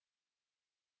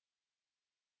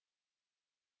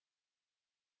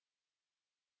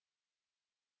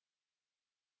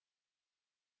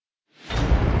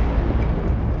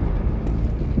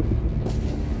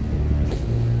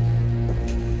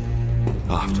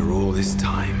After all this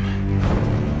time,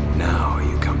 now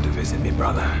you come to visit me,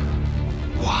 brother.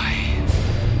 Why?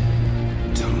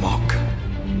 To mock.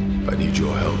 I need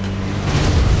your help.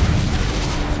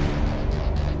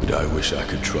 But I wish I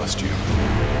could trust you.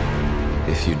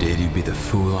 If you did, you'd be the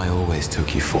fool I always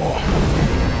took you for.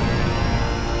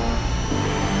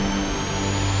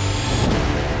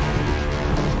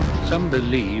 Some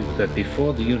believe that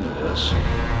before the universe,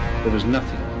 there was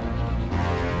nothing.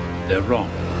 They're wrong.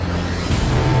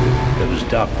 There was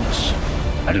darkness,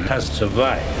 and it has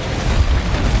survived.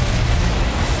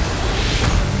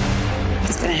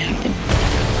 What's gonna happen?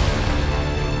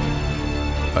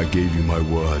 I gave you my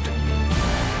word.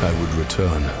 I would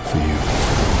return for you.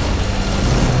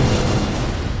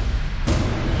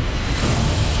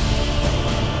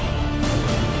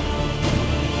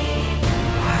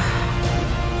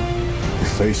 You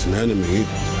face an enemy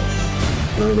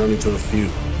known only to a few.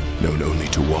 Known only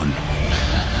to one.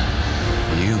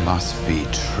 You must be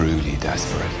truly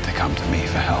desperate to come to me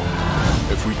for help.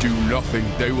 If we do nothing,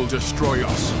 they will destroy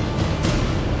us.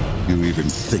 You even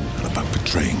think about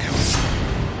betraying him.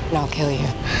 And I'll kill you.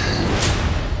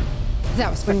 That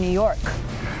was from New York.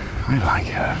 I like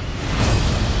her.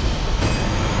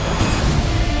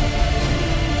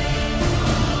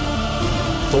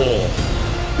 Thor,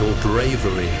 your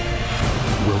bravery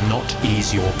will not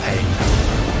ease your pain.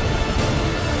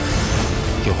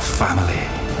 Your family,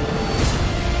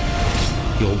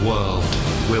 your world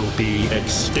will be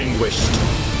extinguished.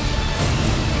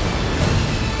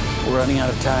 We're running out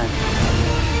of time.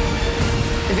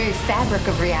 The very fabric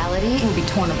of reality will be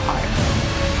torn apart.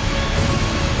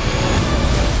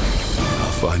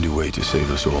 I'll find a way to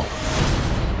save us all.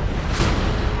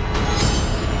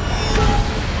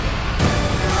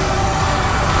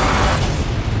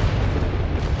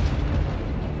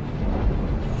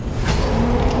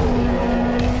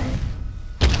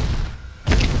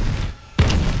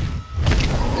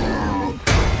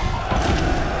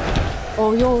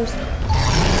 All yours.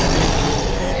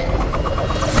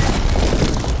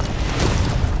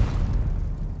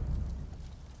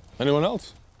 Anyone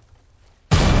else?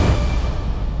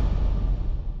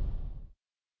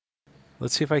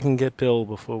 Let's see if I can get Bill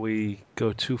before we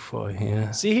go too far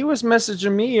here. See, he was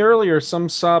messaging me earlier some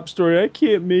sob story. I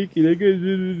can't make it. I got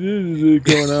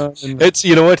going on. It's,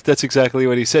 you know what? That's exactly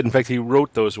what he said. In fact, he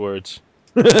wrote those words.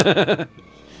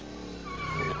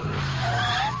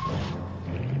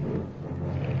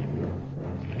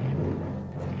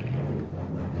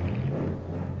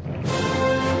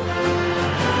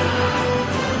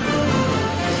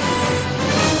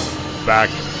 Back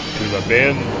to the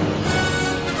bin.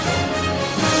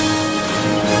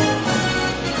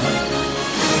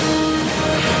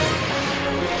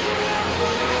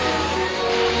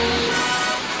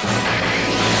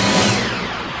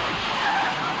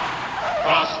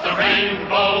 Across the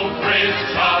rainbow bridge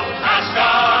of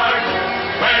Asgard,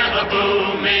 where the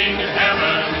booming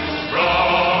heavens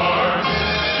roar,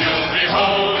 you'll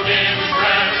behold in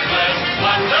breathless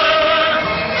wonder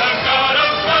the god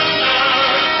of thunder,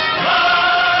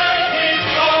 mighty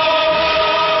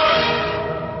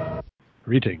Thor!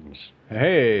 Greetings.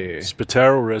 Hey.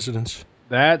 Spataro residence.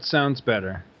 That sounds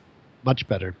better. Much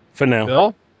better. For now.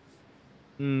 Bill?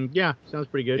 Yeah, sounds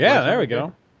pretty good. Yeah, there we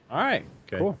go. All right.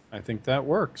 Okay. Cool. I think that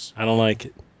works. I don't like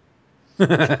it.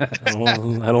 I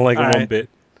don't like it one bit.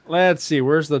 Let's see.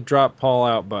 Where's the drop Paul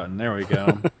out button? There we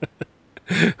go.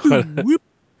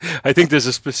 I think there's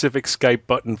a specific Skype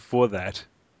button for that.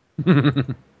 All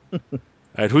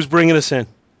right, who's bringing us in?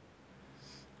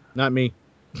 Not me.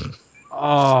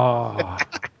 Oh.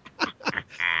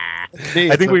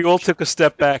 I think we all took a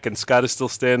step back, and Scott is still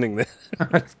standing there.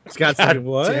 Scott's like,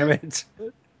 what? Damn it.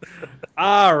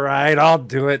 All right, I'll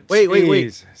do it. Wait.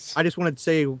 Jesus. I just wanted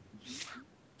to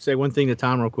say one thing to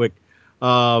Tom real quick.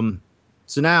 So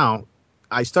now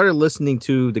I started listening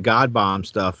to the God Bomb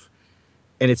stuff,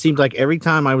 and it seemed like every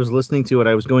time I was listening to it,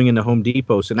 I was going into Home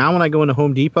Depot. So now when I go into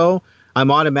Home Depot,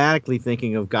 I'm automatically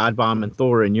thinking of God Bomb and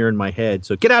Thor, and you're in my head.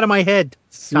 So get out of my head,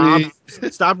 Tom.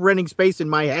 Stop renting space in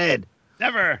my head.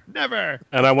 Never.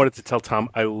 And I wanted to tell Tom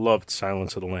I loved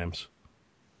Silence of the Lambs.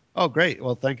 Oh, great.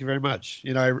 Well, thank you very much.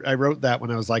 You know, I wrote that when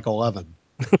I was like 11.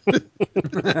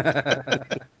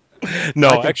 No,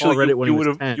 actually, read it when you he was would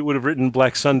have 10. you would have written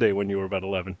Black Sunday when you were about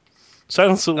 11.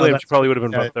 Silence of the Lambs, you probably would have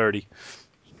been about 30.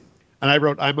 And I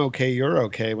wrote I'm okay, you're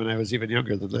okay when I was even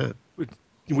younger than that.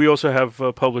 We also have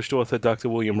published author Dr.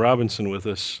 William Robinson with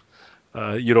us.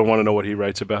 You don't want to know what he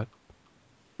writes about.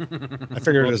 I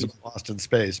figured it was Lost in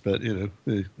Space, but you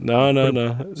know. No. I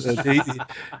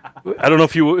don't know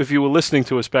if you were listening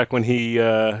to us back when he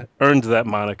earned that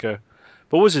moniker.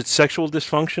 What was it? Sexual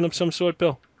dysfunction of some sort,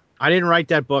 Bill? I didn't write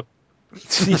that book.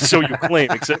 So you claim,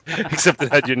 except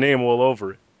it had your name all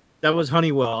over it. That was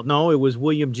Honeywell. No, it was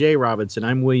William J. Robinson.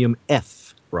 I'm William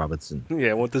F. Robinson.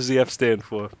 Yeah, what does the F stand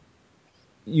for?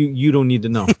 You don't need to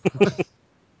know.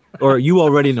 Or you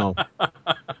already know.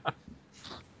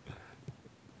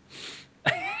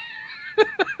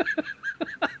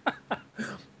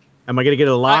 Am I going to get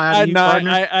a lie out of you,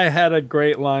 partner? I had a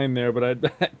great line there, but I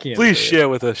can't. Please share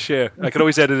with us. Share. I could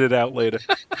always edit it out later.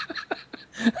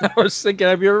 I was thinking,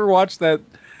 have you ever watched that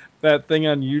thing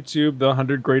on YouTube, the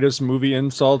 100 greatest movie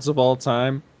insults of all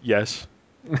time? Yes.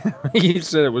 He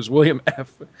said it was William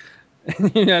F.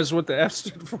 And he asked what the F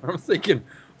stood for. I'm thinking,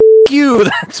 you,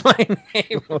 that's my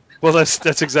name. Well,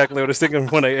 that's exactly what I was thinking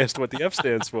when I asked what the F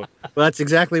stands for. Well, that's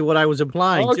exactly what I was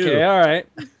implying, too. Okay, all right.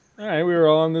 All right, we were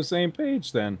all on the same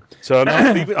page then. So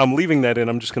I'm leaving that in.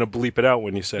 I'm just going to bleep it out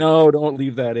when you say. No, don't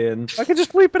leave that in. I can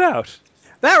just bleep it out.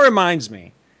 That reminds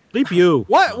me. Bleep you.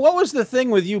 What was the thing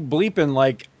with you bleeping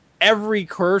like every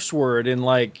curse word in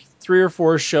like 3 or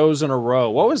 4 shows in a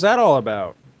row? What was that all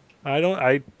about? I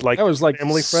like that was like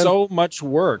Family Friend. So much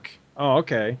work. Oh,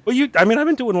 okay. Well, I've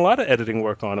been doing a lot of editing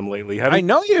work on them lately. I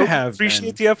know you have.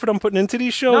 Appreciate the effort I'm putting into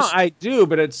these shows. No, I do,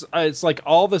 but it's like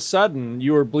all of a sudden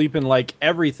you were bleeping like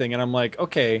everything, and I'm like,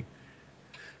 okay,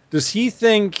 does he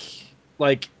think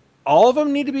like all of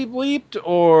them need to be bleeped,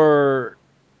 or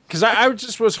because I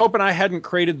just was hoping I hadn't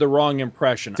created the wrong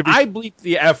impression. I bleeped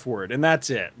the F word, and that's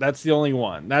it. That's the only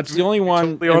one. That's the only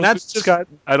one. And that's just Scott.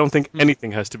 I don't think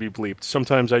anything has to be bleeped.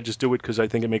 Sometimes I just do it because I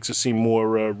think it makes it seem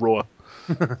more raw.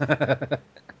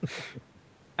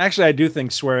 Actually, I do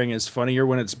think swearing is funnier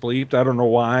when it's bleeped. I don't know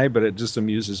why, but it just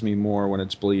amuses me more when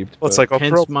it's bleeped. Well, it's like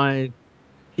hence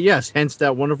hence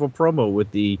that wonderful promo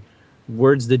with the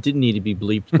words that didn't need to be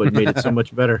bleeped, but made it so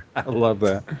much better. I love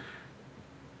that.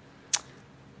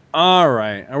 All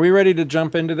right, are we ready to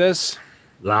jump into this?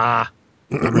 La.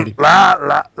 I'm ready.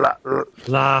 La.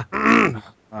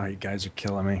 Oh, you guys are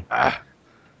killing me.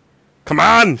 Come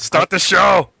on, start the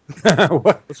show.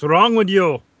 What's wrong with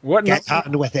you? Get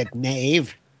on with it,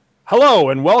 knave. Hello,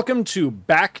 and welcome to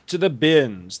Back to the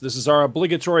Bins. This is our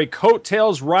obligatory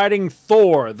coattails riding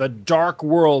Thor, the Dark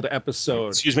World episode.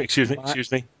 Excuse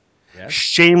me. Yes?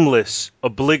 Shameless,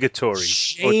 obligatory.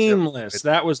 Shameless.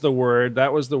 That was the word.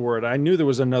 I knew there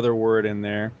was another word in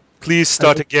there. Please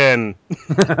start again.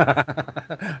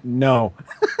 No.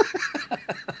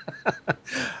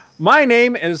 My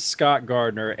name is Scott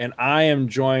Gardner, and I am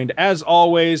joined, as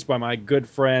always, by my good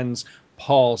friends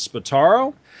Paul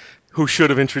Spataro. Who should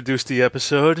have introduced the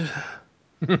episode?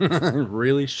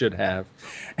 Really should have.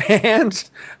 And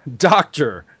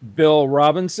Dr. Bill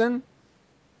Robinson.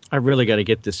 I really got to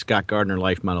get this Scott Gardner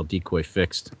life model decoy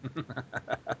fixed.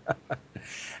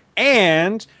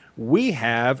 And we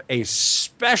have a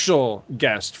special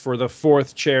guest for the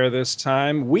 4th chair this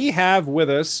time. We have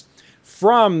with us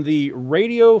from the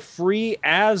Radio Free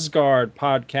Asgard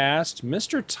podcast,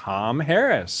 Mr. Tom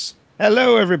Harris.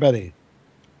 Hello, everybody.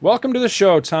 Welcome to the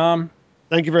show, Tom.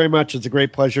 Thank you very much. It's a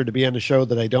great pleasure to be on a show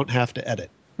that I don't have to edit.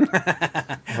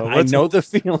 I know the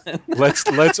feeling.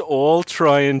 Let's all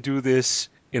try and do this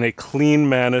in a clean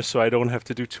manner so I don't have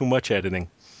to do too much editing.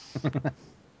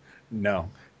 No.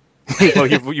 Well,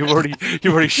 you've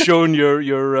already shown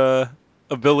your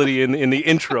ability in the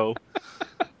intro.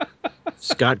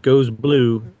 Scott goes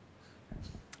blue.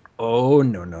 Oh,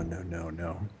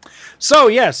 no. So,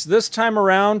 yes, this time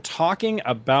around, talking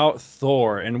about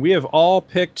Thor. And we have all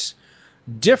picked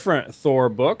different Thor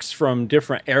books from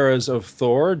different eras of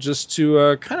Thor just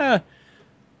to kind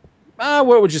of,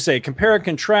 what would you say, compare and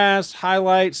contrast,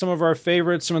 highlight some of our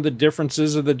favorites, some of the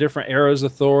differences of the different eras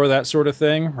of Thor, that sort of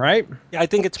thing, right? Yeah, I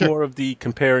think it's more of the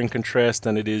compare and contrast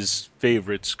than it is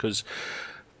favorites, because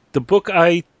the book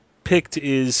I picked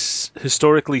is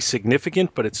historically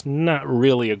significant, but it's not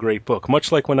really a great book,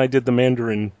 much like when I did the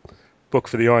Mandarin book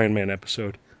for the Iron Man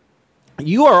episode.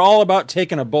 You are all about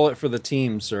taking a bullet for the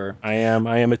team, sir. I am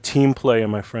a team player,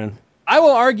 my friend. I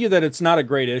will argue that it's not a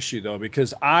great issue, though,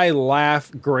 because I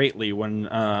laugh greatly when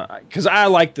because I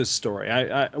like this story.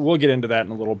 We'll get into that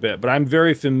in a little bit, but I'm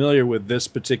very familiar with this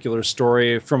particular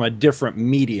story from a different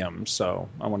medium, so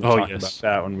I want to talk about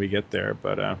that when we get there.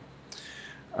 But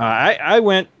I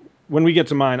went, when we get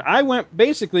to mine, I went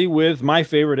basically with my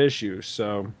favorite issue.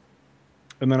 So,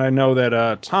 and then I know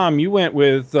that Tom, you went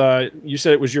with you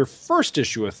said it was your first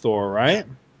issue of Thor, right?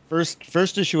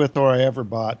 First issue of Thor I ever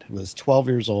bought was 12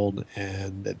 years old,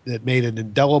 and it made an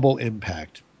indelible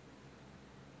impact.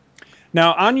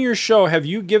 Now, on your show, have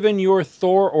you given your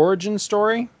Thor origin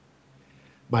story?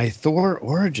 My Thor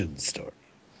origin story?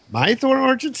 My Thor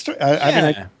origin story?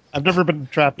 Yeah. I've never been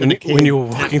trapped in a cave. When you were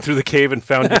walking through the cave and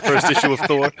found your first issue of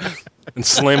Thor and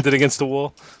slammed it against the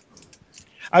wall.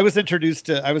 I was introduced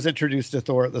to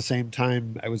Thor at the same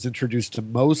time I was introduced to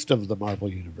most of the Marvel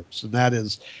universe, and that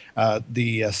is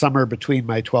the summer between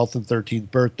my 12th and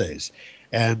 13th birthdays,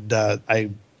 and I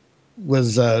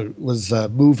was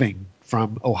moving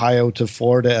from Ohio to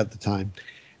Florida at the time,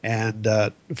 and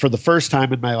for the first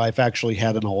time in my life, actually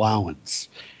had an allowance,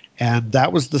 and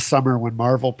that was the summer when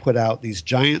Marvel put out these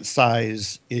giant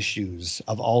size issues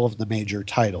of all of the major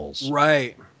titles.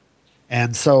 Right.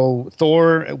 And so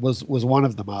Thor was one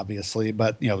of them, obviously,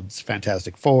 but it's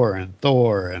Fantastic Four and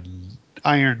Thor and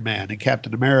Iron Man and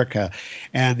Captain America,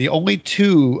 and the only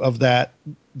two of that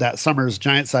summer's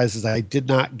giant sizes I did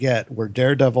not get were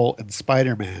Daredevil and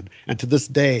Spider-Man, and to this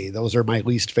day, those are my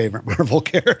least favorite Marvel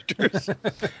characters.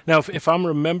 Now, if I'm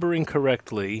remembering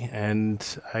correctly, and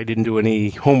I didn't do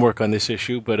any homework on this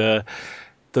issue, but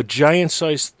the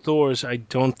giant-sized Thors, I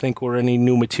don't think were any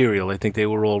new material. I think they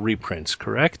were all reprints,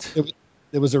 correct?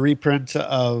 It was a reprint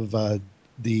of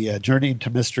the Journey to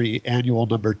Mystery Annual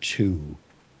number 2.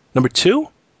 Number 2?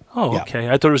 Oh, Yeah. okay.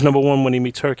 I thought it was number 1 when he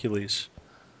meets Hercules.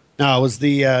 No, it was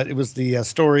the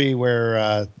story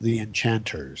where the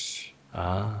Enchanters.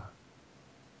 Ah.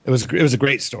 It was a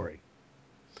great story.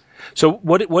 So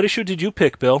what issue did you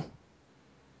pick, Bill?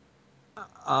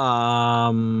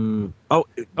 Oh,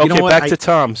 okay. Back to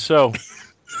Tom. So.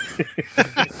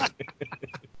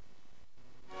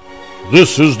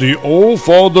 This is the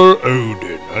All-Father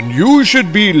Odin, and you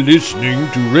should be listening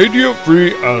to Radio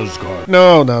Free Asgard.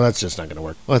 No, that's just not going to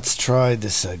work. Let's try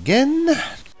this again.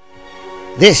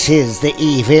 This is the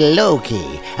evil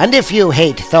Loki, and if you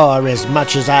hate Thor as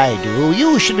much as I do,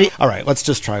 you should be... All right, let's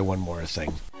just try one more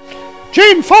thing.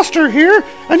 Jane Foster here,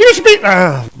 and you should be...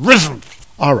 Risen!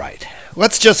 All right,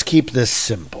 let's just keep this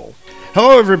simple.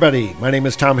 Hello, everybody. My name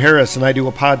is Tom Harris, and I do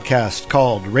a podcast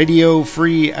called Radio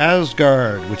Free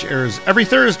Asgard, which airs every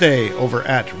Thursday over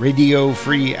at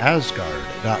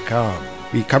RadioFreeAsgard.com.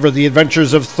 We cover the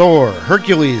adventures of Thor,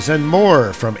 Hercules, and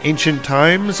more from ancient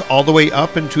times all the way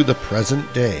up into the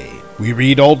present day. We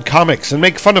read old comics and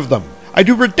make fun of them. I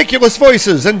do ridiculous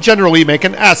voices and generally make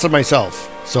an ass of myself.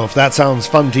 So if that sounds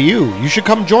fun to you, you should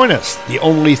come join us, the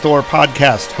only Thor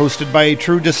podcast hosted by a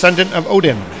true descendant of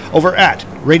Odin, over at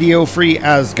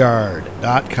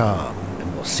RadioFreeAsgard.com.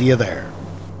 And we'll see you there.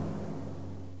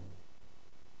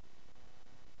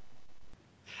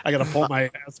 I got to pull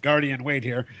my Asgardian weight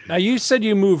here. Now, you said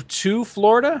you moved to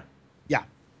Florida? Yeah.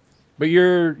 But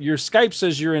your Skype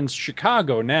says you're in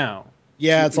Chicago now.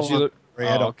 Yeah, it's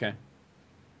okay.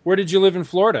 Where did you live in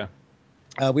Florida?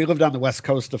 We lived on the west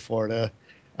coast of Florida,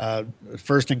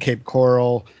 first in Cape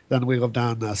Coral. Then we lived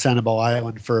on Sanibel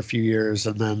Island for a few years,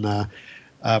 and then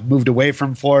moved away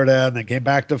from Florida, and then came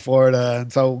back to Florida.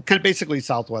 And so kind of basically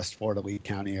southwest Florida, Lee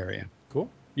County area. Cool.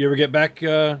 You ever get back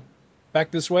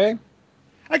this way?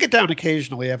 I get down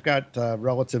occasionally. I've got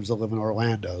relatives that live in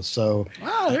Orlando. So,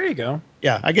 there you go.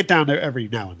 Yeah, I get down there every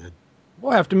now and then.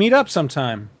 We'll have to meet up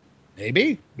sometime.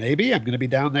 Maybe. I'm going to be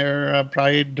down there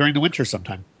probably during the winter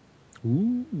sometime.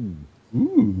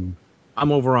 Ooh.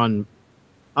 I'm over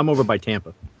by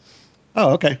Tampa.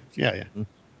 Oh, okay. Yeah.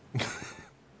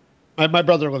 My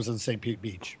brother lives in St. Pete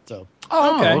Beach. So.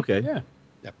 Oh, okay. Yeah.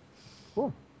 Yep.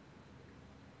 Cool.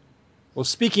 Well,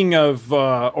 speaking of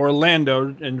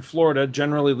Orlando and Florida,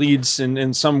 generally leads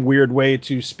in some weird way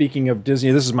to speaking of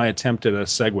Disney. This is my attempt at a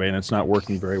segue, and it's not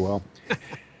working very well.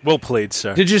 Well played,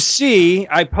 sir. Did you see?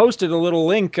 I posted a little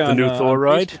link on the new Thor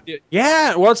ride.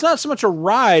 Yeah, well, it's not so much a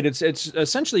ride. It's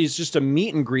essentially just a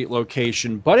meet and greet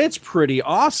location, but it's pretty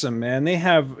awesome, man. They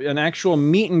have an actual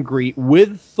meet and greet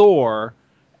with Thor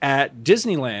at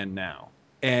Disneyland now,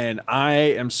 and I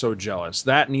am so jealous.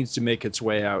 That needs to make its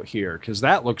way out here because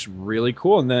that looks really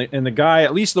cool. And the guy,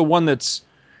 at least the one that's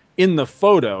in the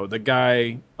photo, the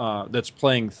guy that's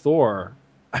playing Thor.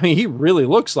 I mean, he really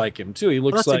looks like him too. He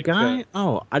looks like a guy.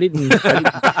 I didn't.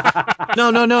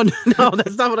 No.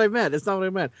 That's not what I meant.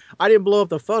 I didn't blow up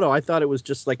the photo. I thought it was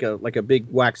just like a big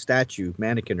wax statue,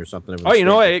 mannequin or something. Oh, you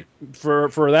know what?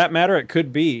 For that matter, it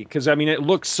could be because I mean, it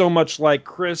looks so much like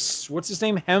Chris. What's his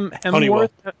name?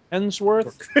 Hemsworth.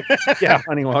 Yeah,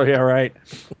 Honeywell. Yeah, right.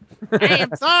 Hey, I'm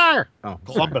Thor. Oh,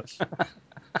 Columbus.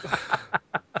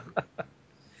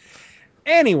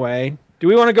 Anyway. Do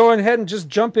we want to go ahead and just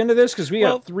jump into this? Because we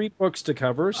got 3 books to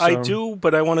cover. So. I do,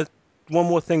 but I want to... One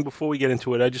more thing before we get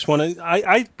into it. I just want to...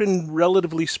 I've been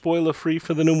relatively spoiler-free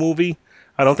for the new movie.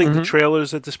 I don't think the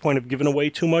trailers at this point have given away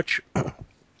too much.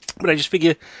 But I just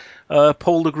figure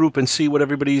poll the group and see what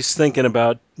everybody's thinking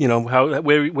about,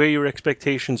 where your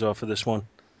expectations are for this one.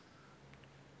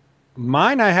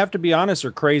 Mine, I have to be honest,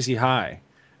 are crazy high.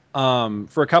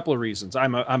 for a couple of reasons.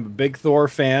 I'm a big Thor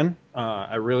fan.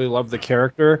 I really love the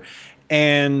character,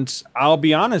 and I'll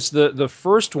be honest, the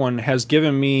first one has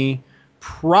given me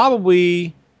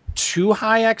probably too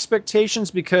high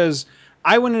expectations because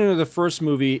I went into the first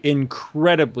movie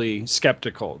incredibly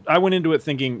skeptical. I went into it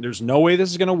thinking there's no way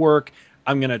this is going to work.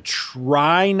 I'm going to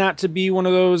try not to be one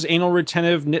of those anal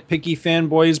retentive, nitpicky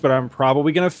fanboys, but I'm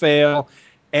probably going to fail.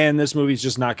 And this movie's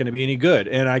just not going to be any good.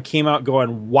 And I came out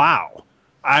going, wow,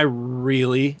 I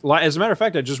really like. As a matter of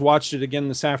fact, I just watched it again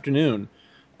this afternoon.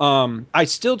 I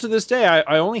still, to this day,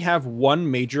 I only have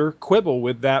one major quibble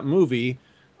with that movie.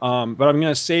 But I'm going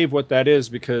to save what that is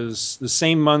because the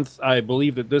same month I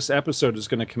believe that this episode is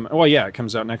going to come. Well, yeah, it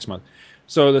comes out next month.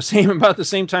 So about the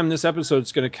same time this episode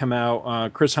is going to come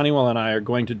out, Chris Honeywell and I are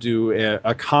going to do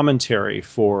a commentary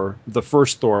for the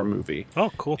first Thor movie.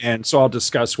 Oh, cool! And so I'll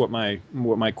discuss what my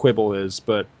quibble is.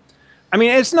 But I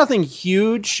mean, it's nothing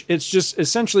huge. It's just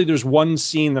essentially there's one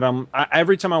scene that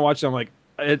every time I watch it, I'm like,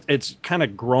 it's kind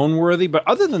of groan worthy. But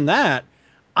other than that,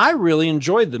 I really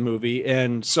enjoyed the movie,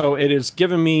 and so it has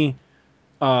given me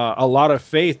a lot of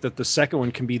faith that the second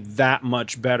one can be that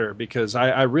much better because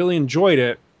I really enjoyed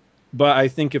it. But I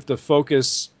think if the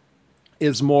focus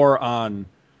is more on,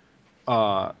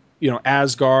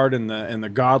 Asgard and the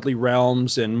godly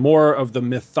realms and more of the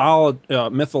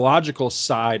mythological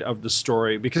side of the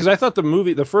story, because I thought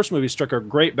the first movie struck a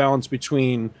great balance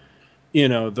between,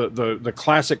 the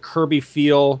classic Kirby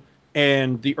feel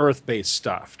and the Earth-based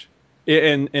stuff.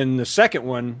 And the second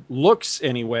one looks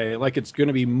anyway like it's going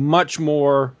to be much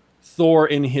more Thor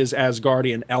in his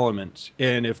Asgardian element.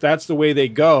 And if that's the way they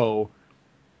go,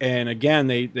 and again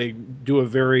they do a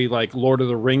very like Lord of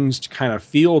the Rings kind of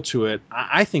feel to it,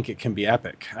 I think it can be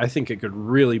epic. I think it could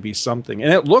really be something,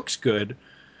 and it looks good.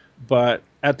 But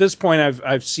at this point,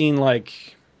 I've seen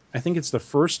like I think it's the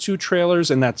first two trailers,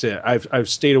 and that's it. I've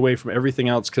stayed away from everything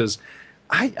else because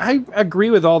I agree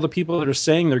with all the people that are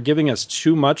saying they're giving us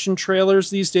too much in trailers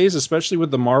these days, especially with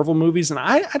the Marvel movies. And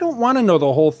I don't want to know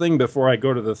the whole thing before I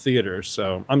go to the theater,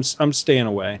 so I'm staying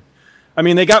away. I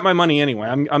mean, they got my money anyway.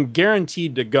 I'm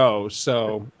guaranteed to go,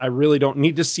 so I really don't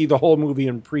need to see the whole movie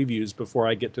in previews before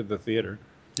I get to the theater.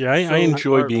 Yeah, I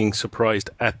enjoy being surprised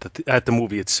at the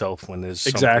movie itself when there's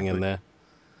something in there.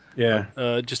 Yeah.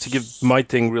 Just to give my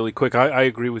thing really quick, I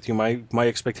agree with you. My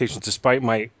expectations, despite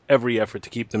my every effort to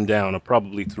keep them down, are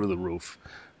probably through the roof.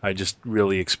 I just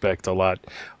really expect a lot.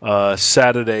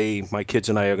 Saturday, my kids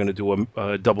and I are going to do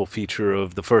a double feature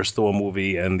of the first Thor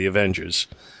movie and the Avengers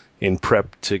in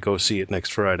prep to go see it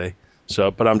next Friday.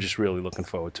 But I'm just really looking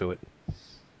forward to it.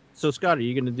 So, Scott, are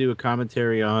you going to do a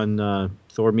commentary on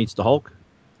Thor Meets the Hulk?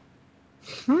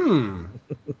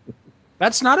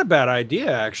 That's not a bad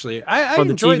idea, actually. I From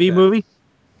the enjoyed TV that. movie?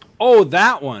 Oh,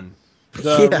 that one.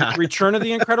 The Yeah. Return of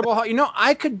the Incredible Hulk.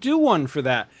 I could do one for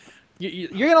that.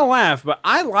 You're gonna laugh, but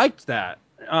I liked that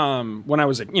when I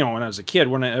was a kid.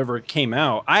 Whenever it came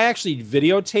out, I actually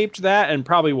videotaped that and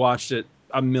probably watched it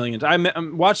a million times. I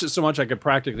watched it so much I could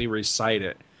practically recite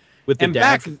it. With the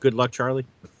dad, Good Luck, Charlie?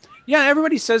 Yeah,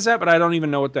 everybody says that, but I don't even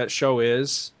know what that show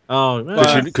is. Oh,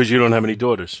 because you don't have any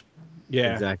daughters.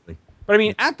 Yeah, exactly. But I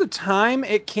mean, at the time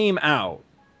it came out,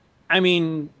 I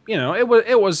mean,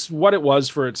 it was what it was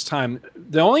for its time.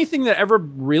 The only thing that ever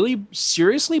really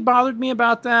seriously bothered me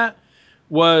about that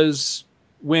was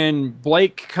when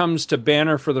Blake comes to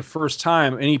Banner for the first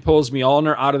time and he pulls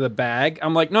Mjolnir out of the bag.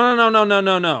 I'm like,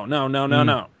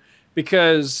 no.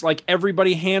 Because like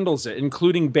everybody handles it,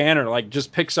 including Banner, like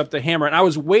just picks up the hammer. And I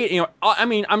was waiting, I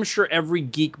mean, I'm sure every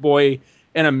geek boy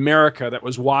in America that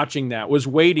was watching that was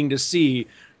waiting to see,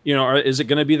 is it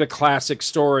going to be the classic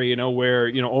story,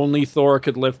 where, only Thor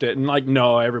could lift it? And like,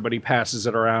 no, everybody passes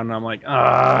it around. And I'm like,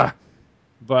 ah.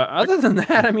 But other than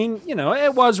that, I mean,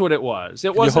 it was what it was.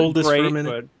 It wasn't hold this great, for a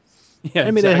minute? but yeah.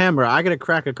 Hand me the hammer. I got to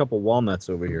crack a couple walnuts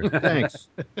over here. Thanks.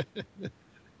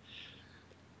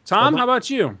 Tom, how about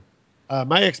you?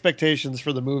 My expectations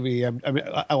for the movie,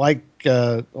 I like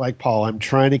Paul. I'm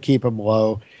trying to keep them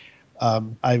low.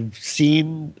 I've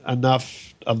seen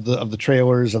enough of the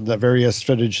trailers and the various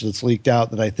footage that's leaked out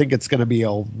that I think it's going to be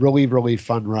a really, really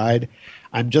fun ride.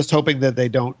 I'm just hoping that they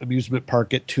don't amusement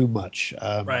park it too much.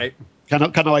 Right. Kind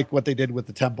of like what they did with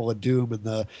the Temple of Doom and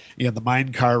the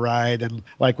mine car ride, and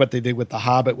like what they did with the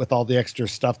Hobbit with all the extra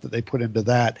stuff that they put into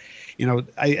that.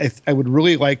 I would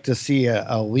really like to see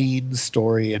a lean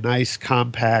story, a nice,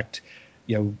 compact,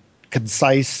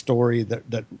 concise story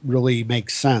that really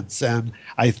makes sense. And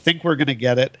I think we're going to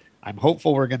get it. I'm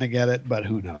hopeful we're going to get it, but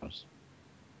who knows?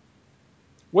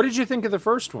 What did you think of the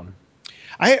first one?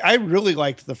 I really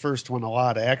liked the first one a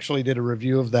lot. I actually did a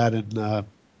review of that in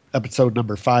episode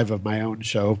number 5 of my own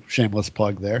show. Shameless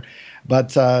plug there.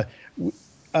 But I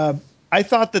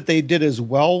thought that they did as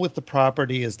well with the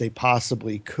property as they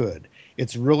possibly could.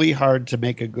 It's really hard to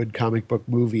make a good comic book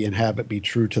movie and have it be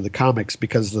true to the comics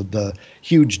because of the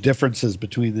huge differences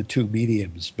between the two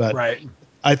mediums. But right.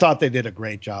 I thought they did a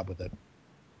great job with it.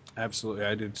 Absolutely.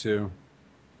 I did too.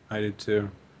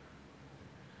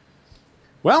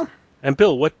 Well, and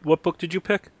Bill, what book did you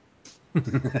pick?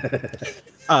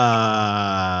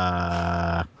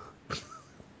 I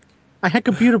had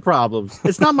computer problems.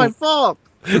 It's not my fault.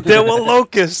 There were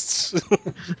locusts.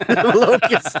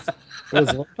 Locusts.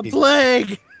 A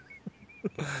plague.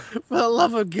 For the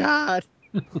love of God.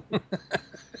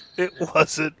 It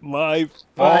wasn't my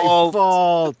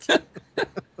fault.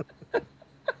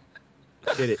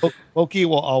 Did it. Loki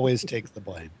will always take the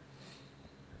blame.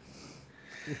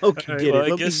 Loki did it.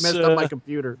 Loki messed up my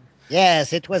computer.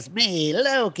 Yes, it was me,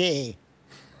 Loki.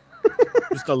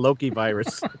 Just a Loki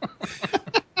virus.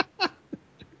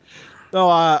 No,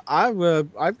 I'm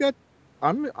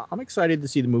excited to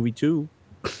see the movie too.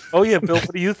 Oh yeah, Bill,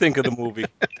 what do you think of the movie?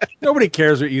 Nobody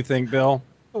cares what you think, Bill.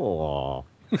 Oh,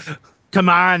 come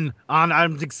on!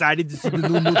 I'm excited to see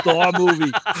the new Thor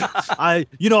movie. I'm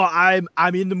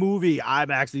in the movie.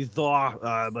 I'm actually Thor,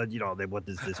 but what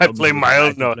is this? I play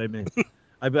Mjolnir.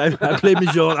 I play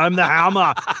Mjolnir. I'm the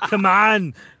Hammer. Come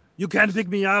on! You can't pick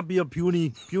me up. You're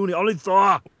puny. Only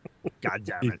Thor. God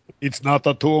damn it! It's not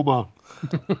a tumor.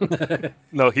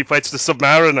 No, he fights the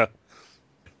Submariner.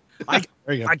 I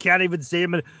can't even say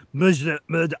him.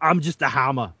 I'm just a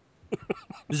hammer.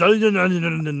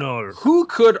 Who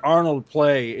could Arnold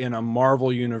play in a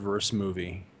Marvel Universe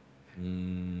movie?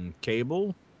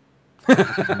 Cable?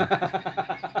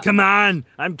 Come on,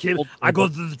 I'm Cable. I go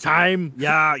through the time.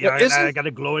 Yeah, I got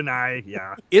a glowing eye.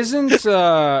 Yeah. Isn't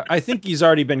I think he's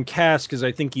already been cast because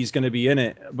I think he's going to be in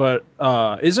it. But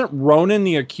isn't Ronan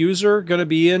the Accuser going to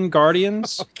be in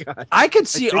Guardians? Oh, God. I could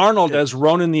see Arnold as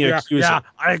Ronan the Accuser. Yeah,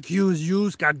 I accuse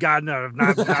you, Scott Gardner, of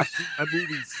not seeing my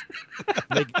movies.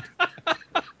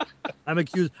 I'm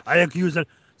accused. I accuse him.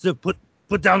 So put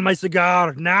down my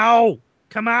cigar now.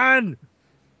 Come on.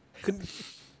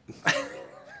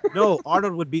 No,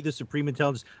 Arnold would be the supreme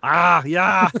intelligence.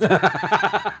 Yeah.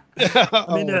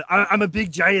 I'm a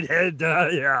big giant head.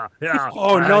 Yeah.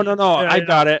 Oh, no. I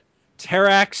got it.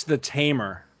 Terax the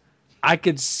Tamer. I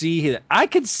could see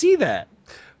that.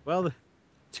 Well,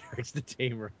 Terax the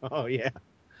Tamer. Oh, yeah.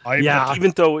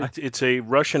 Even though it's a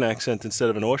Russian accent instead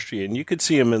of an Austrian, you could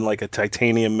see him in like a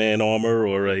Titanium Man armor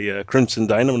or a Crimson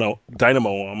Dynamo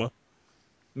armor.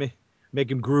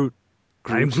 Make him Groot.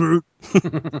 I'm Groot.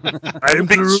 I'm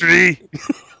Big Tree.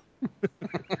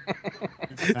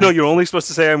 No, you're only supposed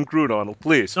to say I'm Groot, Arnold.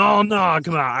 Please. No,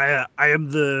 come on. I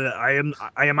am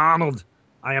Arnold.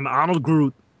 I am Arnold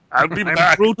Groot. I'll be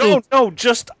back. No,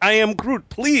 just I am Groot,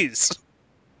 please.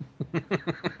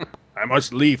 I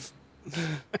must leave.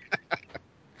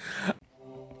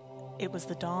 It was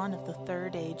the dawn of the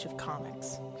Third Age of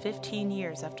comics, 15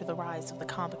 years after the rise of the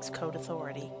Comics Code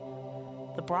Authority.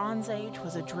 The Bronze Age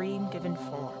was a dream given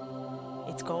form.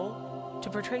 Its goal? To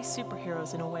portray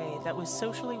superheroes in a way that was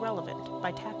socially relevant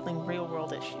by tackling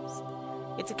real-world issues.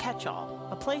 It's a catch-all,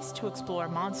 a place to explore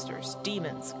monsters,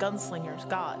 demons, gunslingers,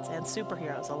 gods, and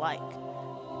superheroes alike.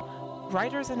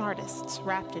 Writers and artists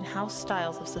wrapped in house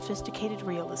styles of sophisticated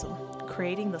realism,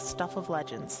 creating the stuff of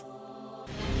legends.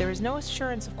 There is no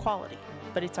assurance of quality,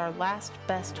 but it's our last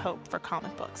best hope for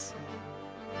comic books.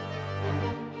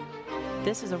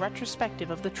 This is a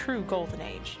retrospective of the true Golden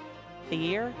Age. The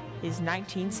year is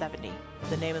 1970.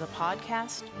 The name of the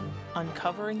podcast,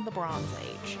 Uncovering the Bronze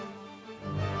Age.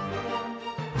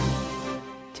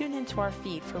 Tune into our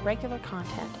feed for regular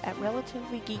content at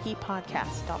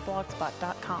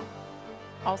relativelygeekypodcast.blogspot.com.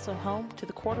 Also home to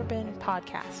the Quarter Bin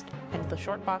Podcast and the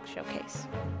Short Box Showcase.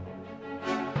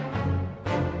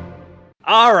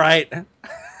 All right.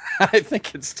 I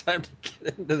think it's time to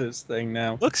get into this thing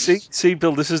now. Look, see,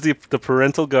 Bill, this is the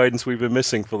parental guidance we've been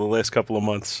missing for the last couple of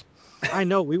months. I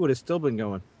know, we would have still been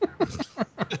going.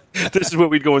 This is where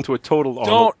we'd go into a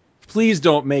total Please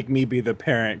don't make me be the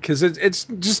parent, because it's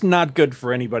just not good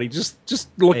for anybody. Just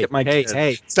look at my kids.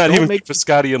 Hey, it's not even for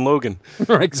Scotty and Logan.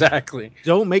 Exactly.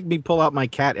 Don't make me pull out my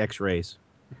cat x-rays.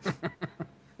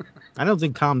 I don't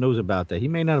think Tom knows about that. He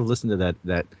may not have listened to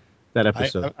that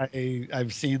episode.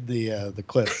 I've seen the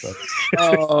clip.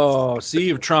 Oh, see,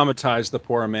 you've traumatized the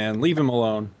poor man. Leave him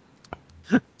alone.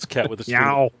 It's a cat with a string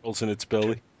of pearls in its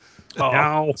belly.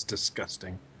 Oh, it's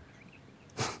disgusting.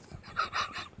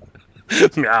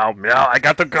 Meow, meow, I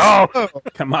got to go.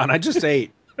 Come on, I just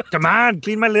ate. Come on,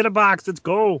 clean my litter box. Let's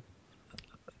go.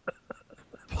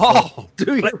 Paul,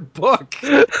 do your book.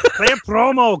 Play a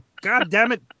promo. God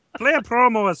damn it. Play a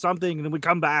promo or something, and then we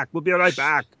come back. We'll be right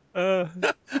back.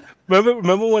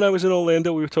 Remember when I was in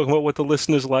Orlando, we were talking about what the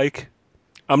listeners like?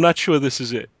 I'm not sure this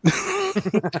is it.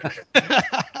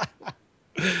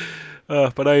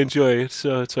 But I enjoy it,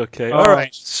 so it's okay. All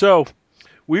right, so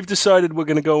we've decided we're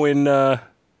going to go in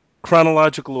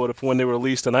chronological order for when they were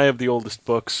released, and I have the oldest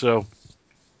book, so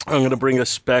I'm going to bring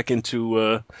us back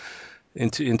into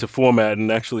format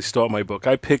and actually start my book.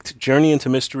 I picked Journey into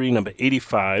Mystery number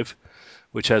 85,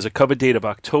 which has a cover date of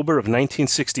October of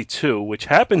 1962, which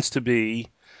happens to be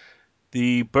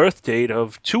the birth date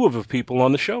of two of the people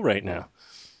on the show right now.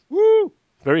 Woo!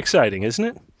 Very exciting, isn't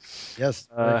it? Yes.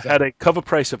 Had a cover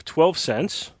price of 12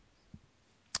 cents,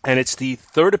 and it's the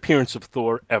third appearance of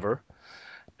Thor ever,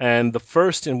 and the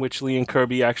first in which Lee and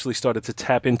Kirby actually started to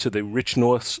tap into the rich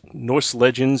Norse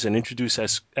legends and introduce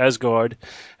Asgard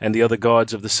and the other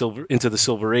gods of into the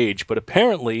Silver Age. But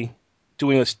apparently,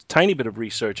 doing a tiny bit of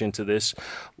research into this,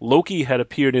 Loki had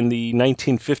appeared in the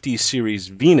 1950s series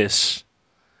Venus,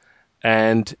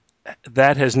 and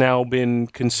that has now been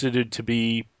considered to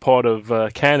be part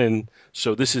of canon,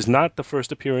 so this is not the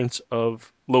first appearance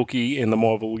of Loki in the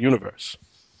Marvel Universe.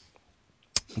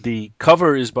 The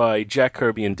cover is by Jack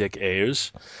Kirby and Dick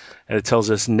Ayers, and it tells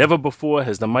us, "Never before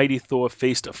has the mighty Thor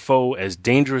faced a foe as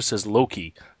dangerous as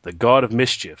Loki, the god of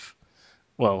mischief."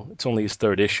 Well, it's only his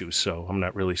third issue, so I'm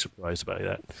not really surprised by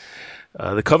that.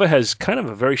 The cover has kind of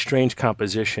a very strange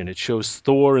composition. It shows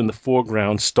Thor in the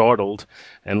foreground, startled,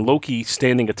 and Loki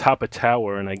standing atop a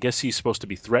tower, and I guess he's supposed to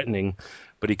be threatening,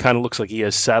 but he kind of looks like he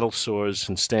has saddle sores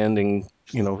and standing,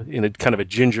 in a kind of a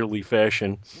gingerly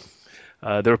fashion.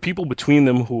 There are people between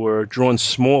them who are drawn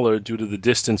smaller due to the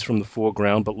distance from the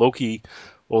foreground, but Loki,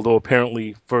 although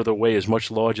apparently further away, is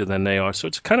much larger than they are, so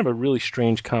it's kind of a really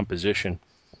strange composition.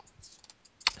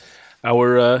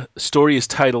 Our story is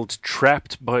titled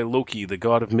Trapped by Loki, the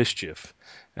God of Mischief,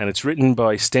 and it's written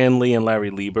by Stan Lee and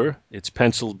Larry Lieber. It's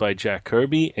penciled by Jack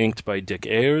Kirby, inked by Dick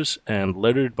Ayers, and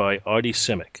lettered by Artie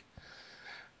Simic.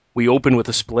 We open with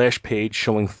a splash page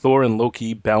showing Thor and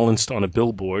Loki balanced on a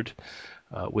billboard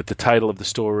with the title of the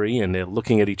story, and they're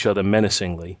looking at each other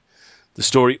menacingly. The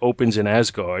story opens in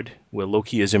Asgard, where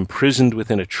Loki is imprisoned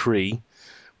within a tree,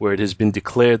 where it has been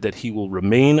declared that he will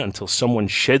remain until someone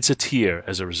sheds a tear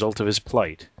as a result of his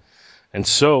plight. And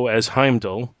so, as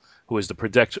Heimdall, who is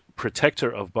the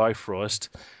protector of Bifrost,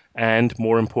 and,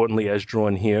 more importantly, as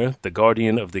drawn here, the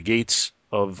guardian of the gates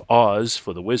of Oz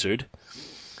for the wizard.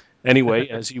 Anyway,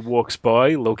 as he walks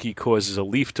by, Loki causes a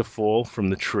leaf to fall from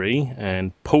the tree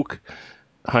and poke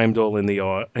Heimdall in the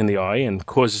eye and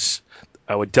causes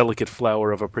our delicate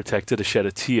flower of a protector to shed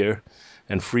a tear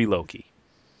and free Loki.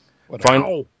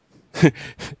 Finally,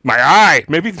 my eye!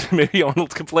 Maybe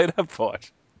Arnold can play that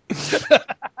part.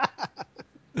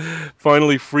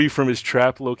 Finally, free from his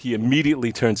trap, Loki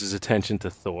immediately turns his attention to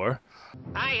Thor.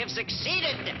 I have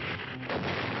succeeded!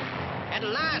 At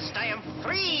last I am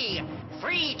free!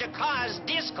 Free to cause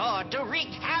discord, to wreak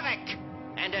havoc,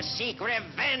 and to seek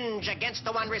revenge against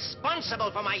the one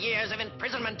responsible for my years of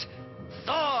imprisonment,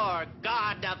 Thor,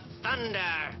 god of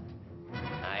thunder.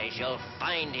 I shall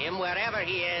find him wherever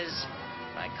he is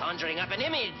by conjuring up an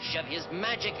image of his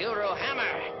magic Uro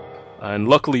hammer. And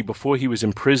luckily, before he was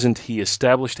imprisoned, he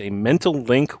established a mental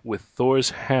link with Thor's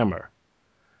hammer.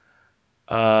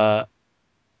 Yeah,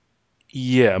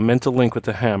 mental link with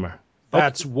the hammer.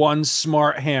 That's one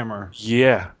smart hammer.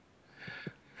 Yeah.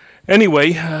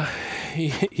 Anyway,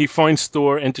 he finds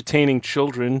Thor entertaining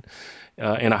children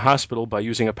in a hospital by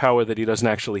using a power that he doesn't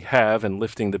actually have and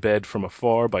lifting the bed from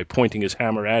afar by pointing his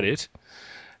hammer at it.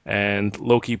 And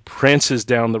Loki prances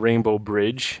down the Rainbow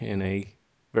Bridge in a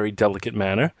very delicate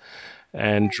manner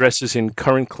and dresses in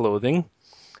current clothing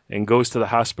and goes to the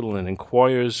hospital and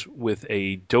inquires with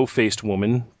a dough-faced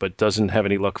woman, but doesn't have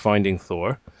any luck finding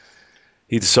Thor.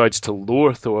 He decides to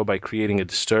lure Thor by creating a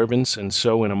disturbance, and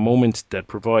so in a moment that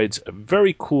provides a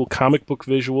very cool comic book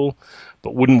visual,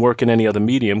 but wouldn't work in any other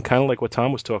medium, kind of like what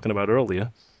Tom was talking about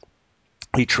earlier,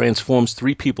 he transforms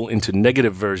three people into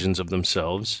negative versions of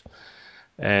themselves,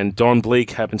 and Don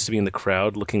Blake happens to be in the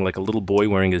crowd looking like a little boy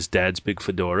wearing his dad's big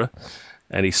fedora,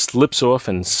 and he slips off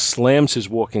and slams his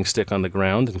walking stick on the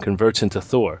ground and converts into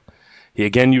Thor. He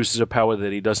again uses a power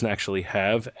that he doesn't actually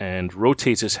have and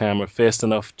rotates his hammer fast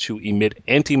enough to emit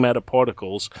antimatter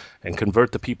particles and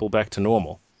convert the people back to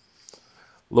normal.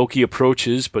 Loki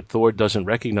approaches, but Thor doesn't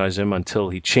recognize him until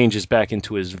he changes back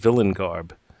into his villain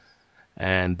garb.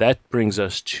 And that brings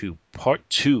us to Part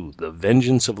 2, The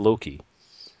Vengeance of Loki.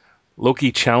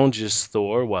 Loki challenges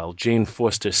Thor while Jane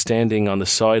Foster standing on the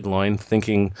sideline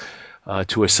thinking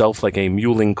to herself like a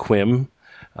mewling Quim,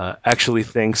 actually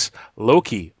thinks,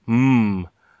 Loki,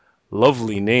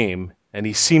 lovely name, and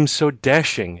he seems so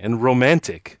dashing and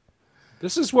romantic.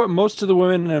 This is what most of the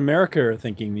women in America are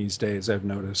thinking these days, I've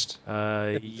noticed.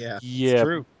 Yeah,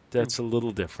 true. That's a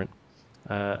little different.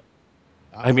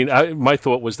 My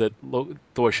thought was that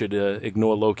Thor should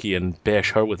ignore Loki and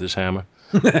bash her with his hammer.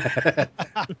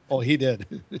 Oh, he did.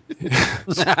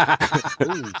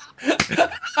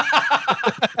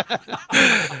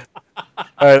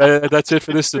 All right, that's it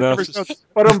for this synopsis.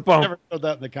 Never showed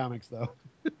that in the comics, though.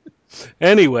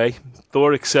 Anyway,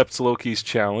 Thor accepts Loki's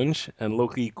challenge, and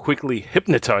Loki quickly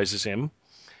hypnotizes him.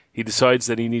 He decides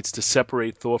that he needs to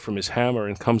separate Thor from his hammer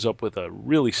and comes up with a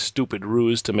really stupid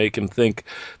ruse to make him think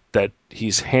that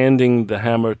he's handing the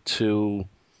hammer to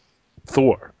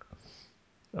Thor.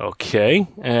 Okay,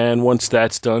 and once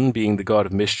that's done, being the god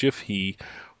of mischief, he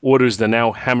orders the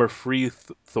now hammer-free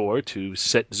Thor to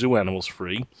set zoo animals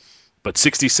free. But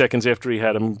 60 seconds after he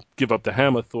had him give up the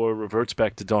hammer, Thor reverts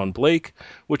back to Don Blake,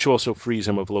 which also frees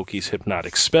him of Loki's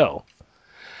hypnotic spell.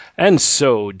 And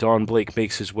so Don Blake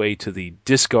makes his way to the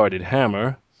discarded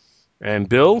hammer. And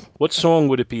Bill, what song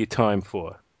would it be time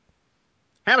for?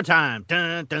 Hammer time!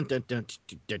 Dun, dun, dun, dun,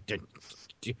 dun, dun,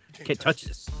 dun. Can't touch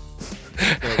this.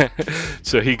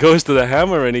 So he goes to the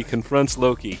hammer and he confronts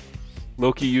Loki.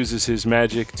 Loki uses his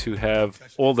magic to have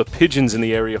all the pigeons in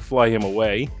the area fly him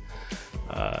away.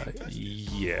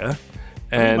 Yeah.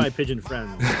 And my pigeon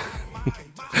friends.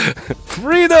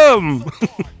 Freedom!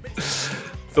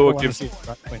 Thor gives.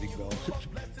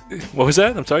 What was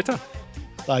that? I'm sorry, Tom.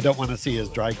 I don't want to see his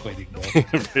dry cleaning bill.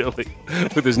 Really?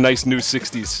 With his nice new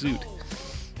 60s suit.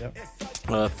 Yep.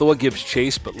 Thor gives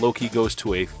chase, but Loki goes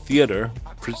to a theater.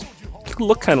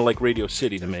 Look kind of like Radio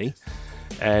City to me.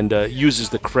 And uses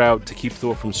the crowd to keep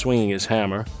Thor from swinging his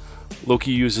hammer.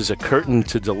 Loki uses a curtain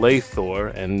to delay Thor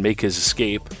and make his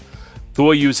escape.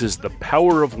 Thor uses the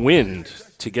power of wind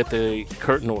to get the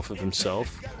curtain off of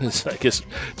himself. I guess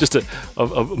just a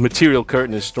material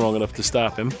curtain is strong enough to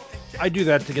stop him. I do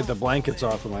that to get the blankets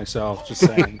off of myself, just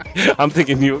saying. I'm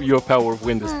thinking your power of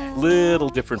wind is a little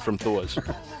different from Thor's.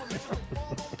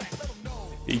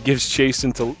 He gives chase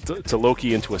to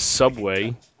Loki into a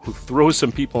subway, who throws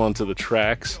some people onto the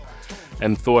tracks,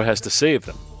 and Thor has to save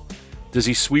them. Does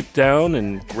he sweep down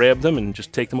and grab them and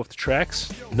just take them off the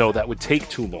tracks? No, that would take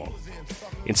too long.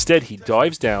 Instead, he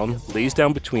dives down, lays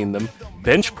down between them,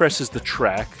 bench presses the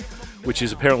track, which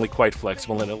is apparently quite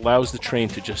flexible, and allows the train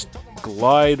to just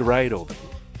glide right over them.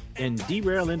 And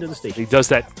derail into the station. He does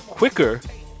that quicker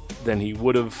than he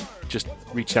would have just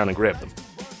reached down and grabbed them.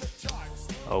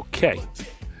 Okay.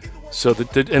 So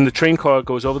the train car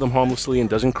goes over them harmlessly and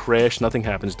doesn't crash, nothing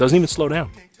happens, doesn't even slow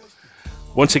down.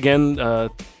 Once again,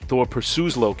 Thor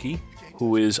pursues Loki,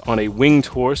 who is on a winged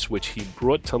horse which he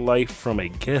brought to life from a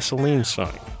gasoline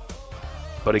sign.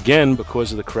 But again,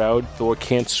 because of the crowd, Thor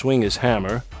can't swing his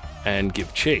hammer and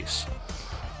give chase.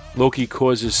 Loki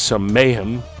causes some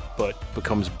mayhem, but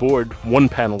becomes bored one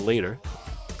panel later.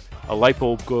 A light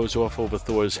bulb goes off over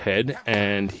Thor's head,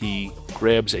 and he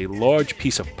grabs a large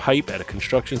piece of pipe at a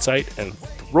construction site and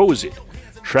throws it,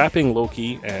 trapping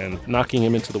Loki and knocking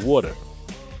him into the water.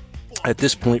 At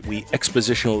this point, we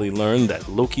expositionally learn that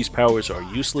Loki's powers are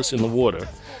useless in the water,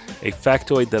 a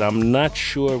factoid that I'm not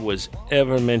sure was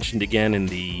ever mentioned again in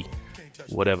the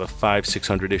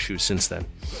 500-600 issues since then.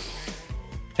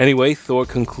 Anyway, Thor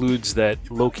concludes that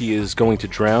Loki is going to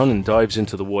drown and dives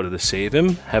into the water to save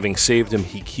him. Having saved him,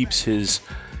 he keeps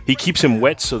him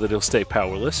wet so that he'll stay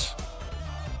powerless,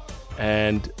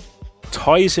 and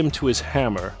ties him to his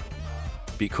hammer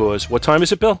because what time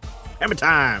is it, Bill? Hammer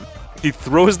time! He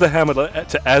throws the hammer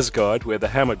to Asgard, where the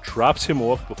hammer drops him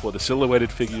off before the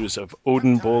silhouetted figures of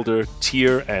Odin, Balder,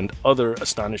 Tyr, and other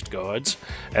astonished gods,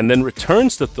 and then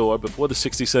returns to Thor before the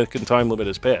 60-second time limit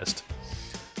has passed.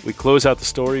 We close out the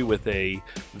story with a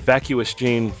vacuous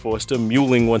Jane Foster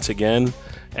mewling once again,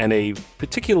 and a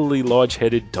particularly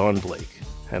large-headed Don Blake.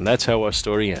 And that's how our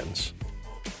story ends.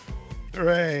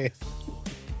 Hooray!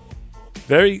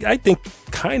 Very, I think,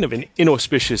 kind of an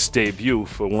inauspicious debut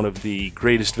for one of the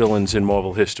greatest villains in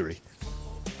Marvel history.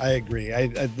 I agree.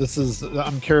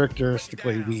 I'm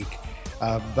characteristically weak.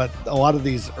 But a lot of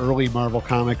these early Marvel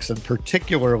comics, and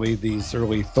particularly these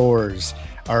early Thors,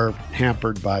 are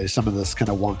hampered by some of this kind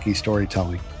of wonky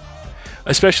storytelling.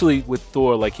 Especially with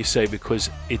Thor, like you say, because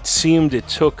it seemed it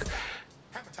took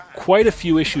quite a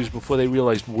few issues before they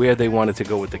realized where they wanted to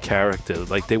go with the character.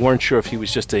 Like, they weren't sure if he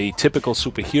was just a typical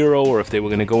superhero or if they were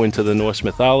going to go into the Norse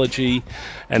mythology,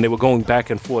 and they were going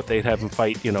back and forth. They'd have him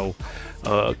fight,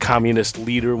 a communist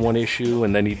leader one issue,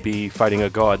 and then he'd be fighting a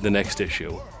god the next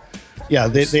issue. Yeah,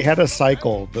 they had a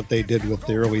cycle that they did with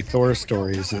the early Thor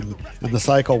stories, and the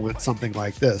cycle went something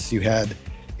like this. You had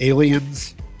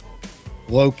aliens,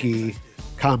 Loki,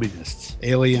 communists.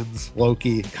 Aliens,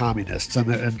 Loki, communists. And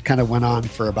it kind of went on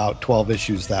for about 12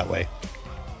 issues that way.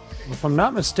 If I'm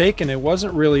not mistaken, it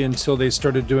wasn't really until they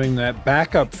started doing that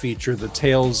backup feature, the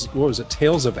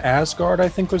Tales of Asgard, I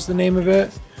think was the name of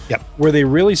it. Yep. Where they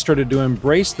really started to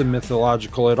embrace the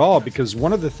mythological at all, because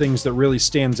one of the things that really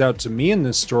stands out to me in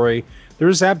this story,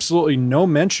 there's absolutely no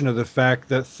mention of the fact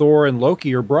that Thor and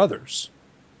Loki are brothers.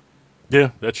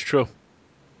 Yeah, that's true.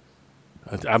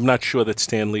 I'm not sure that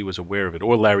Stan Lee was aware of it,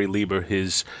 or Larry Lieber,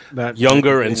 his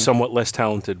younger and somewhat less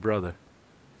talented brother.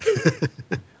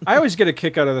 I always get a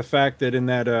kick out of the fact that in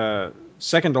that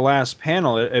second to last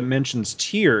panel, it mentions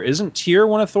Tyr. Isn't Tyr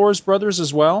one of Thor's brothers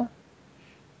as well?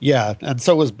 Yeah, and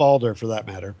so was Balder, for that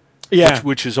matter. Yeah,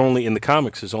 which is only in the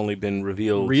comics has only been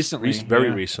revealed recently, very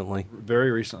recently.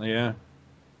 Very recently, yeah.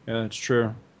 Yeah, that's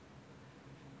true.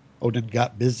 Odin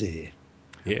got busy.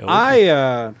 Yeah,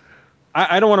 Odin.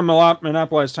 I don't want to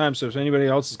monopolize time, so if anybody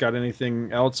else has got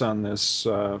anything else on this,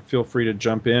 feel free to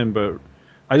jump in. But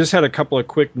I just had a couple of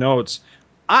quick notes.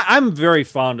 I'm very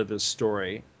fond of this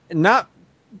story, not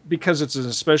because it's an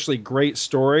especially great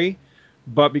story,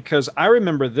 but because I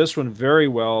remember this one very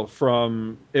well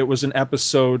from, it was an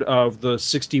episode of the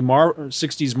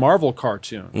 60s Marvel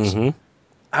cartoons. Mm-hmm.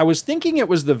 I was thinking it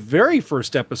was the very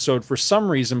first episode for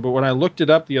some reason, but when I looked it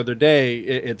up the other day,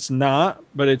 it's not,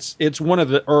 but it's one of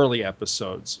the early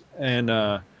episodes. And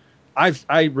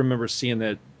I remember seeing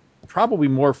that probably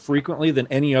more frequently than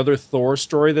any other Thor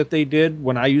story that they did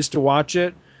when I used to watch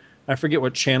it. I forget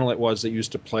what channel it was that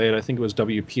used to play it. I think it was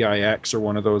WPIX or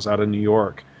one of those out of New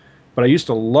York. But I used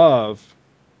to love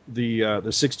the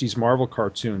 60s Marvel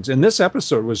cartoons. And this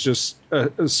episode was just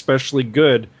especially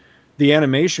good. The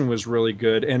animation was really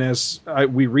good. And as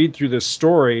we read through this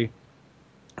story,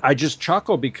 I just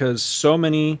chuckle because so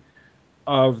many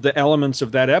of the elements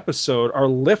of that episode are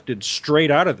lifted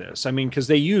straight out of this. I mean, because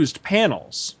they used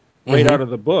panels right out of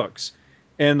the books.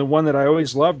 And the one that I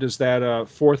always loved is that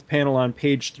fourth panel on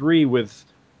page 3 with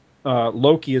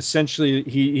Loki. Essentially,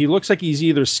 he looks like he's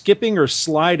either skipping or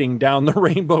sliding down the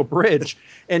Rainbow Bridge.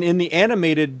 And in the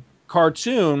animated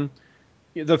cartoon,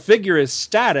 the figure is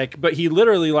static, but he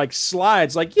literally like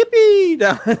slides like yippee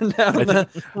down the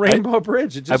Rainbow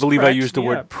Bridge. It just I believe I cracks used the me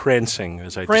word up. prancing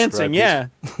as I Prancing,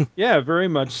 described yeah. Yeah, very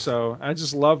much so. I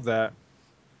just love that.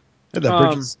 And that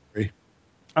bridge is slippery.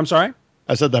 I'm sorry?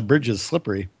 I said that bridge is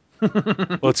slippery.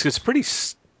 Well, it's pretty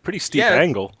steep Yeah,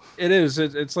 angle. It is.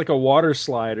 It's like a water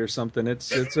slide or something.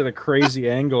 It's at a crazy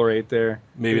angle right there.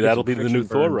 Maybe that'll be the new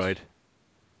Thor ride.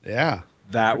 Yeah.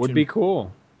 That would be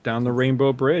cool. Down the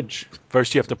Rainbow Bridge.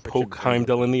 First, you have to poke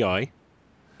Heimdall in the eye.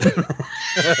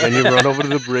 Then you run over to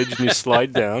the bridge and you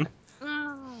slide down.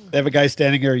 They have a guy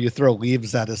standing there, you throw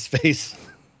leaves at his face.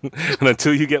 And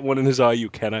until you get one in his eye, you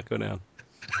cannot go down.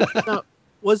 Now,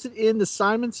 was it in the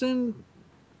Simonson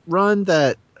run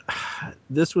that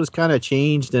this was kind of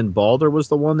changed and Balder was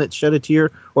the one that shed a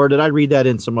tear? Or did I read that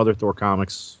in some other Thor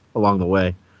comics along the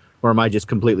way? Or am I just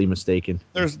completely mistaken?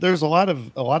 There's a lot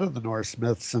of the Norse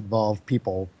myths involve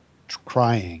people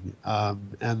crying,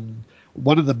 and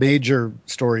one of the major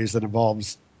stories that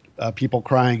involves people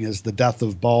crying is the death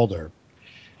of Balder.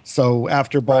 So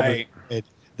after Balder,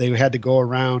 they had to go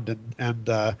around and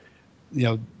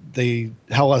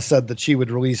Hela said that she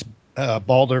would release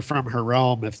Balder from her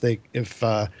realm if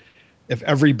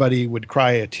everybody would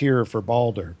cry a tear for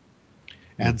Balder.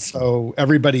 And so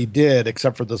everybody did,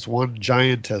 except for this one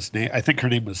giantess, I think her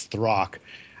name was Throck,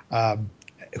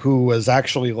 who was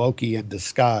actually Loki in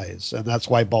disguise. And that's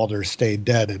why Balder stayed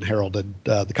dead and heralded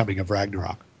the coming of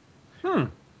Ragnarok. That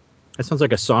sounds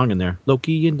like a song in there.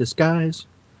 Loki in disguise.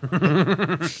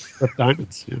 With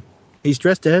diamonds, yeah. He's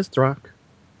dressed as Throck.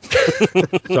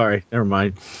 Sorry, never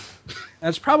mind.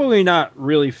 That's probably not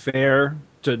really fair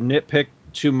to nitpick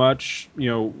too much,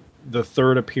 the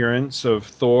third appearance of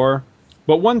Thor.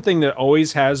 But one thing that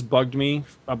always has bugged me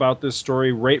about this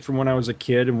story, right from when I was a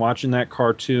kid and watching that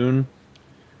cartoon,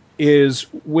 is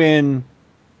when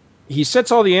he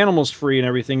sets all the animals free and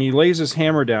everything, he lays his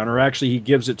hammer down, or actually he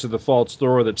gives it to the false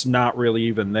Thor that's not really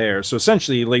even there. So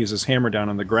essentially he lays his hammer down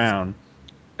on the ground.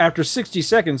 After 60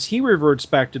 seconds, he reverts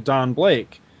back to Don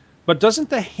Blake. But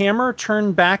doesn't the hammer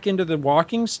turn back into the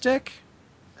walking stick?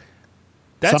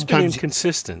 That's been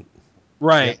inconsistent.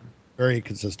 Right. Yeah, very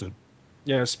consistent.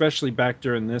 Yeah, especially back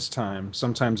during this time.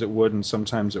 Sometimes it would and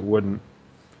sometimes it wouldn't.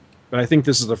 But I think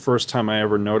this is the first time I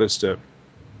ever noticed it.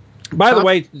 By the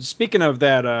way, speaking of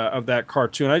that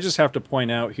cartoon, I just have to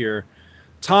point out here,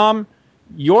 Tom,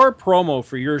 your promo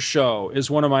for your show is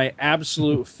one of my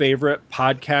absolute favorite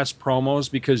podcast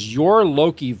promos because your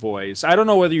Loki voice, I don't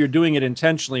know whether you're doing it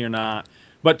intentionally or not,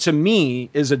 but to me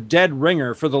is a dead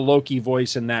ringer for the Loki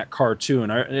voice in that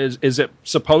cartoon. Is it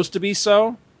supposed to be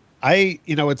so?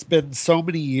 It's been so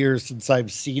many years since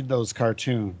I've seen those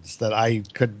cartoons that I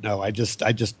couldn't know. I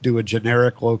just do a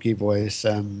generic Loki voice,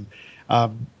 and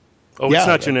it's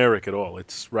not generic at all.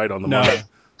 It's right on the money.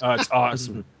 It's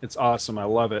awesome. It's awesome. I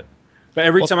love it. But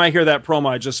every time I hear that promo,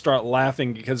 I just start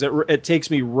laughing because it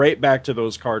takes me right back to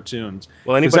those cartoons.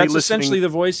 Well, that's essentially the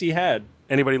voice he had.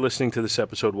 Anybody listening to this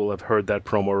episode will have heard that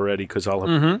promo already because I'll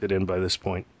have put it in by this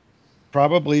point.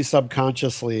 Probably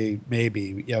subconsciously,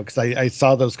 maybe, because I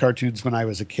saw those cartoons when I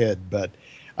was a kid. But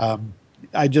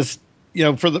I just,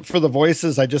 for the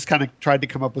voices, I just kind of tried to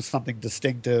come up with something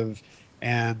distinctive,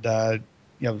 and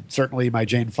certainly my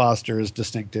Jane Foster is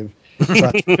distinctive.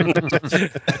 But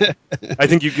I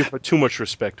think you give her too much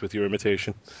respect with your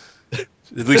imitation. At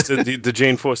least the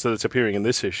Jane Foster that's appearing in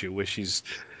this issue, where she's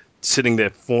sitting there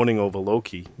fawning over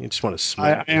Loki. You just want to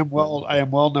smack. I am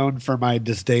well known for my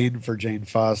disdain for Jane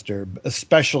Foster,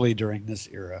 especially during this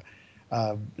era.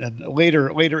 And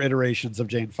later iterations of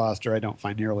Jane Foster I don't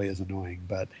find nearly as annoying,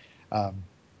 but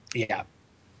yeah.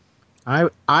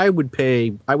 I would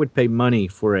pay money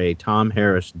for a Tom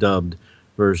Harris dubbed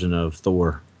version of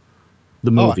Thor,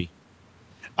 the movie.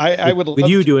 I would with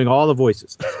you doing all the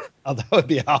voices. Oh, that would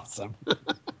be awesome.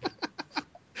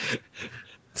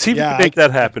 See if we can make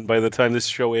that happen by the time this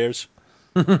show airs.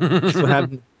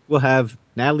 We'll have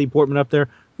Natalie Portman up there.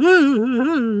 Hi,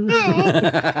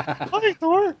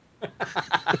 Thor.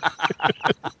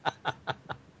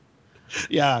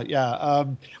 Yeah.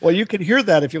 Well, you can hear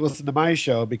that if you listen to my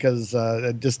show because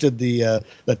I just did the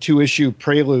 2-issue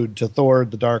prelude to Thor: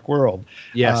 The Dark World.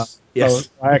 Yes. So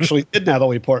I actually did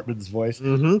Natalie Portman's voice.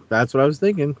 Mm-hmm. That's what I was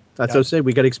thinking. That's what I said.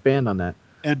 We got to expand on that.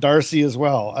 And Darcy as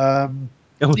well.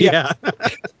 Yeah.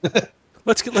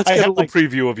 Let's get a little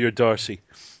preview of your Darcy.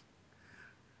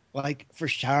 Like, for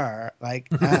sure. Like,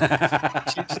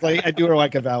 she's like, I do her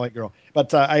like a Valley Girl.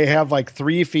 But I have like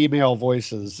 3 female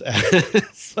voices.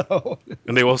 So,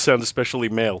 and they all sound especially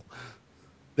male.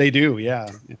 They do, yeah.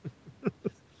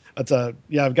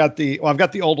 I've got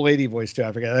the old lady voice too.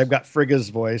 I forget. I've got Frigga's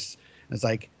voice. It's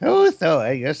like, oh,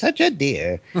 Thor, you're such a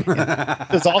dear.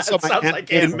 It's also my sounds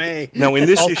like Aunt May. Now, in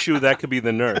this issue, that could be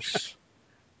the nurse.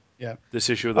 Yeah. This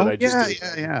issue that I just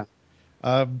did.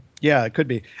 Yeah, it could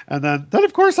be. And then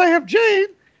of course I have Jane,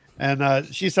 and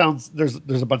she sounds. There's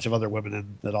a bunch of other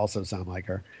women that also sound like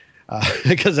her,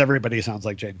 because everybody sounds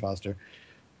like Jane Foster.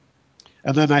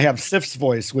 And then I have Sif's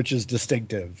voice, which is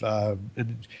distinctive,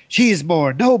 and she's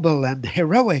more noble and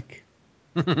heroic.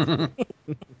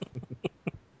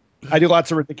 I do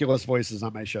lots of ridiculous voices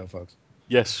on my show, folks.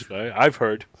 Yes, I've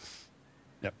heard.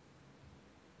 Yep.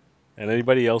 And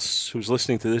anybody else who's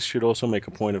listening to this should also make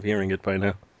a point of hearing it by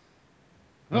now.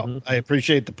 Well, I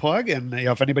appreciate the plug, and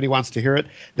if anybody wants to hear it,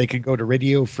 they can go to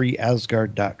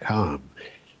radiofreeasgard.com.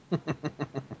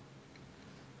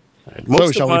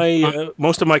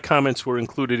 Most of my comments were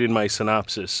included in my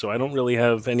synopsis, so I don't really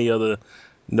have any other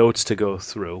notes to go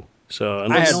through. So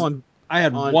I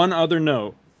had one other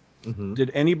note. Mm-hmm. Did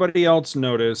anybody else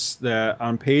notice that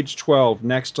on page 12,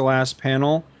 next to last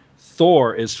panel,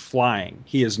 Thor is flying?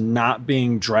 He is not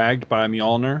being dragged by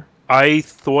Mjolnir. I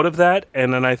thought of that,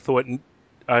 and then I thought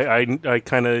I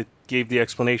kind of gave the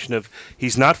explanation of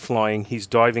he's not flying, he's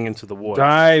diving into the water.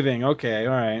 Diving, okay,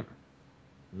 all right.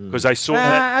 Because I saw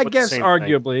that. I guess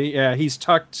arguably, yeah, he's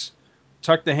tucked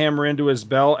the hammer into his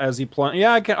belt as he plunged.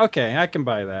 Yeah, I can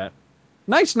buy that.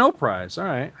 Nice no prize. All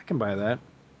right, I can buy that.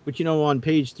 But on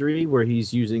page 3 where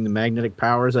he's using the magnetic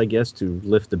powers, I guess, to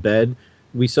lift the bed,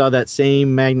 we saw that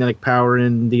same magnetic power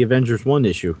in the Avengers 1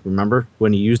 issue. Remember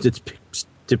when he used it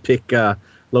to pick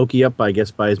Loki up, I guess,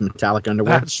 by his metallic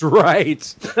underwear? That's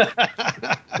right.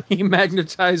 He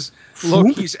magnetized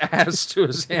Loki's ass to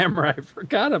his hammer. I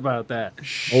forgot about that.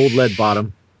 Old lead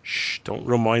bottom. Shh, don't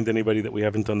remind anybody that we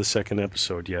haven't done the second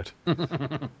episode yet.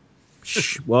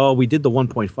 Shh. Well, we did the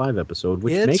 1.5 episode,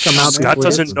 which may come out. Scott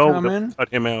doesn't know. Cut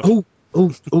him out.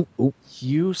 Oh.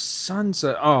 You sons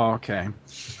of... Oh, okay.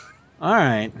 All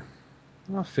right.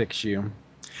 I'll fix you.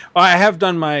 Well, I have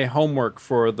done my homework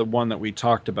for the one that we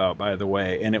talked about, by the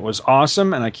way, and it was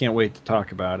awesome, and I can't wait to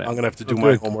talk about it. I'm going to have to do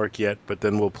my homework yet, but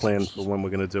then we'll plan for when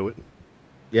we're going to do it.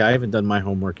 Yeah, I haven't done my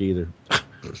homework either.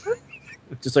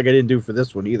 Just like I didn't do for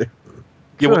this one either.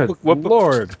 Yeah, what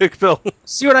Lord. Pick Phil.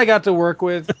 See what I got to work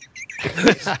with?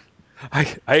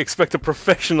 I expect a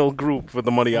professional group for the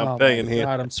money I'm paying here.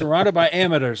 God, I'm surrounded by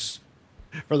amateurs.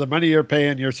 For the money you're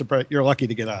paying, you're lucky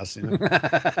to get us.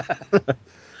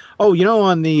 Oh,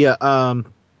 on the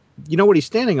what he's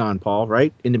standing on, Paul,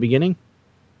 right? In the beginning?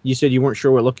 You said you weren't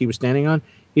sure what Loki was standing on?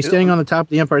 He's standing on the top of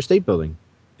the Empire State Building.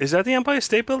 Is that the Empire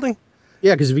State Building?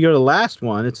 Yeah, because if you go to the last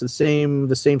one, it's the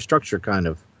same structure, kind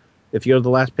of. If you go to the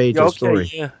last page of the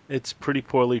story. Yeah, it's pretty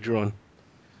poorly drawn.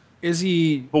 Is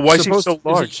he? But why is he so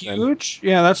large? Is he huge? Then?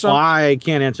 Yeah, that's. Well, I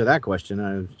can't answer that question.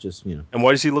 I was just, And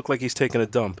why does he look like he's taking a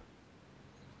dump?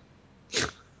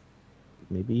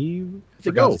 Maybe he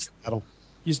forgot.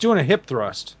 He's doing a hip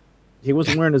thrust. He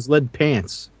wasn't wearing his lead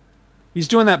pants. He's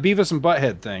doing that Beavis and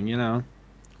Butthead thing,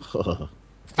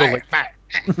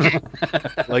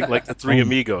 like the Three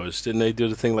Amigos, didn't they do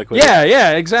the thing like?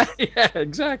 Yeah, exactly. Yeah,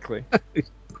 exactly.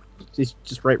 He's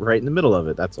just right in the middle of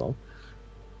it. That's all.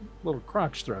 Little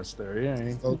crotch thrust there.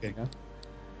 Yeah. Okay.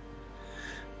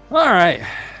 All right.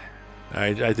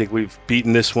 I think we've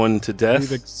beaten this one to death.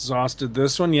 We've exhausted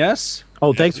this one. Yes.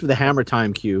 Oh, thanks for the hammer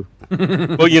time cue.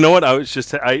 Well, you know what?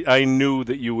 I knew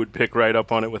that you would pick right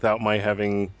up on it without my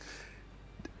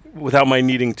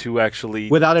needing to actually,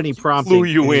 without any prompting, clue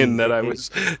you in that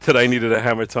I needed a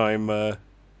hammer time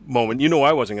moment.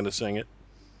 I wasn't going to sing it.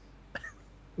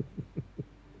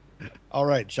 All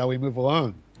right, shall we move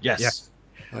along? Yes.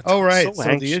 All right.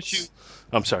 So the issue.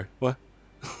 I'm sorry. What?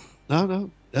 No,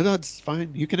 it's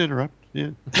fine. You can interrupt.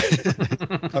 Yeah.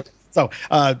 Okay. So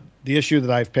the issue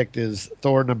that I've picked is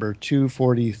Thor number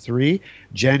 243,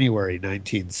 January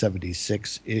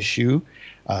 1976 issue.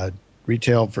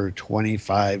 Retailed for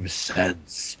 25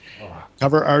 cents. Oh.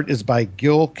 Cover art is by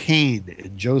Gil Kane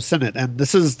and Joe Sinnott. And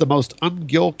this is the most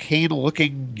un-Gil Kane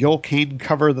looking Gil Kane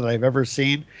cover that I've ever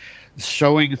seen,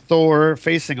 showing Thor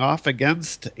facing off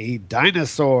against a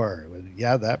dinosaur.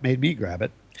 Yeah, that made me grab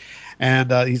it.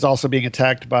 And he's also being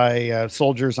attacked by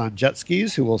soldiers on jet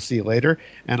skis, who we'll see later,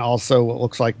 and also what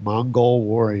looks like Mongol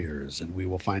warriors, and we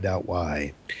will find out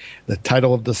why. The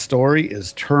title of the story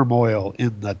is Turmoil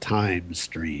in the Time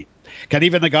Stream. Can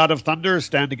even the God of Thunder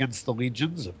stand against the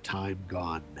legions of time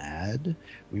gone mad?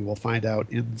 We will find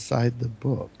out inside the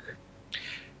book.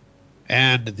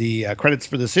 And the credits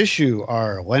for this issue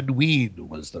are Len Wein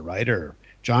was the writer.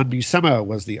 John Buscema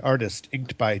was the artist,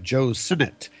 inked by Joe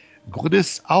Sinnott.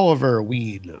 Glynis Oliver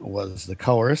Wein was the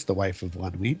colorist, the wife of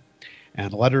Len Wein.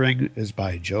 And lettering is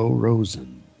by Joe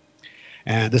Rosen.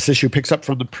 And this issue picks up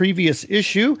from the previous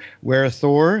issue where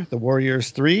Thor, the Warriors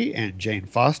 3, and Jane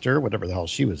Foster, whatever the hell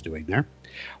she was doing there,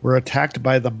 were attacked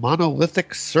by the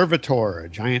monolithic Servitor, a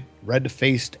giant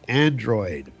red-faced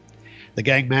android. The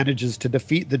gang manages to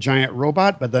defeat the giant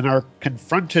robot, but then are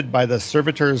confronted by the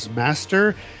Servitor's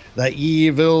master, the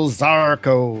evil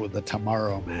Zarko, the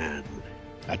Tomorrow Man.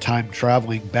 A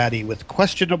time-traveling baddie with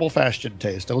questionable fashion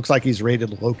taste. It looks like he's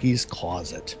raided Loki's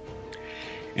closet.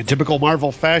 In typical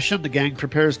Marvel fashion, the gang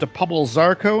prepares to pummel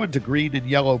Zarko into green and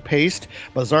yellow paste,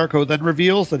 but Zarko then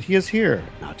reveals that he is here,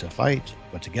 not to fight,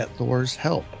 but to get Thor's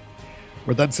help.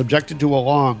 We're then subjected to a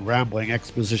long, rambling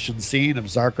exposition scene of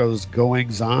Zarko's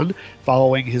goings-on,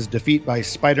 following his defeat by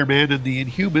Spider-Man and the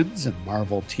Inhumans in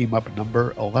Marvel Team-Up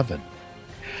number 11.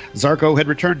 Zarko had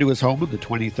returned to his home in the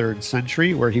 23rd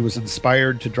century, where he was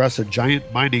inspired to dress a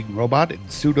giant mining robot in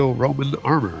pseudo-Roman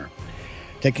armor.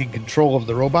 Taking control of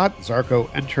the robot, Zarko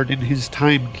entered in his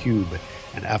time cube,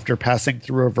 and after passing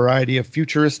through a variety of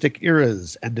futuristic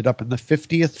eras, ended up in the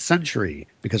 50th century.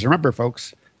 Because remember,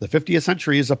 folks, the 50th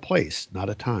century is a place, not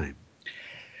a time.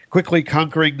 Quickly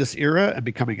conquering this era and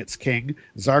becoming its king,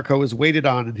 Zarko is waited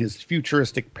on in his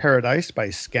futuristic paradise by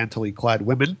scantily clad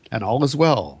women, and all is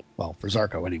well. Well, for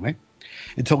Zarko anyway.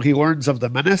 Until he learns of the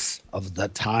menace of the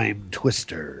Time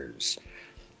Twisters.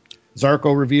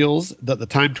 Zarko reveals that the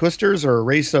Time Twisters are a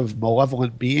race of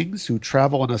malevolent beings who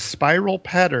travel in a spiral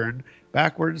pattern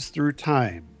backwards through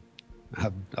time.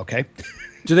 Okay.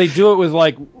 Do they do it with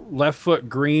like left foot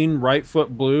green, right foot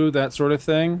blue, that sort of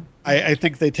thing? I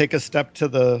think they take a step to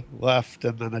the left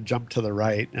and then a jump to the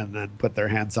right and then put their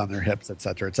hands on their hips, et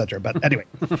cetera, et cetera. But anyway,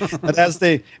 but as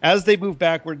they move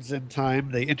backwards in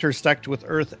time, they intersect with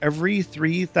Earth every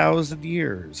 3,000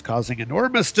 years, causing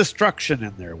enormous destruction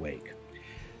in their wake.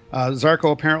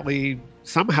 Zarko apparently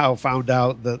somehow found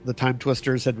out that the Time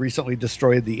Twisters had recently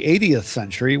destroyed the 80th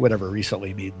century, whatever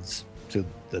recently means to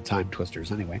the Time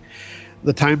Twisters anyway.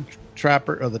 The Time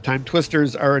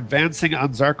Twisters are advancing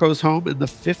on Zarko's home in the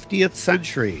 50th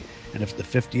century. And if the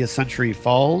 50th century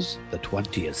falls, the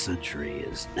 20th century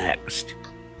is next.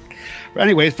 But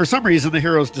anyways, for some reason, the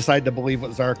heroes decide to believe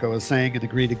what Zarko is saying and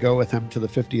agree to go with him to the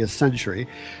 50th century.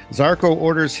 Zarko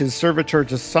orders his servitor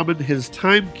to summon his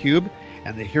time cube,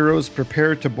 and the heroes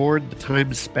prepare to board the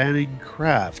time-spanning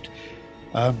craft.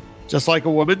 Just like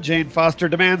a woman, Jane Foster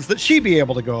demands that she be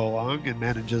able to go along and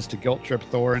manages to guilt trip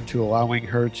Thor into allowing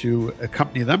her to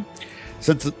accompany them.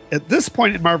 Since at this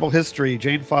point in Marvel history,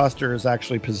 Jane Foster is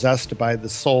actually possessed by the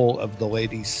soul of the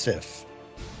Lady Sif.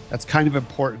 That's kind of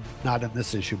important, not in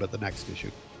this issue, but the next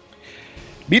issue.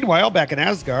 Meanwhile, back in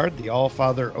Asgard, the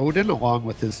All-Father Odin, along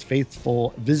with his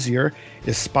faithful Vizier,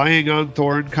 is spying on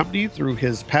Thor and company through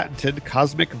his patented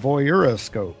cosmic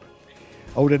voyeuroscope.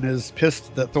 Odin is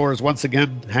pissed that Thor is once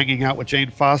again hanging out with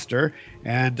Jane Foster,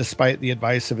 and despite the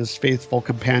advice of his faithful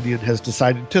companion, has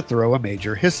decided to throw a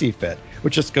major hissy fit,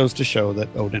 which just goes to show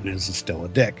that Odin is still a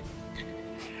dick.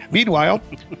 Meanwhile,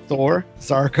 Thor,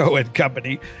 Zarko, and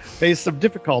company face some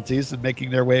difficulties in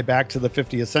making their way back to the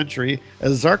 50th century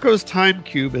as Zarko's time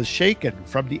cube is shaken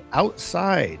from the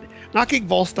outside, knocking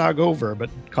Volstagg over but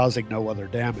causing no other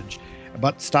damage,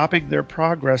 but stopping their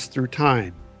progress through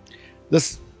time.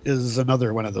 This is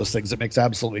another one of those things that makes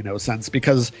absolutely no sense,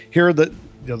 because here the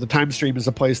time stream is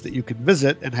a place that you can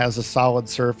visit and has a solid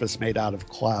surface made out of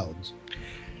clouds.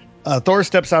 Thor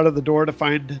steps out of the door to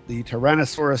find the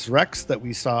Tyrannosaurus Rex that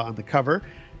we saw on the cover,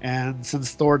 and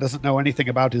since Thor doesn't know anything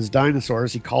about his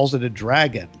dinosaurs, he calls it a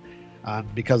dragon.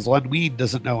 Because Len Wein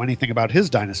doesn't know anything about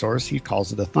his dinosaurs, he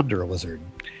calls it a thunder lizard.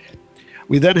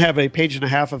 We then have a page and a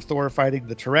half of Thor fighting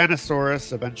the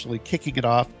Tyrannosaurus, eventually kicking it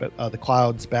off the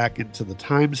clouds back into the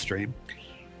time stream.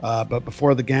 But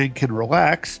before the gang can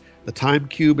relax, the time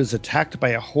cube is attacked by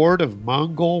a horde of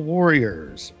Mongol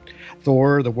warriors.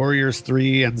 Thor, the Warriors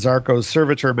 3, and Zarko's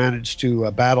servitor manage to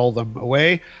battle them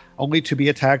away, only to be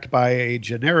attacked by a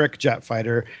generic jet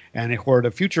fighter and a horde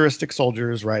of futuristic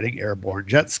soldiers riding airborne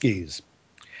jet skis.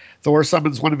 Thor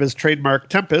summons one of his trademark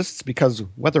tempests, because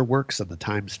weather works in the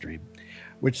time stream,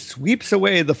 which sweeps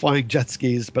away the flying jet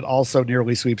skis, but also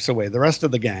nearly sweeps away the rest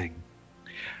of the gang.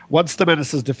 Once the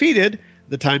menace is defeated,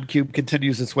 the time cube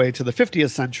continues its way to the 50th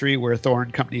century, where Thor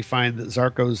and company find that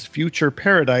Zarko's future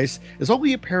paradise is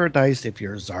only a paradise if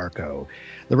you're Zarko.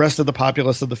 The rest of the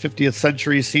populace of the 50th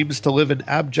century seems to live in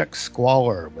abject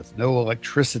squalor with no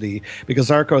electricity, because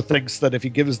Zarko thinks that if he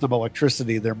gives them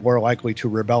electricity, they're more likely to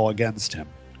rebel against him.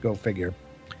 Go figure.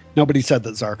 Nobody said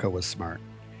that Zarko was smart.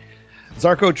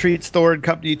 Zarko treats Thor and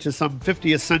company to some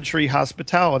 50th century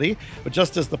hospitality, but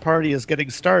just as the party is getting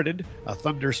started, a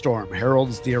thunderstorm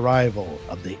heralds the arrival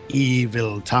of the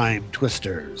evil Time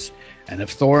Twisters. And if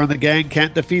Thor and the gang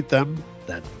can't defeat them,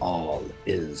 then all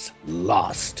is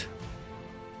lost.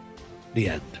 The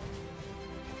end.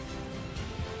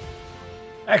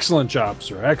 Excellent job,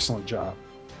 sir. Excellent job.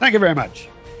 Thank you very much.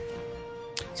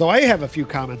 So I have a few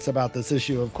comments about this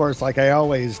issue, of course, like I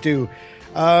always do.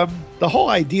 The whole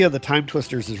idea of the Time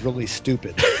Twisters is really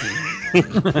stupid.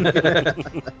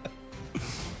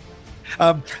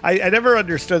 I never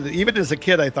understood it. Even as a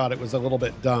kid, I thought it was a little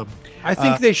bit dumb. I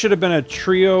think they should have been a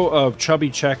trio of chubby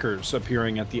checkers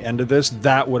appearing at the end of this.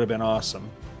 That would have been awesome.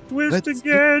 Twist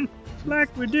again,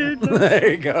 like we did.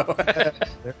 There you go.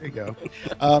 There you go.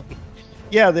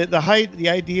 Yeah, the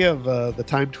idea of the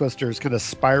Time Twisters kind of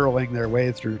spiraling their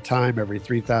way through time every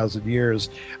 3,000 years.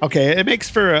 Okay, it makes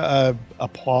for a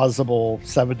plausible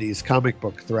 70s comic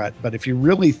book threat, but if you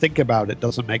really think about it,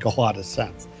 doesn't make a lot of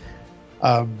sense.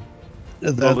 That's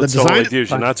the whole idea.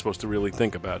 You're not supposed to really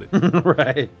think about it.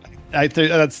 Right. I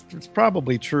think it's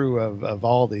probably true of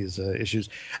all these issues.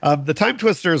 The Time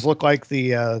Twisters look like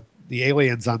the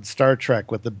aliens on Star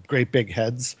Trek with the great big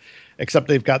heads, except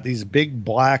they've got these big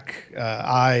black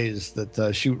eyes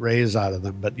that shoot rays out of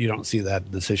them, but you don't see that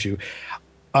in this issue.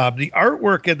 The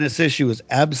artwork in this issue is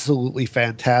absolutely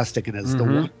fantastic, and is the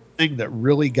one thing that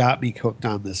really got me hooked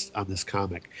on this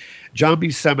comic. John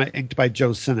Buscema, inked by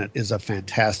Joe Sinnott, is a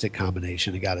fantastic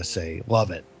combination, I gotta say.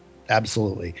 Love it.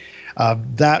 Absolutely.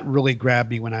 That really grabbed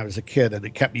me when I was a kid, and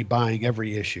it kept me buying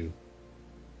every issue.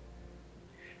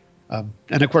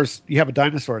 And of course, you have a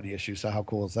dinosaur in the issue, so how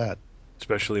cool is that?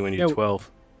 Especially when you're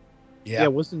 12. Yeah,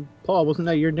 wasn't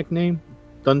that your nickname?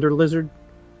 Thunder Lizard?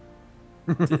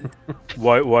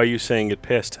 Why are you saying it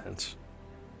past tense?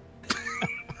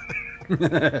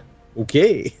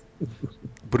 Okay.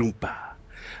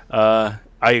 I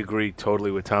agree totally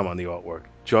with Tom on the artwork.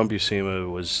 John Buscema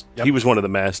was one of the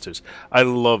masters. I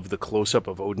love the close-up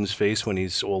of Odin's face when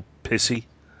he's all pissy.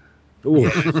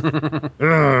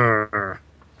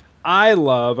 I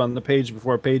love, on the page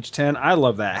before page 10, I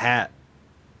love that hat.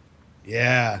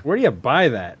 Yeah. Where do you buy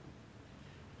that?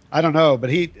 I don't know, but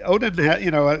Odin,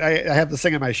 I have this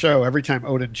thing in my show. Every time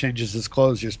Odin changes his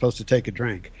clothes, you're supposed to take a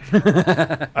drink.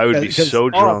 I would be so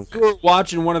drunk. If you were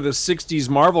watching one of the 60s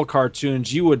Marvel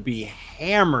cartoons, you would be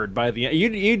hammered by the end.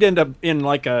 You'd end up in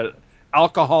like a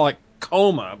alcoholic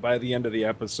coma by the end of the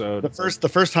episode. The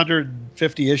first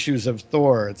 150 issues of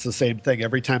Thor, it's the same thing.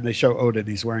 Every time they show Odin,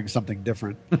 he's wearing something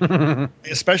different.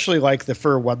 Especially like the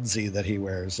fur onesie that he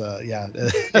wears. Yeah.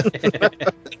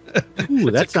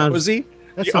 Ooh, that sounds cozy.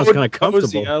 That sounds kind of comfortable.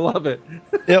 Cozy. I love it.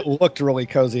 It looked really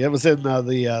cozy. It was in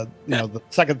the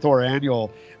second Thor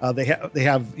annual. They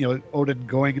have Odin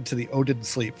going into the Odin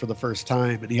sleep for the first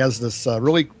time, and he has this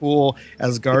really cool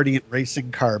Asgardian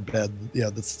racing car bed,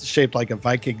 that's shaped like a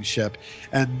Viking ship,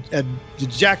 and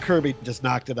Jack Kirby just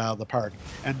knocked it out of the park.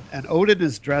 And Odin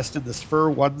is dressed in this fur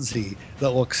onesie that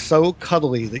looks so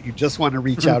cuddly that you just want to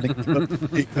reach out and give him a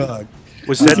big hug.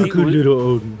 Was that little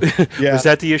Odin? Yeah. Was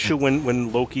that the issue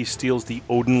when Loki steals the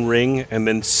Odin ring and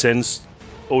then sends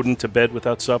Odin to bed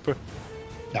without supper?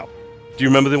 No. Do you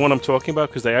remember the one I'm talking about?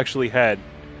 Because they actually had...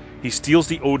 He steals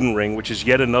the Odin ring, which is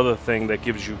yet another thing that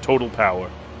gives you total power.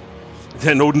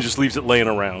 Then Odin just leaves it laying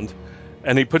around.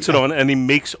 And he puts it on, and he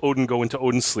makes Odin go into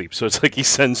Odin's sleep. So it's like he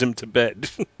sends him to bed.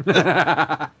 No.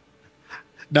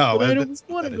 But I don't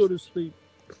want to go to sleep.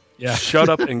 Yeah. Shut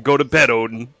up and go to bed,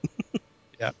 Odin.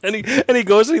 Yeah. And he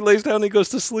goes and he lays down and he goes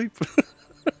to sleep.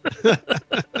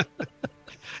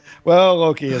 Well,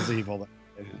 Loki is evil.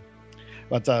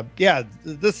 But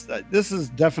this is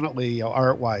definitely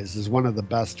art-wise is one of the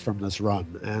best from this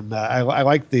run, and I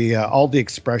like the all the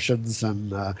expressions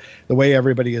and the way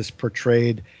everybody is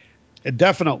portrayed. It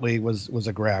definitely was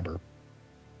a grabber.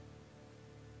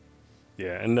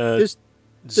 Yeah, and Does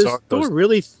Thor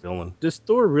really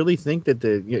think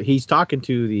that he's talking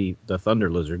to the Thunder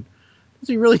Lizard? Does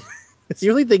he really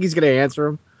think he's going to answer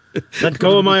him? Let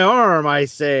go of my arm, I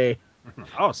say.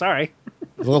 Oh, sorry.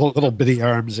 Little bitty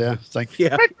arms, yeah. It's like,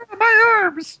 yeah. Let go of my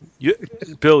arms.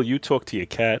 Bill, you talk to your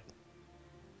cat.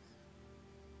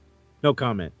 No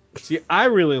comment. See, I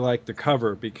really like the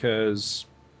cover because,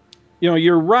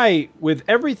 you're right. With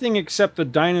everything except the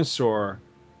dinosaur,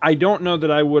 I don't know that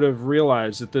I would have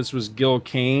realized that this was Gil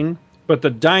Kane, but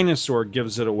the dinosaur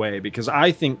gives it away because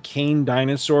I think Kane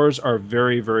dinosaurs are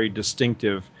very, very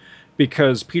distinctive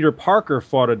because Peter Parker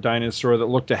fought a dinosaur that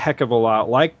looked a heck of a lot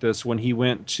like this when he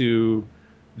went to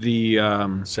the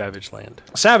Savage Land.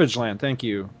 Savage Land, thank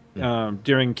you.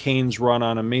 During Kane's run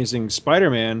on Amazing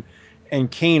Spider-Man.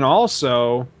 And Kane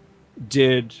also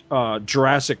did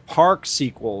Jurassic Park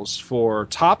sequels for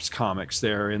Topps Comics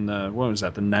there in the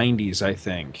 90s, I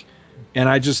think. And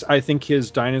I think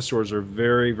his dinosaurs are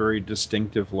very, very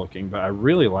distinctive looking, but I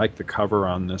really like the cover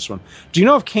on this one. Do you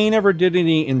know if Kane ever did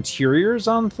any interiors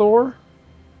on Thor?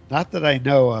 Not that I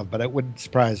know of, but it wouldn't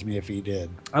surprise me if he did.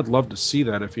 I'd love to see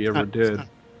that if he ever did.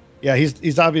 Yeah,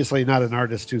 he's obviously not an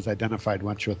artist who's identified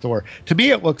much with Thor. To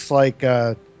me, it looks like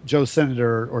Joe Sinnott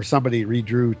or somebody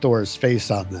redrew Thor's face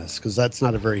on this because that's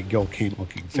not a very Gil Kane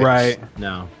looking face. Right.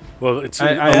 No. Well,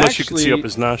 unless you can see up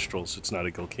his nostrils, it's not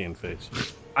a Gil Kane face.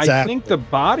 I think the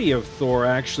body of Thor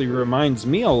actually reminds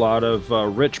me a lot of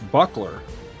Rich Buckler.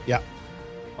 Yeah.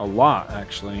 A lot,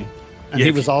 actually. And he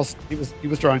was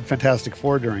drawing Fantastic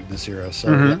Four during this era,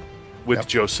 so with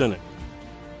Joe Sinnott.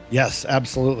 Yes,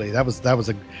 absolutely. That was that was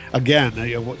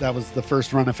the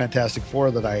first run of Fantastic Four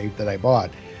that I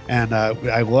bought, and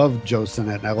I love Joe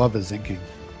Sinnott and I love his inking.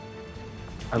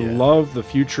 I love the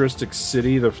futuristic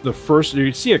city. The first,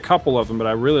 you see a couple of them, but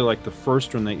I really like the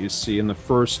first one that you see in the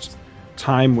first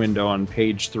time window on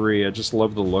page 3. I just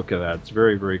love the look of that. It's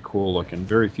very, very cool looking,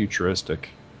 very futuristic.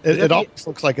 It almost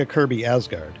looks like a Kirby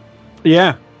Asgard.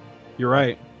 Yeah, you're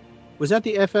right. Was that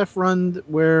the FF run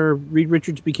where Reed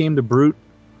Richards became the Brute?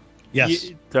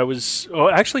 Yes. That was... Oh,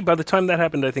 actually, by the time that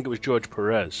happened, I think it was George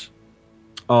Perez.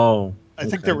 Oh. I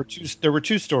think there were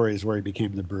two stories where he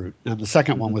became the Brute, and the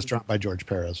second one was drawn by George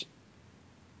Perez.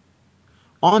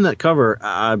 On that cover,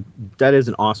 that is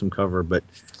an awesome cover, but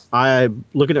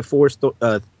looking at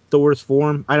Thor's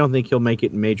form, I don't think he'll make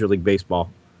it in Major League Baseball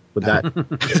with that.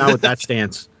 Not with that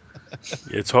stance.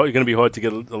 It's going to be hard to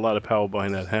get a lot of power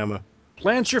behind that hammer.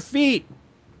 Plant your feet.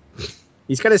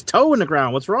 He's got his toe in the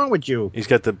ground. What's wrong with you? He's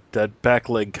got that back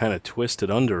leg kind of twisted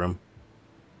under him.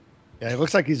 Yeah, it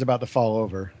looks like he's about to fall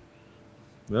over.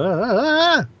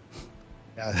 Yeah,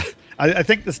 I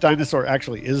think this dinosaur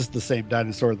actually is the same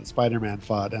dinosaur that Spider-Man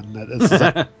fought, and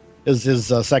that is his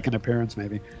second appearance,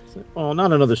 maybe. Oh,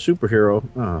 not another superhero.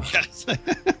 Oh. Yes.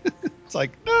 It's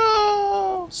like,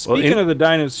 no! Speaking of the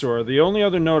dinosaur, the only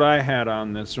other note I had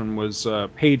on this one was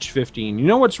page 15. You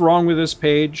know what's wrong with this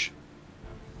page?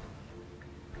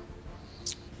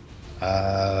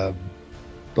 Well,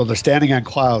 they're standing on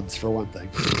clouds, for one thing.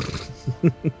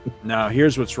 No,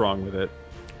 here's what's wrong with it.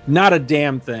 Not a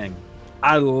damn thing.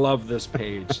 I love this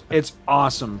page. It's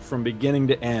awesome from beginning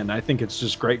to end. I think it's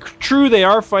just great. True, they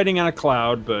are fighting on a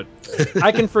cloud, but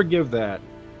I can forgive that.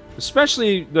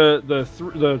 especially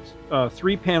the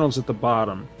 3 panels at the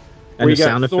bottom. And where the you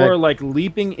sound got Thor effect. like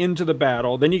leaping into the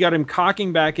battle, then you got him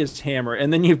cocking back his hammer,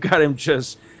 and then you've got him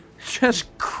just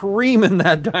creaming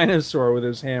that dinosaur with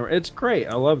his hammer. It's great.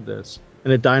 I love this.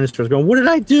 And the dinosaur's going, "What did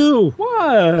I do?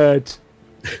 What?"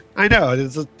 I know.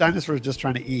 It's a dinosaur just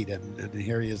trying to eat, and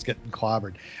here he is getting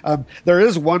clobbered. There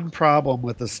is one problem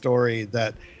with the story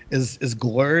that is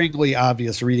glaringly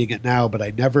obvious reading it now, but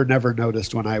I never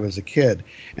noticed when I was a kid,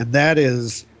 and that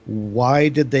is, why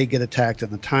did they get attacked in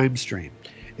the time stream?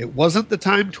 It wasn't the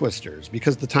Time Twisters,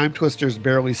 because the Time Twisters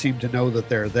barely seem to know that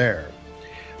they're there.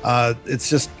 It's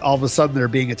just all of a sudden they're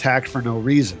being attacked for no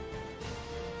reason.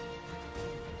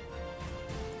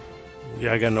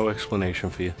 Yeah, I got no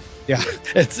explanation for you. Yeah,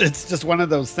 it's just one of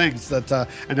those things that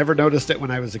I never noticed it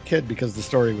when I was a kid because the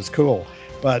story was cool.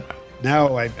 But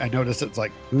now I notice it's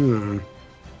like,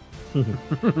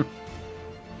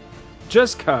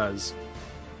 just cause.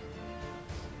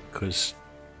 Because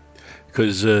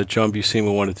John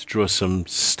Buscema wanted to draw some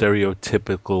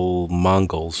stereotypical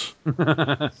Mongols.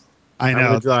 I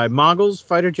know. Drive Mongols,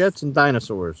 fighter jets, and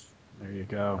dinosaurs. There you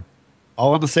go.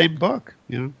 All in the same book,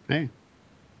 Hey.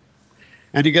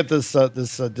 And you get this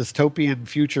dystopian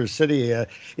future city.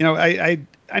 I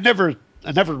never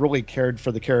really cared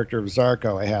for the character of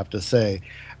Zarko, I have to say,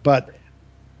 but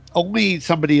only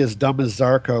somebody as dumb as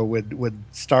Zarko would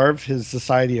starve his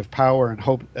society of power and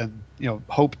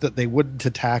hope that they wouldn't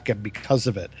attack him because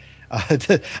of it.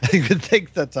 You would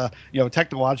think that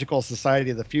technological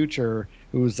society of the future,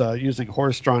 who's using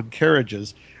horse-drawn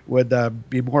carriages, would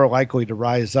be more likely to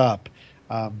rise up,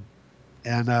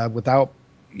 and without.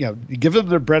 Give them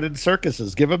their bread and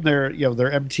circuses. Give them their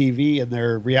MTV and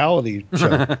their reality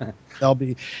show.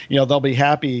 They'll be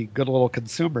happy, good little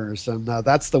consumers, and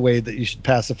that's the way that you should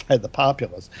pacify the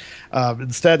populace.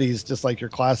 Instead, he's just like your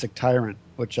classic tyrant,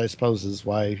 which I suppose is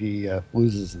why he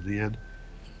loses in the end.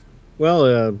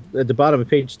 Well, at the bottom of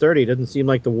page 30, it doesn't seem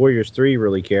like the Warriors 3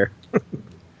 really care.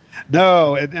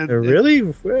 No, and really,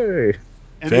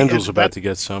 Vandal's about to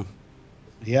get some.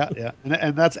 Yeah,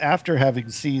 and that's after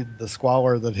having seen the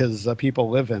squalor that his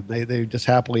people live in. They just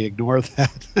happily ignore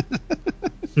that.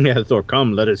 Yeah, Thor,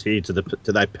 come, let us heed to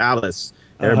thy palace.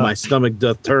 Ere my stomach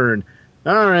doth turn.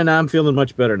 All right, I'm feeling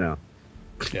much better now.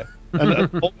 Yeah,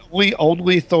 and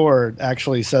only Thor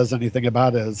actually says anything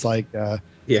about it. It's like,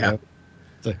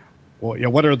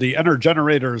 what are the inner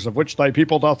generators of which thy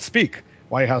people doth speak?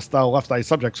 Why hast thou left thy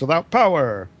subjects without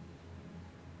power?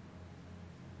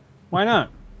 Why not?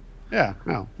 Yeah,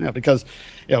 because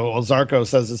Zarko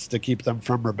says it's to keep them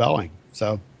from rebelling.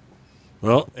 So,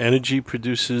 well, energy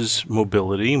produces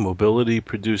mobility. Mobility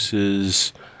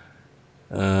produces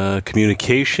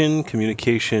communication.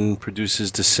 Communication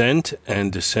produces dissent,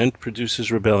 and dissent produces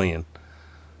rebellion.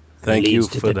 Thank you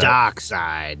for the that. dark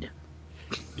side.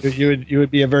 You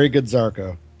would be a very good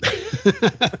Zarko.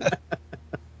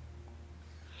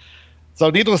 So,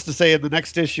 needless to say, in the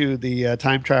next issue, the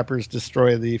Time Trappers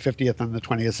destroy the 50th and the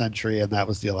 20th century, and that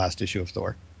was the last issue of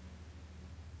Thor.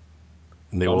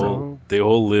 And they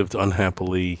all lived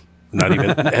unhappily,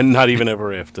 not even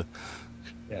ever after.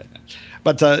 Yeah,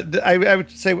 but I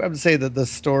would say that the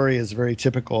story is very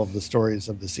typical of the stories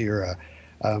of this era,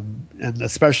 and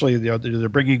especially they're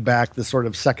bringing back the sort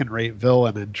of second-rate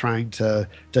villain and trying to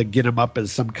get him up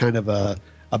as some kind of a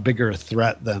bigger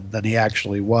threat than he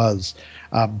actually was.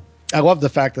 I love the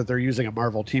fact that they're using a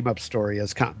Marvel team-up story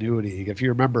as continuity. If you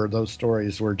remember, those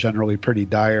stories were generally pretty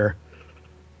dire.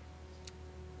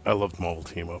 I loved Marvel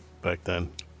Team-Up back then.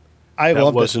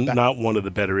 That wasn't not one of the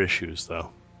better issues, though.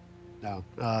 No.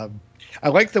 I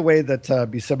like the way that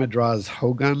Buscema draws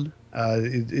Hogun.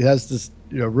 It has this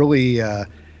really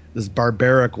this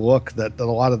barbaric look that a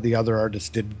lot of the other artists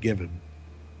didn't give him.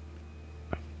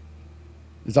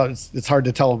 It's hard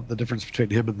to tell the difference between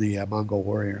him and the Mongol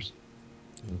warriors.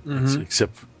 Mm-hmm.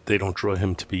 Except they don't draw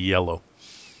him to be yellow.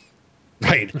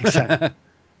 Right, exactly.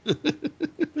 They're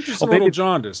just a little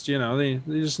jaundiced, They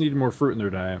just need more fruit in their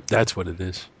diet. That's what it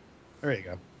is. There you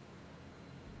go.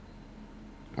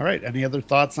 All right. Any other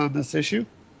thoughts on this issue?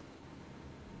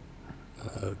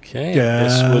 Okay. I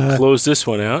guess we'll close this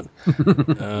one out.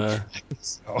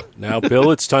 Now,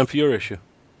 Bill, it's time for your issue.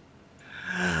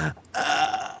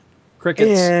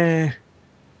 Crickets.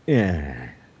 Yeah.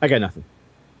 I got nothing.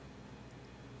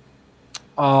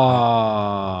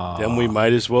 Then we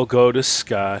might as well go to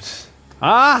Scott.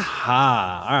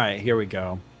 Aha! All right, here we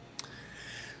go.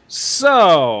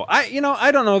 So, I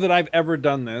don't know that I've ever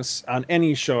done this on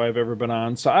any show I've ever been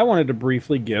on, so I wanted to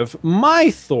briefly give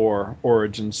my Thor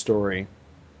origin story.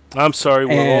 I'm sorry,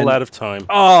 we're all out of time.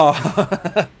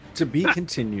 Oh, To be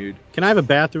continued. Can I have a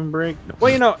bathroom break?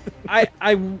 Well,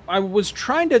 I was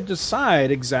trying to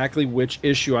decide exactly which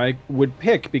issue I would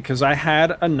pick because I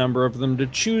had a number of them to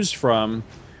choose from.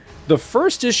 The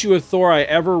first issue of Thor I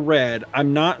ever read,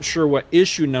 I'm not sure what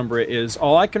issue number it is.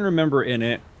 All I can remember in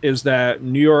it is that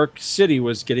New York City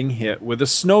was getting hit with a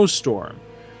snowstorm,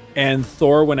 and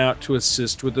Thor went out to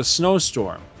assist with the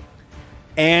snowstorm.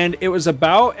 And it was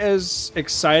about as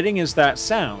exciting as that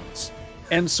sounds.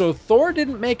 And so Thor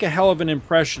didn't make a hell of an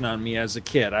impression on me as a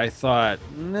kid. I thought,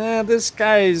 nah, this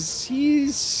guy's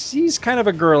he's kind of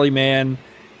a girly man,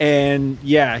 and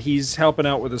yeah, he's helping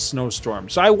out with a snowstorm.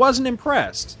 So I wasn't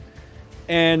impressed.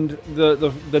 And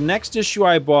the next issue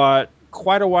I bought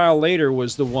quite a while later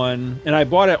was the one, and I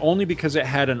bought it only because it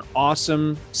had an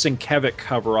awesome Sienkiewicz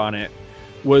cover on it,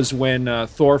 was when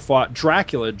Thor fought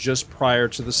Dracula just prior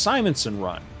to the Simonson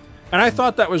run. And I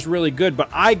thought that was really good, but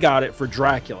I got it for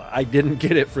Dracula. I didn't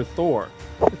get it for Thor.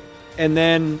 And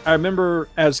then I remember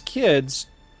as kids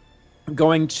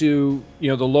going to,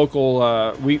 the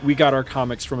local, we got our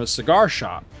comics from a cigar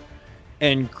shop.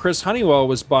 And Chris Honeywell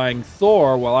was buying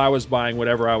Thor while I was buying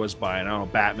whatever I was buying. I don't know,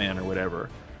 Batman or whatever.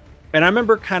 And I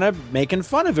remember kind of making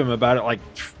fun of him about it. Like,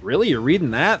 really? You're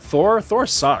reading that? Thor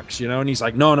sucks, And he's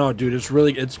like, no, dude, it's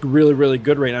really, really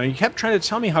good right now. And he kept trying to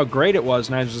tell me how great it was.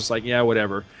 And I was just like, yeah,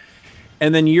 whatever.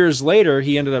 And then years later,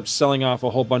 he ended up selling off a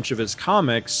whole bunch of his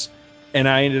comics, and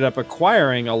I ended up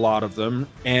acquiring a lot of them.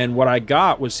 And what I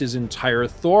got was his entire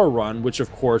Thor run, which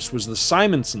of course was the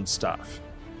Simonson stuff.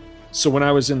 So when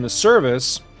I was in the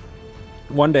service,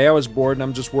 one day I was bored and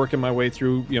I'm just working my way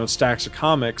through, stacks of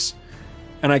comics,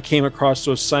 and I came across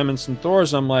those Simonson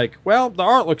Thors. I'm like, well, the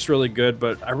art looks really good,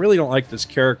 but I really don't like this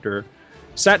character.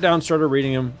 Sat down, started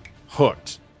reading him,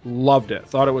 hooked, loved it,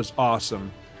 thought it was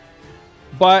awesome.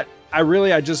 But I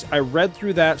read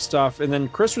through that stuff, and then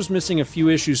Chris was missing a few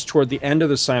issues toward the end of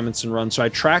the Simonson run, so I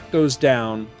tracked those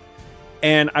down,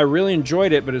 and I really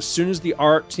enjoyed it, but as soon as the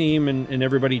art team and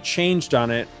everybody changed on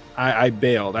it, I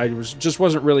bailed. I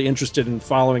wasn't really interested in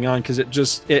following on, because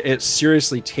it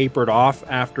seriously tapered off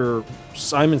after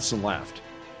Simonson left.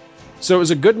 So it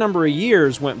was a good number of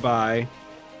years went by,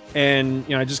 and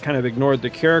I just kind of ignored the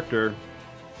character.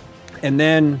 And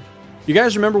then, you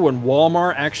guys remember when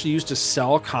Walmart actually used to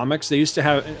sell comics? They used to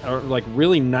have like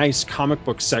really nice comic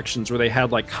book sections where they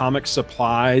had like comic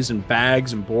supplies and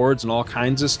bags and boards and all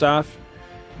kinds of stuff.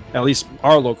 At least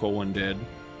our local one did.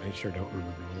 I sure don't remember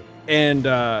that.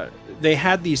 And they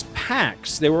had these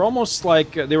packs. They were almost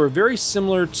like, they were very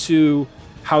similar to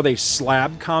how they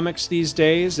slab comics these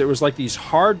days. It was like these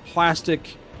hard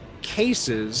plastic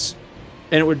cases,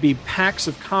 and it would be packs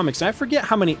of comics. And I forget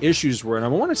how many issues were in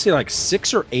them. I want to say like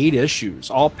 6 or 8 issues,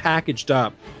 all packaged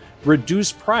up,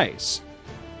 reduced price.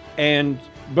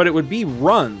 But it would be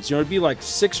runs. It'd be like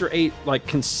 6 or 8 like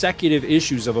consecutive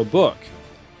issues of a book.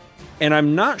 And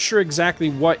I'm not sure exactly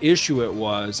what issue it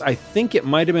was. I think it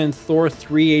might have been Thor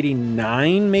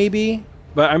 389, maybe.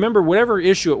 But I remember whatever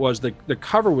issue it was, the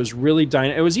cover was really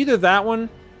dynamic. It was either that one,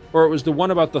 or it was the one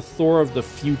about the Thor of the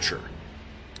future.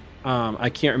 I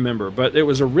can't remember, but it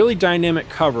was a really dynamic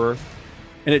cover,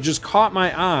 and it just caught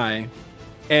my eye.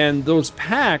 And those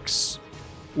packs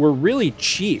were really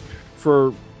cheap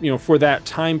for that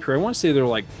time period. I want to say they're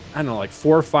like, I don't know, like $4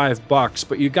 or $5,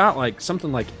 but you got like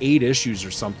something like 8 issues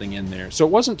or something in there, so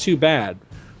it wasn't too bad.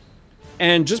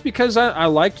 And just because I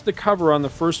liked the cover on the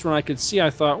first one I could see,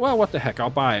 I thought, well, what the heck, I'll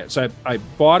buy it. So I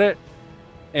bought it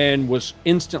and was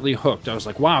instantly hooked. I was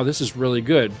like, wow, this is really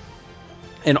good.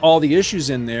 And all the issues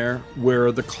in there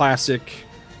were the classic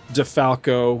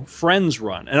DeFalco Friends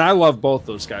run. And I love both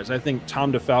those guys. I think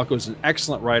Tom DeFalco is an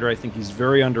excellent writer. I think he's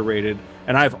very underrated.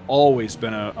 And I've always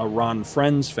been a Ron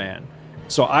Friends fan.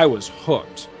 So I was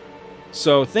hooked.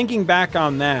 So thinking back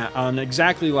on that, on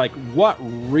exactly like what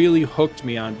really hooked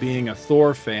me on being a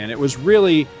Thor fan, it was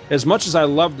really, as much as I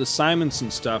loved the Simonson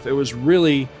stuff, it was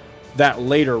really that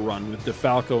later run with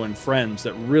DeFalco and Friends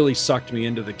that really sucked me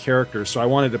into the character. So I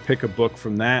wanted to pick a book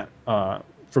from that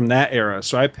era.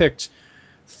 So I picked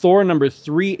Thor number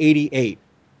 388,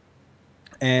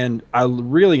 and I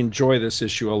really enjoy this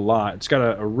issue a lot. It's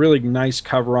got a really nice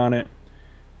cover on it.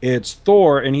 It's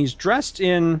Thor, and he's dressed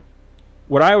in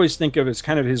what I always think of as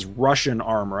kind of his Russian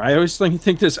armor. I always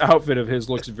think this outfit of his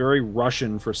looks very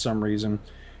Russian for some reason.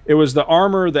 It was the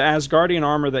armor, the Asgardian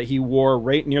armor that he wore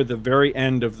right near the very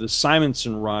end of the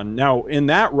Simonson run. Now, in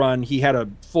that run, he had a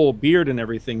full beard and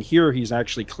everything. Here, he's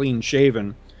actually clean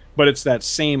shaven, but it's that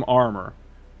same armor,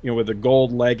 with the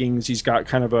gold leggings. He's got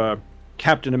kind of a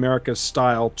Captain America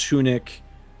style tunic,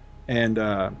 and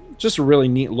just a really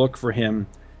neat look for him.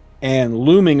 And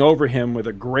looming over him with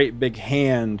a great big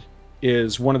hand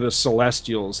is one of the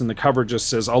Celestials, and the cover just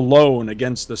says "Alone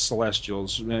against the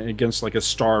Celestials," against like a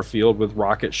star field with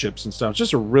rocket ships and stuff. It's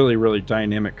just a really, really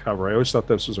dynamic cover. I always thought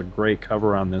this was a great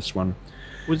cover on this one.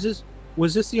 Was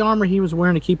this the armor he was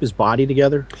wearing to keep his body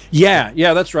together? Yeah,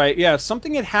 that's right. Yeah,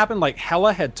 something had happened, like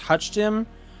Hela had touched him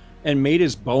and made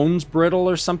his bones brittle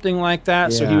or something like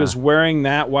that. So he was wearing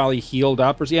that while he healed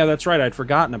up. Yeah, that's right. I'd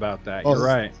forgotten about that. You're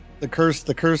right. The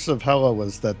curse of Hela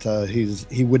was that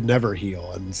he would never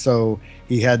heal, and so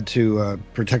he had to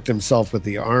protect himself with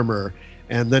the armor.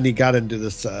 And then he got into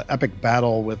this epic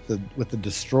battle with the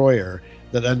destroyer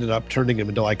that ended up turning him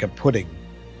into like a pudding.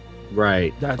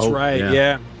 Right. That's right.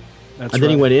 Yeah. That's and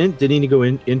then he went in. Didn't he go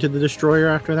into the destroyer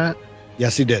after that?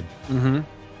 Yes, he did. Mm-hmm.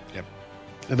 Yep.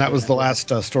 And that was the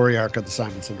last story arc of the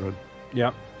Simonson run.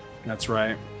 Yep. That's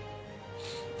right.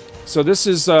 So this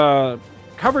is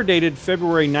cover dated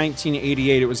February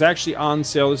 1988. It was actually on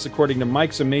sale. This is according to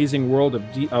Mike's Amazing World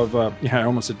I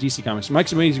almost said DC Comics.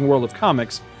 Mike's Amazing World of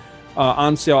Comics,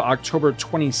 on sale October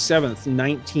 27th,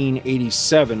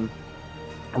 1987.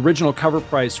 Original cover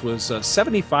price was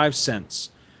 75 cents.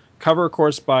 Cover, of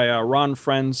course, by Ron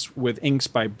Friends with inks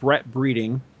by Brett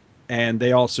Breeding, and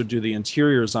they also do the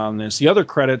interiors on this. The other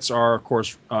credits are, of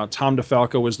course, Tom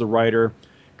DeFalco was the writer.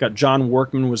 Got John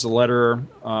Workman was the letterer,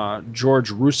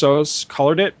 George Roussos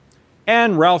colored it,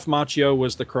 and Ralph Macchio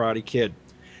was the Karate Kid.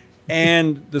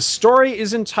 And the story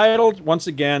is entitled, once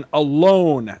again,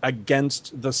 Alone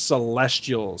Against the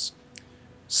Celestials.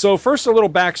 So first, a little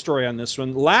backstory on this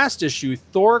one. Last issue,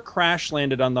 Thor crash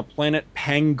landed on the planet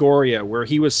Pangoria, where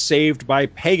he was saved by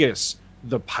Pegasus,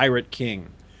 the Pirate King.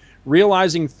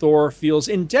 Realizing Thor feels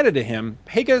indebted to him,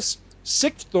 Pegasus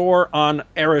sicked Thor on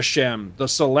Arishem, the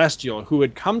Celestial, who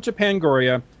had come to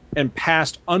Pangoria and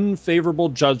passed unfavorable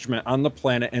judgment on the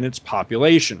planet and its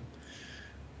population.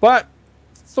 But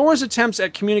Thor's attempts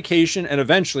at communication and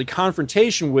eventually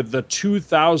confrontation with the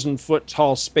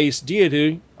 2,000-foot-tall space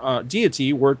deity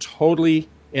were totally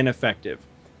ineffective.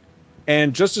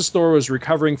 And just as Thor was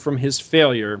recovering from his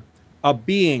failure, a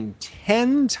being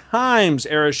 10 times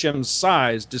Arishem's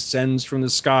size descends from the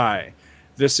sky.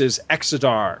 This is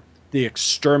Exodar, the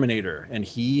Exterminator, and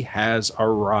he has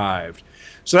arrived.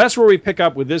 So that's where we pick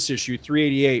up with this issue,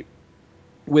 388,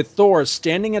 with Thor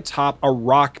standing atop a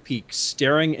rock peak,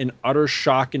 staring in utter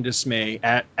shock and dismay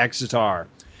at Exodar,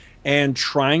 and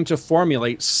trying to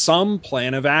formulate some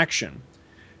plan of action.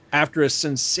 After a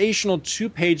sensational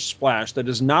 2-page splash that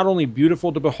is not only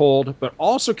beautiful to behold, but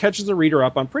also catches the reader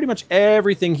up on pretty much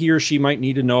everything he or she might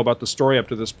need to know about the story up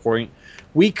to this point,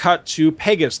 we cut to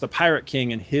Pegasus, the Pirate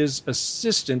King, and his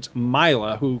assistant,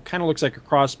 Mila, who kind of looks like a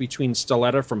cross between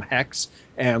Steletta from Hex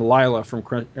and Lila from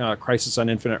Crisis on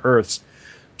Infinite Earths.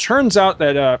 Turns out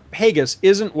that Pegasus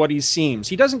isn't what he seems.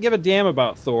 He doesn't give a damn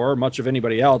about Thor, or much of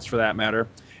anybody else for that matter,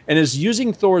 and is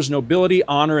using Thor's nobility,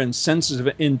 honor, and senses of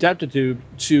ineptitude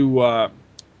to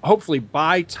hopefully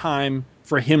buy time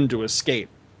for him to escape.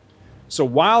 So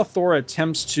while Thor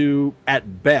attempts to,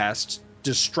 at best,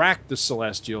 distract the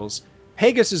Celestials,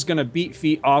 Pegasus is going to beat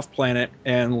feet off planet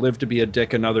and live to be a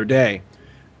dick another day.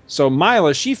 So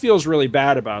Mila, she feels really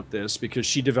bad about this because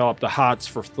she developed the hots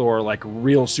for Thor like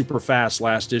real super fast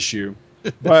last issue,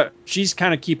 but she's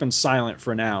kind of keeping silent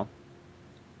for now.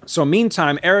 So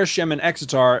meantime, Arishem and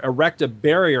Exodar erect a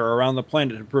barrier around the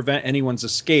planet to prevent anyone's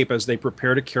escape as they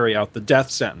prepare to carry out the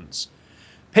death sentence.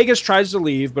 Pegasus tries to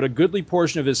leave, but a goodly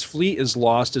portion of his fleet is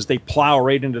lost as they plow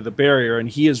right into the barrier, and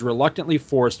he is reluctantly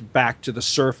forced back to the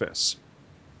surface.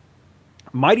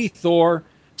 Mighty Thor,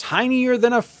 tinier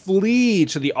than a flea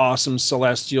to the awesome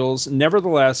Celestials,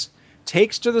 nevertheless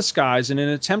takes to the skies in an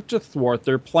attempt to thwart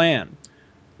their plan.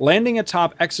 Landing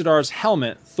atop Exodar's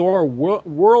helmet, Thor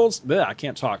whirls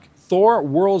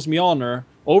Mjolnir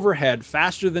overhead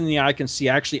faster than the eye can see,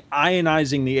 actually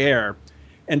ionizing the air,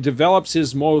 and delivers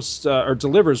his most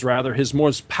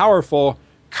powerful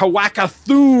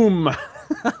Kawakathoom.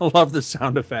 I love the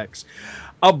sound effects.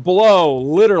 A blow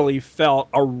literally fell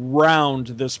around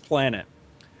this planet.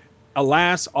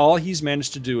 Alas, all he's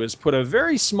managed to do is put a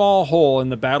very small hole in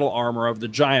the battle armor of the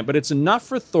giant, but it's enough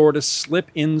for Thor to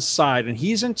slip inside, and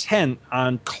he's intent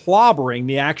on clobbering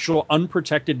the actual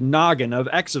unprotected noggin of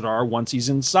Exodar once he's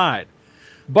inside.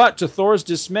 But to Thor's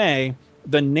dismay,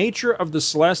 the nature of the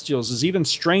Celestials is even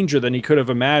stranger than he could have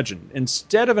imagined.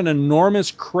 Instead of an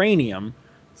enormous cranium,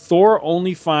 Thor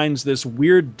only finds this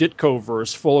weird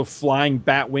Ditko-verse full of flying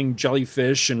bat-winged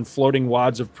jellyfish and floating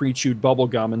wads of pre-chewed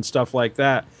bubblegum and stuff like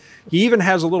that. He even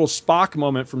has a little Spock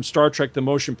moment from Star Trek The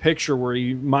Motion Picture where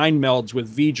he mind melds with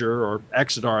V'ger, or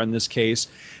Exodar in this case,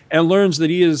 and learns that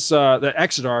that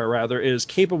Exodar is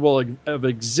capable of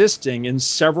existing in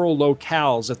several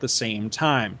locales at the same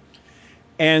time.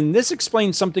 And this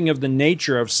explains something of the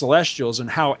nature of celestials and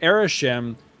how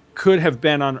Arishem could have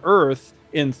been on Earth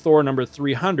in Thor number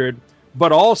 300,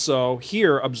 but also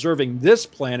here observing this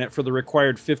planet for the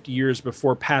required 50 years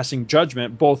before passing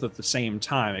judgment, both at the same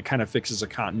time. It kind of fixes a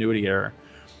continuity error.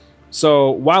 So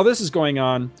while this is going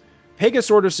on, Pegasus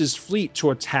orders his fleet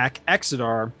to attack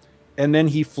Exodar, and then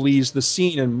he flees the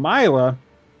scene. And Mila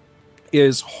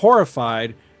is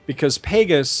horrified because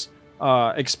Pegasus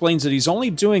explains that he's only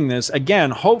doing this,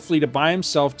 again, hopefully to buy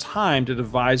himself time to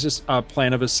devise a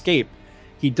plan of escape.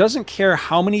 He doesn't care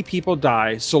how many people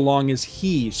die so long as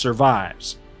he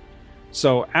survives.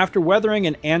 So after weathering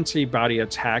an antibody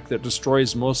attack that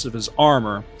destroys most of his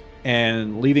armor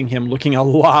and leaving him looking a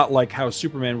lot like how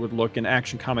Superman would look in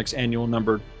Action Comics Annual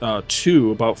number 2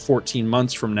 about 14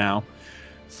 months from now,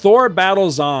 Thor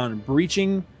battles on,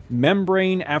 breaching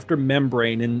membrane after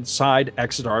membrane inside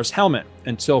Exodar's helmet,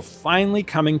 until finally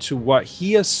coming to what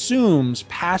he assumes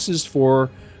passes for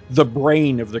the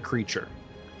brain of the creature.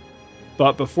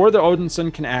 But before the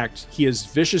Odinson can act, he is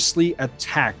viciously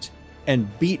attacked and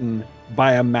beaten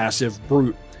by a massive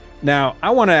brute. Now, I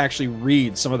want to actually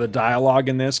read some of the dialogue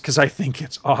in this because I think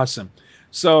it's awesome.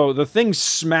 So the thing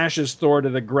smashes Thor to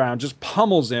the ground, just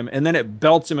pummels him, and then it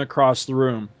belts him across the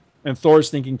room. And Thor's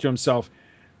thinking to himself,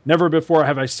 never before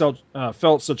have I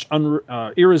felt such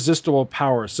irresistible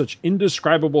power, such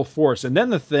indescribable force. And then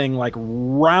the thing like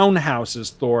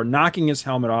roundhouses Thor, knocking his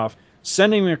helmet off,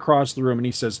 sending him across the room. And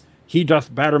he says, he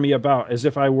doth batter me about as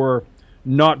if I were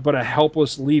naught but a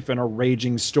helpless leaf in a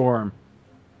raging storm.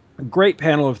 A great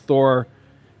panel of Thor,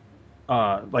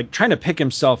 like trying to pick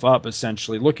himself up,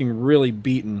 essentially, looking really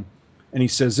beaten. And he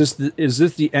says, is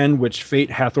this the end which fate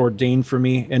hath ordained for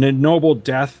me? An ignoble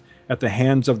death at the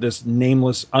hands of this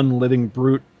nameless, unliving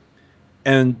brute?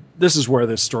 And this is where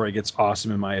this story gets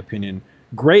awesome, in my opinion.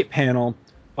 Great panel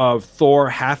of Thor,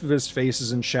 half of his face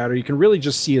is in shadow. You can really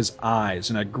just see his eyes,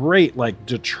 and a great, like,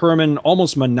 determined,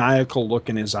 almost maniacal look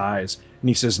in his eyes. And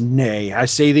he says, nay, I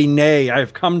say thee nay, I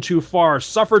have come too far,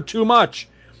 suffered too much.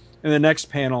 In the next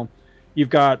panel, you've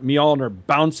got Mjolnir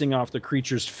bouncing off the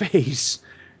creature's face,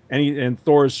 and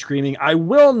Thor is screaming, I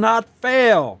will not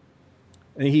fail.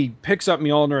 And he picks up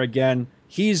Mjolnir again.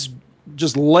 He's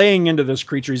just laying into this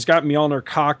creature. He's got Mjolnir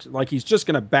cocked like he's just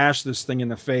going to bash this thing in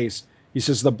the face. He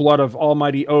says, the blood of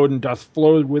almighty Odin doth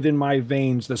flow within my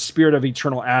veins. The spirit of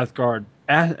eternal Asgard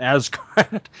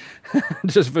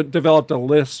just developed a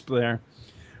lisp there,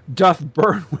 doth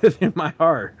burn within my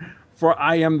heart, for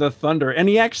I am the thunder. And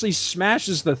he actually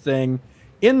smashes the thing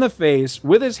in the face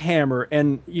with his hammer,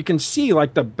 and you can see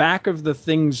like the back of the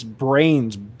thing's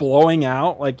brains blowing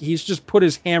out. Like he's just put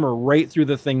his hammer right through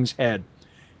the thing's head.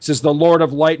 He says, the Lord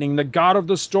of Lightning, the God of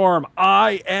the Storm,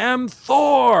 I am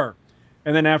Thor.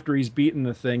 And then after he's beaten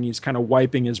the thing, he's kind of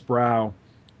wiping his brow,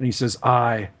 and he says,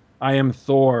 I am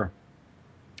Thor.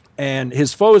 And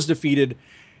his foe is defeated,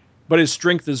 but his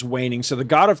strength is waning. So the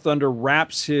God of Thunder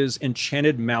wraps his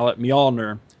enchanted mallet,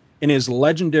 Mjolnir, in his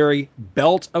legendary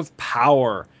belt of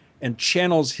power and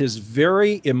channels his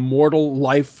very immortal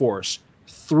life force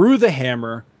through the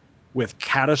hammer with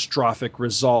catastrophic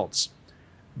results.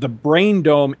 The brain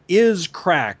dome is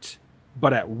cracked,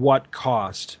 but at what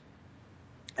cost?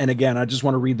 And again, I just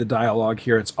want to read the dialogue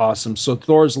here. It's awesome. So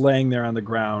Thor's laying there on the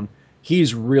ground.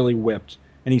 He's really whipped.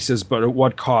 And he says, but at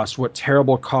what cost? What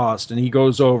terrible cost? And he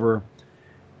goes over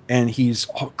and he's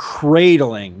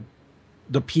cradling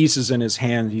the pieces in his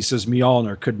hand. He says,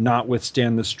 Mjolnir could not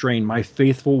withstand the strain. My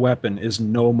faithful weapon is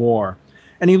no more.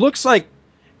 And he looks like,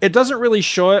 it doesn't really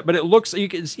show it, but it looks,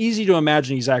 it's easy to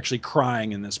imagine he's actually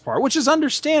crying in this part, which is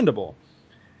understandable.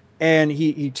 And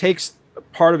he takes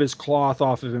part of his cloth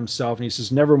off of himself, and he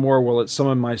says, nevermore will it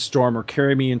summon my storm or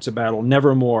carry me into battle.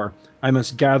 Nevermore. I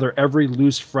must gather every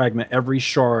loose fragment, every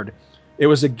shard. It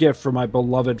was a gift from my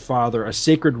beloved father, a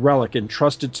sacred relic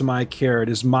entrusted to my care. It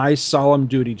is my solemn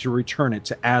duty to return it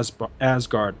to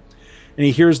Asgard. And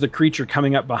he hears the creature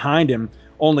coming up behind him,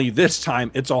 only this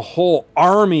time it's a whole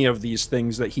army of these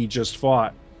things that he just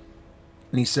fought.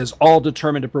 And he says, all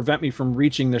determined to prevent me from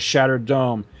reaching the shattered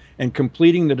dome and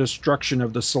completing the destruction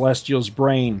of the Celestial's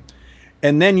brain.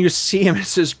 And then you see him,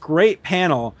 it's this great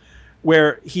panel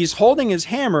where he's holding his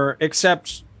hammer,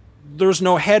 except there's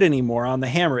no head anymore on the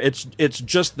hammer. It's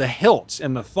just the hilt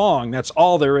and the thong. That's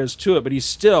all there is to it. But he's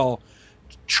still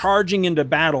charging into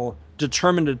battle,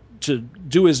 determined to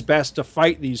do his best to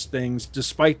fight these things,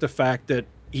 despite the fact that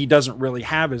he doesn't really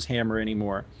have his hammer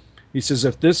anymore. He says,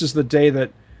 if this is the day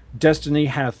that destiny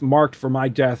hath marked for my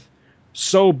death,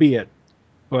 so be it.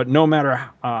 But no matter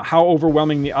how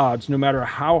overwhelming the odds, no matter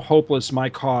how hopeless my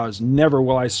cause, never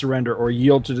will I surrender or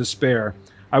yield to despair.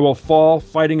 I will fall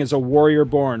fighting as a warrior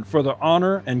born for the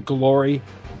honor and glory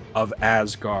of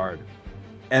Asgard.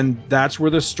 And that's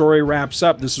where the story wraps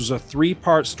up. This was a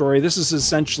 3-part story. This is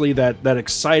essentially that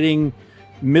exciting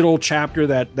middle chapter,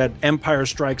 that Empire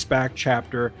Strikes Back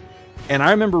chapter. And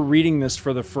I remember reading this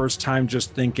for the first time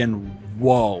just thinking,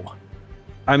 whoa.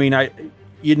 I mean,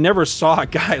 you never saw a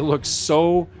guy look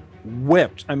so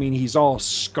whipped. I mean, he's all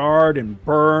scarred and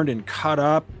burned and cut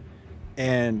up,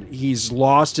 and he's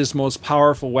lost his most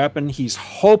powerful weapon. He's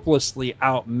hopelessly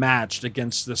outmatched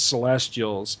against the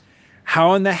Celestials.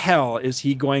 How in the hell is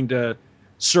he going to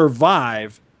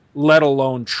survive, let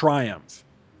alone triumph?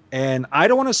 And I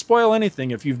don't want to spoil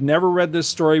anything. If you've never read this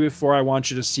story before, I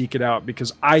want you to seek it out,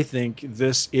 because I think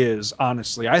this is,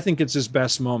 honestly, I think it's his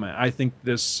best moment. I think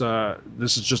this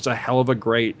is just a hell of a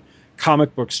great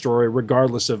comic book story,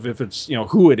 regardless of if it's,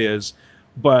 who it is.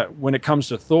 But when it comes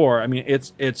to Thor, I mean,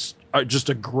 it's just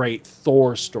a great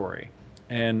Thor story.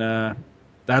 And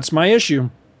that's my issue.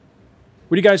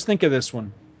 What do you guys think of this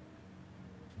one?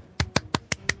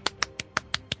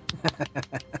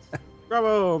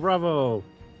 Bravo.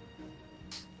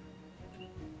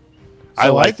 I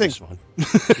like think, this one.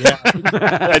 Yeah.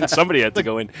 And somebody had to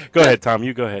go in. Go ahead, Tom.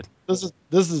 You go ahead. This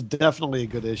is definitely a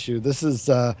good issue. This is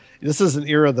an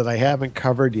era that I haven't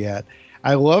covered yet.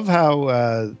 I love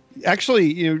how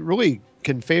actually you really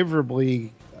can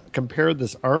favorably compare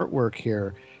this artwork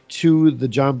here to the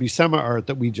John Buscema art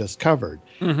that we just covered.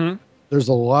 Mm-hmm. There's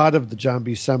a lot of the John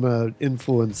Buscema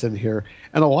influence in here,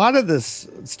 and a lot of this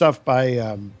stuff by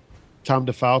Tom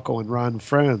DeFalco and Ron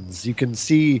Frenz. You can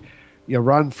see,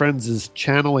 Ron Frenz is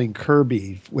channeling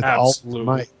Kirby with all his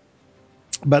might.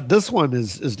 But this one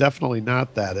is definitely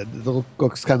not that. It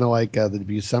looks kind of like the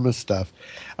Buscema stuff.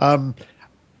 I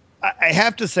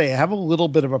have to say, I have a little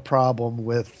bit of a problem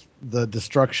with the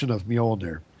destruction of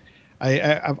Mjolnir.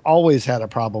 I've always had a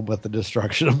problem with the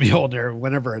destruction of Mjolnir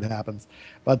whenever it happens,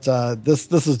 but this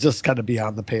is just kind of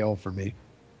beyond the pale for me.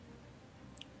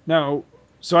 Now,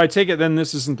 so I take it then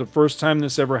this isn't the first time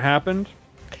this ever happened?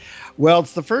 Well,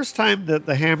 it's the first time that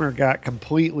the hammer got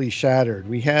completely shattered.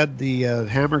 We had the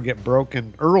hammer get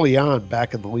broken early on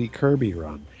back in the Lee Kirby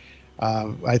run.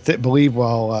 I believe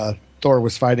while Thor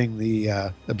was fighting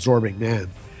the Absorbing Man.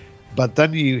 But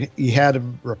then you had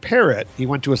him repair it. He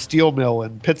went to a steel mill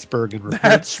in Pittsburgh and repaired.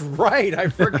 That's right. I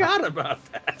forgot about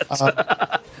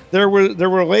that. There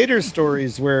were later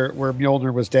stories where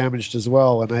Mjolnir was damaged as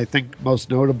well, and I think most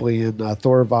notably in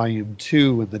Thor Volume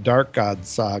 2 in the Dark Gods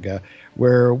saga,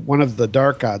 where one of the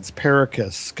Dark Gods,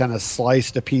 Pericus, kind of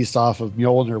sliced a piece off of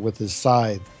Mjolnir with his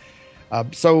scythe.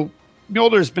 So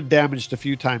Mjolnir's been damaged a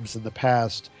few times in the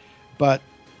past, but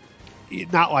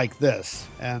not like this.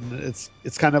 And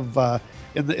it's kind of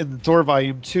in the Thor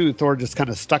Volume 2, Thor just kind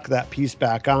of stuck that piece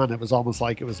back on. It was almost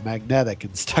like it was magnetic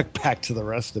and stuck back to the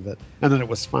rest of it, and then it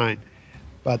was fine.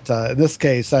 But in this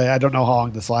case, I don't know how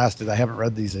long this lasted. I haven't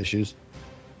read these issues.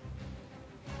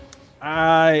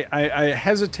 I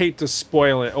hesitate to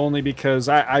spoil it only because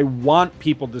I want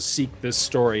people to seek this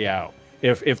story out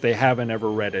if they haven't ever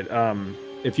read it.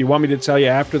 If you want me to tell you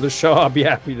after the show, I'll be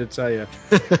happy to tell you.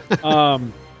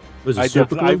 I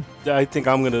think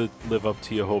I'm going to live up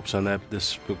to your hopes on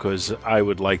this because I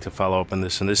would like to follow up on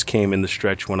this. And this came in the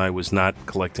stretch when I was not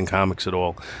collecting comics at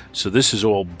all. So this is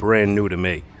all brand new to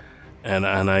me. And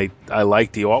I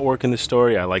like the artwork in the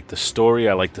story. I like the story.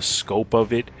 I like the scope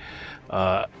of it.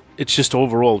 It's just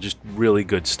overall just really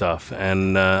good stuff.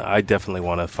 And I definitely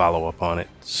want to follow up on it.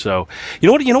 So,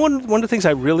 one of the things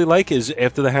I really like is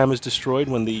after the hammer's destroyed,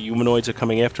 when the humanoids are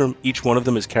coming after him, each one of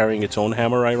them is carrying its own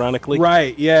hammer, ironically.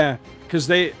 Right, yeah.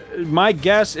 Because my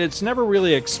guess, it's never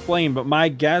really explained, but my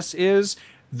guess is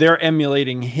they're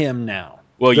emulating him now.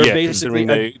 Well, they're considering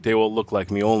they all look like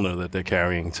Mjolnir that they're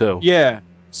carrying, too. Yeah.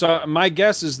 So my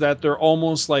guess is that they're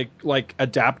almost like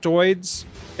adaptoids,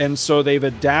 and so they've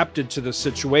adapted to the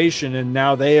situation, and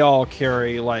now they all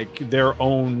carry like their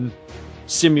own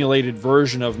simulated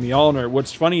version of Mjolnir.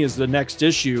 What's funny is the next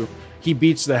issue, he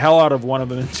beats the hell out of one of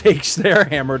them and takes their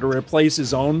hammer to replace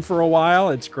his own for a while.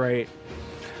 It's great.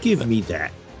 Give me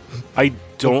that. I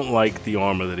don't like the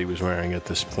armor that he was wearing at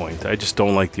this point. I just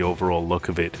don't like the overall look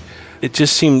of it. It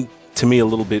just seemed to me a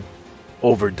little bit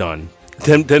overdone.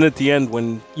 Then at the end,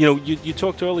 when you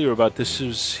talked earlier about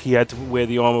he had to wear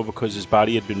the armor because his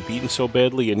body had been beaten so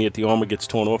badly, and yet the armor gets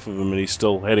torn off of him, and he's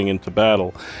still heading into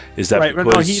battle. Is that right?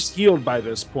 Because... No, he's healed by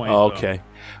this point. Oh, okay.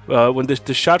 When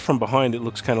the shot from behind, it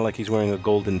looks kind of like he's wearing a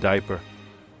golden diaper.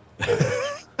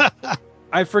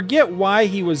 I forget why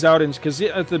he was out because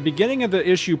at the beginning of the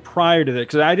issue prior to that,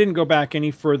 because I didn't go back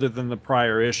any further than the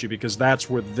prior issue because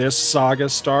that's where this saga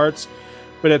starts.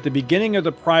 But at the beginning of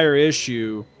the prior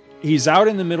issue, he's out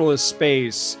in the middle of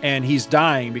space and he's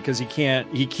dying because he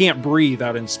can't breathe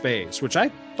out in space, which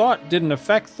I thought didn't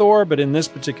affect Thor, but in this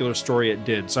particular story it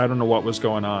did. So I don't know what was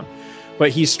going on. But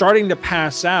he's starting to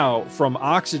pass out from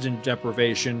oxygen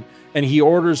deprivation, and he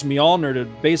orders Mjolnir to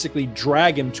basically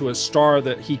drag him to a star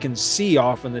that he can see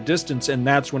off in the distance, and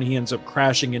that's when he ends up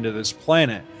crashing into this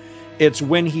planet. It's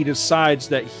when he decides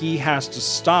that he has to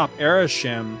stop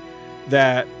Arishem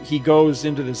that he goes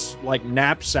into this like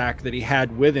knapsack that he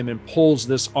had with him and pulls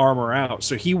this armor out.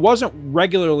 So he wasn't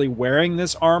regularly wearing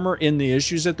this armor in the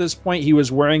issues at this point. He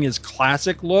was wearing his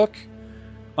classic look.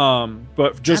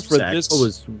 But just knapsack. For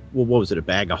this, what was it? A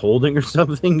bag of holding or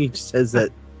something? He says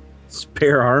that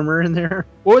spare armor in there.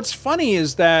 Well, what's funny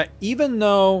is that even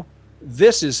though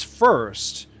this is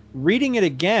first, reading it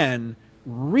again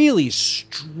really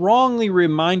strongly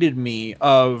reminded me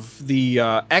of the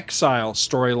Exile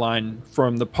storyline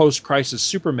from the post-Crisis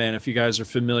Superman, if you guys are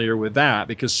familiar with that,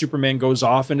 because Superman goes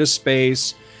off into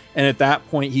space, and at that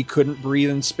point he couldn't breathe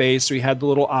in space, so he had the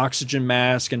little oxygen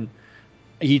mask, and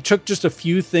he took just a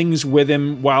few things with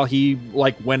him while he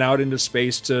like went out into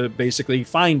space to basically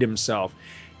find himself.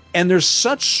 And there's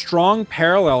such strong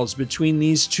parallels between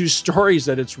these two stories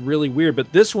that it's really weird.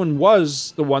 But this one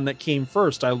was the one that came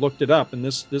first. I looked it up, and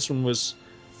this one was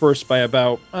first by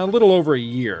about a little over a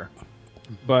year.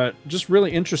 But just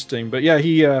really interesting. But yeah,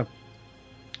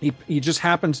 he just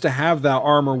happens to have that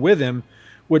armor with him,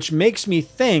 which makes me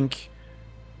think,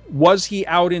 was he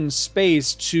out in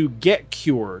space to get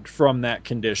cured from that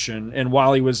condition? And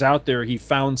while he was out there, he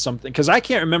found something. Because I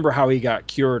can't remember how he got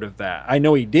cured of that. I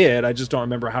know he did. I just don't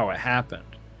remember how it happened.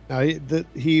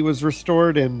 He was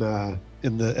restored at the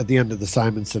end of the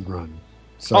Simonson run.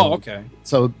 So, okay.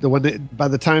 So by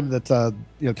the time that Tom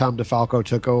DeFalco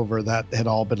took over, that had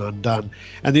all been undone.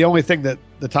 And the only thing that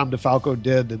the Tom DeFalco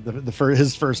did in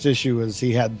his first issue is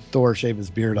he had Thor shave his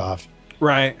beard off.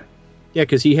 Right. Yeah,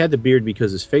 because he had the beard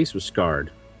because his face was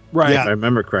scarred. Right. If I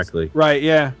remember correctly. Right,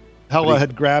 yeah. Hela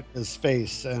had grabbed his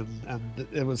face, and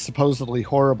it was supposedly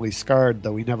horribly scarred,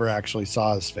 though we never actually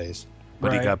saw his face.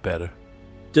 But he got better.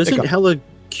 Doesn't Hela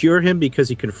cure him because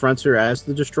he confronts her as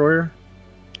the Destroyer?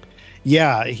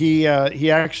 Yeah, he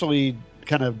actually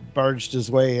kind of barged his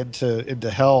way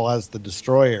into Hell as the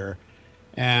Destroyer,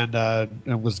 and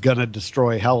was gonna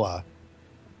destroy Hela,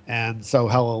 and so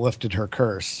Hela lifted her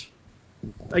curse.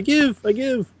 I give.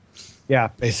 Yeah,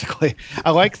 basically.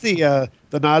 I like the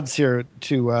nods here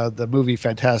to the movie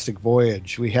Fantastic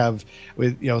Voyage. We have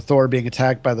Thor being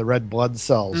attacked by the red blood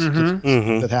cells that happen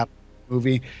in the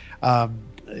movie,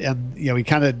 and he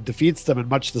kind of defeats them in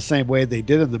much the same way they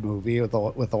did in the movie with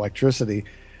electricity.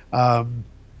 I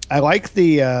like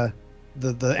the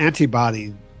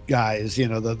antibody guys,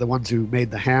 the ones who made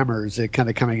the hammers, kind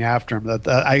of coming after him. That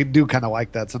I do kind of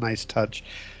like that. It's a nice touch.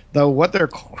 Though what they're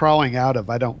crawling out of,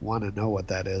 I don't want to know what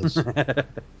that is.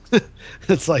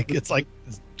 It's like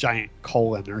this giant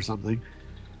colon or something.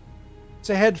 It's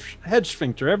a head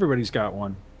sphincter. Everybody's got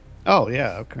one. Oh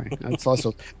yeah, okay. That's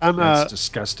also that's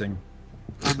disgusting.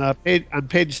 On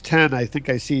page 10, I think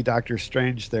I see Doctor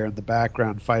Strange there in the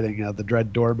background fighting the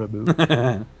Dread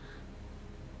Dormammu.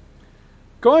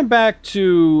 Going back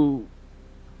to,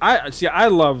 I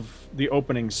love the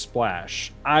opening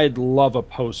splash. I'd love a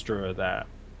poster of that.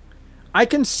 I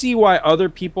can see why other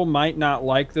people might not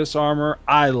like this armor.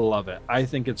 I love it. I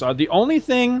think it's the only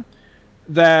thing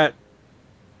that,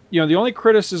 the only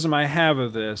criticism I have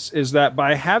of this is that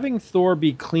by having Thor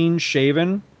be clean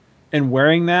shaven and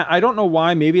wearing that, I don't know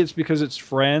why. Maybe it's because it's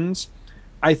Friends.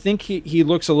 I think he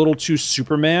looks a little too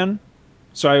Superman.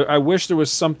 So I wish there was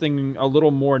something a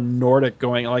little more Nordic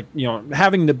going, like,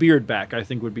 having the beard back, I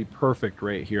think would be perfect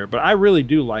right here. But I really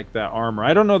do like that armor.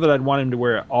 I don't know that I'd want him to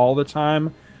wear it all the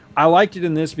time. I liked it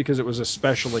in this because it was a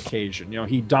special occasion.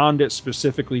 He donned it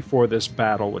specifically for this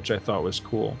battle, which I thought was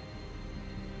cool.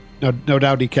 No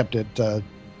doubt he kept it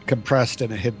compressed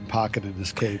in a hidden pocket in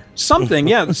his cape. Something,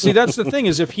 yeah. See, that's the thing,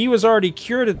 is if he was already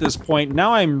cured at this point,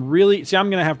 now I'm going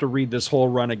to have to read this whole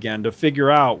run again to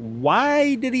figure out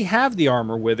why did he have the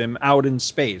armor with him out in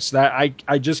space. That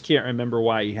I just can't remember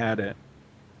why he had it.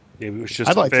 Maybe it was just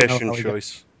a fashion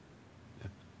choice.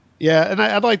 Yeah, and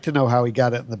I'd like to know how he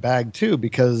got it in the bag, too,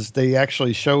 because they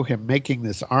actually show him making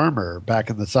this armor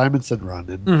back in the Simonson run,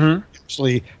 and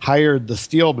actually hired the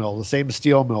steel mill, the same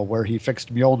steel mill where he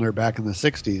fixed Mjolnir back in the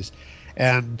 60s,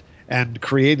 and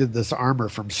created this armor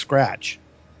from scratch.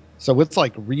 So it's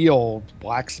like real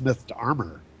blacksmithed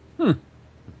armor. Kind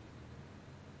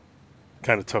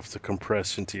of tough to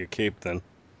compress into your cape, then.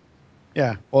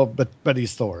 Yeah, well, but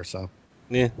he's Thor, so.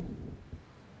 Yeah.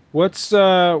 What's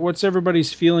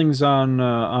everybody's feelings on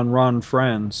Ron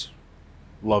Friends?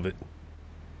 Love it.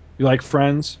 You like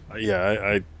Friends?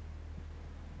 Yeah,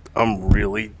 I'm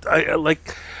really I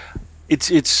like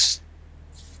it's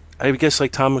I guess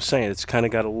like Tom was saying, it's kind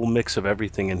of got a little mix of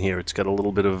everything in here. It's got a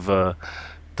little bit of the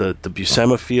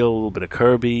Buscema feel, a little bit of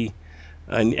Kirby,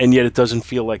 and yet it doesn't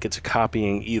feel like it's a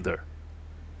copying either.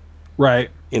 Right.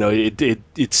 You know,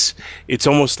 it's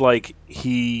almost like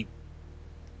he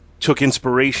took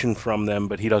inspiration from them,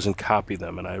 but he doesn't copy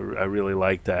them, and I really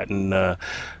like that. And the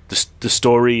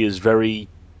story is very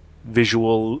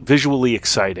visually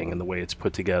exciting in the way it's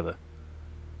put together.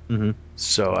 Mm-hmm.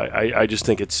 So I just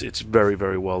think it's very,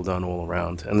 very well done all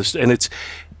around, and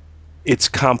it's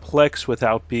complex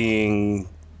without being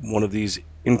one of these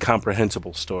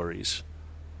incomprehensible stories.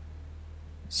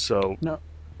 So No.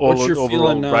 all What's your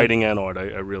overall feeling, writing and art,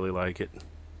 I really like it.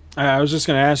 I was just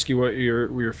going to ask you what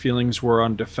your feelings were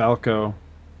on DeFalco.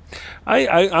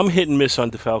 I'm hit and miss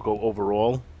on DeFalco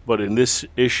overall, but in this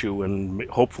issue and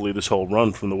hopefully this whole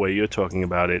run, from the way you're talking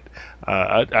about it,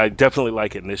 I definitely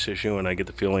like it in this issue, and I get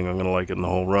the feeling I'm going to like it in the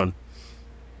whole run.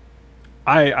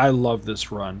 I love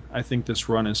this run. I think this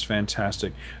run is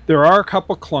fantastic. There are a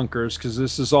couple clunkers because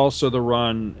this is also the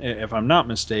run, if I'm not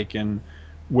mistaken,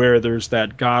 where there's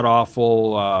that god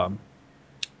awful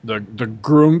the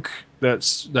Grunk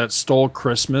that stole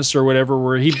Christmas or whatever,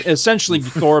 where he essentially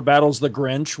Thor battles the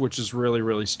Grinch, which is really,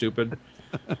 really stupid.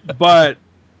 But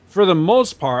for the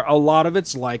most part, a lot of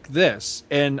it's like this,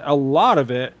 and a lot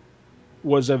of it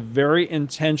was a very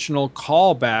intentional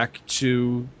callback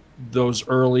to those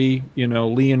early,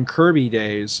 Lee and Kirby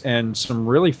days, and some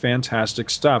really fantastic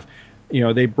stuff.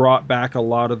 They brought back a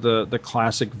lot of the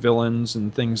classic villains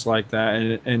and things like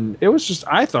that, and it was just,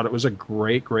 I thought it was a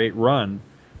great run,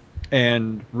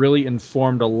 and really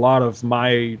informed a lot of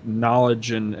my knowledge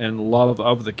and love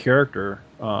of the character.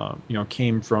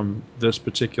 Came from this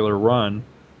particular run.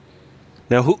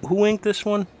 Now, who inked this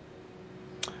one?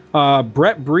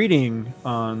 Brett Breeding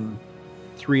on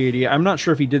 380. I'm not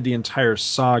sure if he did the entire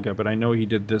saga, but I know he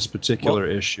did this particular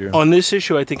issue. On this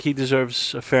issue, I think he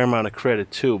deserves a fair amount of credit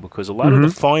too, because a lot of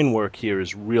the fine work here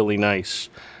is really nice,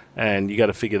 and you got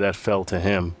to figure that fell to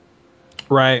him.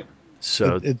 Right.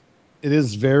 So it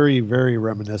is very, very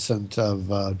reminiscent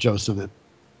of Joe Simmons.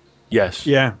 Yes.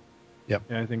 Yeah. Yep.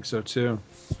 Yeah, I think so too.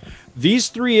 These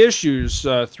three issues,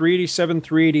 387,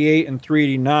 388, and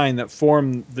 389, that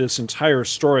form this entire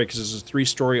story, because it's a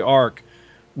 3-story arc,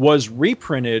 was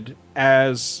reprinted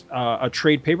as a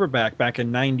trade paperback back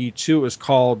in '92. It was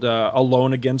called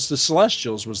Alone Against the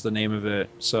Celestials was the name of it.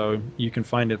 So you can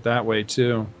find it that way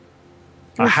too.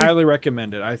 I highly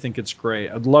recommend it. I think it's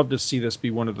great. I'd love to see this be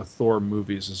one of the Thor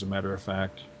movies, as a matter of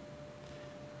fact.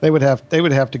 They would have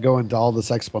to go into all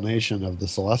this explanation of the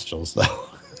Celestials,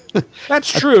 though. That's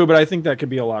true, but I think that could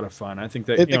be a lot of fun. I think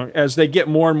that as they get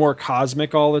more and more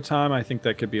cosmic all the time, I think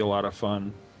that could be a lot of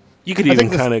fun. You could even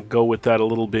kind of go with that a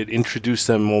little bit, introduce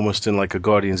them almost in like a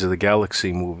Guardians of the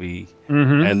Galaxy movie,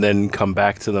 and then come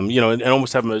back to them, and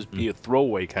almost have them as be a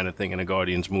throwaway kind of thing in a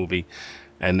Guardians movie,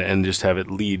 and just have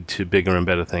it lead to bigger and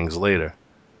better things later.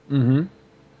 Mm-hmm.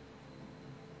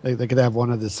 They could have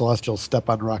one of the Celestials step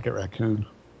on Rocket Raccoon.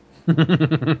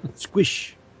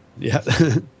 Squish. Yeah,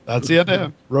 that's the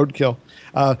idea. Roadkill.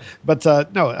 But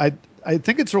no, I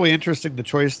think it's really interesting the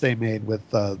choice they made with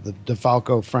the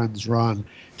DeFalco Friends run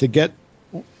to get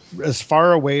as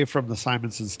far away from the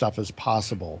Simonson stuff as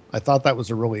possible. I thought that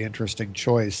was a really interesting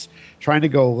choice, trying to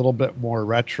go a little bit more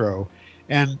retro,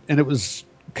 and it was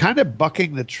kind of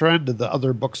bucking the trend that the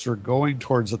other books were going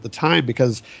towards at the time,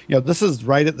 because this is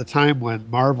right at the time when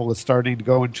Marvel is starting to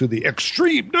go into the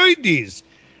extreme 90s,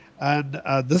 and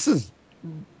this is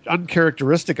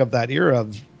uncharacteristic of that era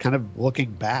of kind of looking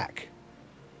back.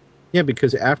 Yeah,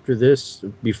 because after this,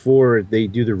 before they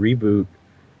do the reboot,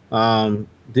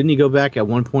 didn't he go back at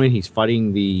one point? He's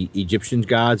fighting the Egyptian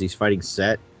gods. He's fighting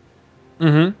Set.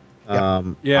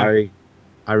 Mm-hmm. Yeah.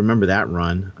 I remember that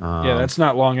run. Yeah, that's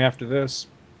not long after this.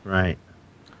 Right.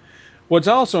 What's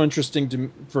also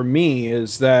interesting for me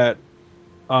is that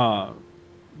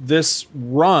this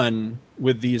run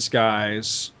with these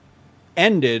guys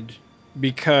ended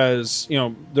because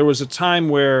there was a time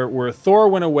where Thor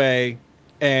went away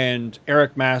and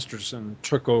Eric Masterson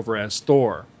took over as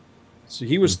Thor. So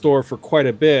he was Thor for quite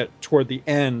a bit toward the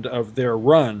end of their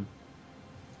run,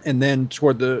 and then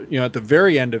toward the at the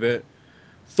very end of it,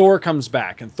 Thor comes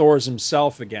back and Thor's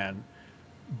himself again.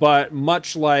 But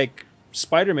much like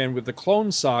Spider-Man with the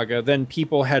Clone Saga, then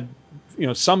people had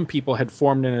some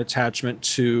formed an attachment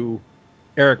to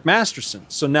Eric Masterson.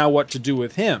 So now what to do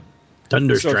with him?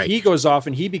 Thunderstrike. So he goes off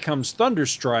and he becomes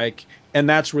Thunderstrike, and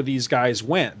that's where these guys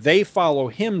went. They follow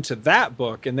him to that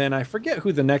book, and then I forget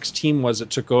who the next team was that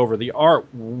took over. The art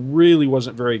really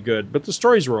wasn't very good, but the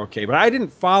stories were okay. But I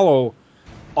didn't follow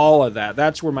all of that.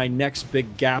 That's where my next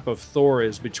big gap of Thor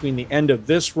is, between the end of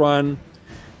this run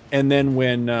and then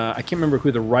when I can't remember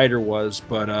who the writer was,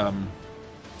 but oh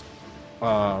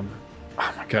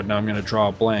my god, now I'm going to draw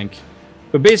a blank.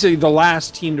 But basically, the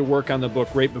last team to work on the book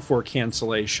right before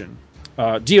cancellation,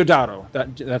 Diodato.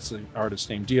 That's the artist's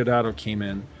name. Diodato came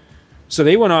in, so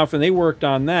they went off and they worked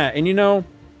on that. And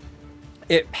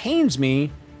it pains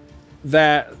me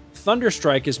that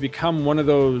Thunderstrike has become one of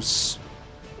those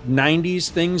 90s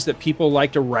things that people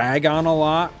like to rag on a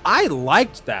lot. I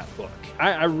liked that book.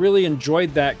 I really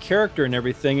enjoyed that character and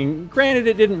everything. And granted,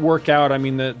 it didn't work out. I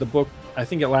mean, the book, I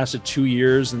think it lasted 2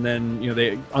 years, and then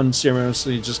they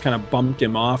unceremoniously just kind of bumped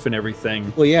him off and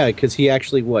everything. Well, yeah, because he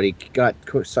actually he got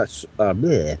such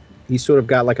he sort of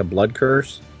got like a blood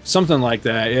curse, something like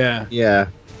that. Yeah. Yeah.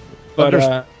 But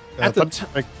at the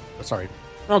time, sorry.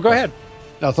 Oh, go ahead.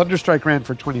 No, Thunderstrike ran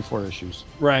for 24 issues.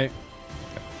 Right.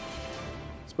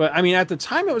 But I mean, at the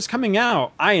time it was coming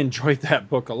out, I enjoyed that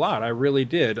book a lot. I really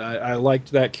did. I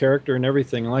liked that character and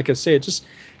everything. And like I say, it just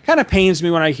kind of pains me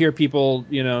when I hear people,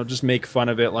 just make fun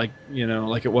of it, like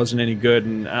it wasn't any good.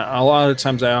 And a lot of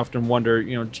times I often wonder,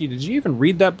 gee, did you even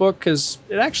read that book? Because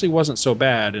it actually wasn't so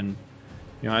bad. And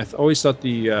I always thought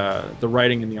the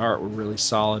writing and the art were really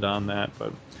solid on that.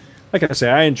 But like I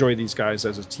say, I enjoy these guys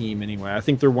as a team anyway. I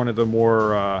think they're one of the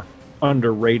more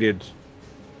underrated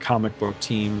comic book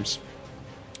teams.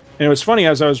 And it was funny,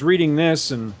 as I was reading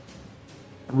this and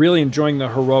really enjoying the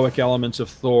heroic elements of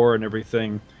Thor and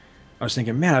everything, I was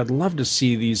thinking, man, I'd love to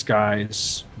see these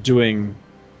guys doing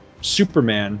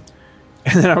Superman.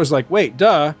 And then I was like, wait,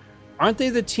 duh, aren't they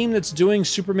the team that's doing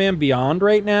Superman Beyond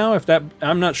right now?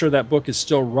 I'm not sure that book is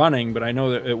still running, but I know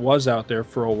that it was out there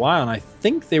for a while, and I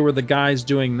think they were the guys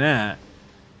doing that.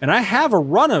 And I have a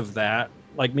run of that,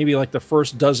 maybe the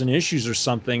first dozen issues or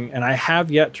something, and I have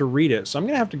yet to read it. So I'm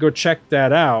going to have to go check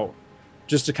that out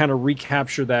just to kind of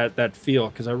recapture that feel,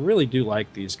 because I really do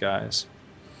like these guys.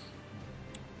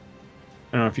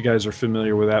 I don't know if you guys are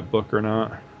familiar with that book or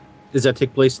not. Does that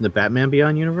take place in the Batman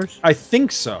Beyond universe? I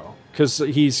think so, because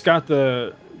he's got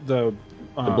the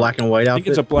black and white outfit. I think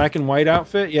it's a black and white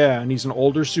outfit, yeah, and he's an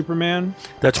older Superman.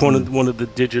 That's one of the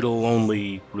digital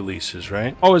only releases,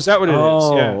 right? Oh, is that what it is?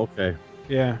 Yeah. Okay.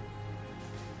 Yeah.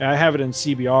 I have it in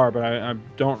CBR, but I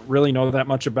don't really know that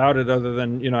much about it, other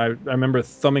than, I remember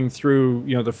thumbing through,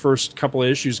 the first couple of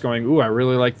issues going, ooh, I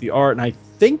really like the art. And I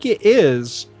think it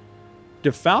is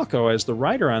DeFalco as the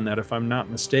writer on that, if I'm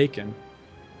not mistaken.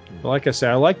 But like I say,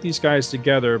 I like these guys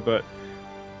together, but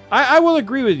I will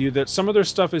agree with you that some of their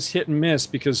stuff is hit and miss,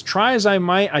 because try as I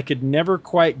might, I could never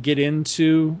quite get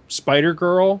into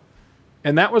Spider-Girl.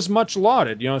 And that was much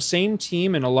lauded, same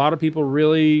team, and a lot of people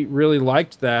really, really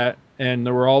liked that. And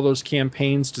there were all those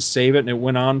campaigns to save it, and it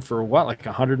went on for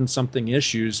 100 and something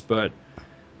issues. But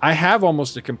I have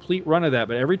almost a complete run of that.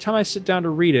 But every time I sit down to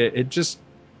read it,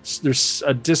 there's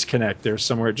a disconnect there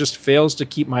somewhere. It just fails to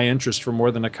keep my interest for more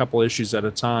than a couple issues at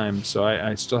a time. So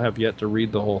I still have yet to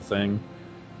read the whole thing.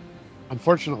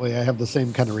 Unfortunately, I have the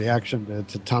same kind of reaction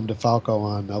to Tom DeFalco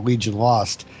on Legion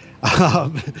Lost,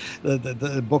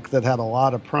 the book that had a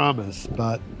lot of promise.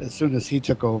 But as soon as he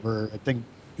took over, I think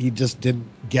he just didn't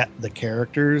get the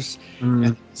characters,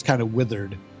 and it's kind of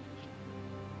withered.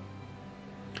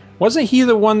 Wasn't he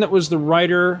the one that was the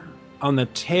writer on the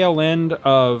tail end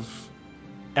of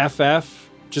FF,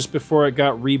 just before it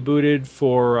got rebooted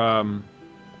for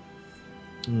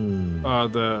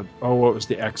what was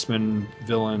the X-Men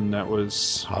villain that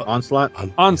was Onslaught?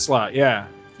 Onslaught, yeah.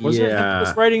 Wasn't it him that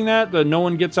was writing that? The No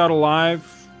One Gets Out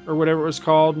Alive, or whatever it was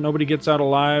called? Nobody Gets Out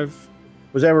Alive?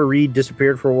 Was that where Reed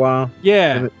disappeared for a while?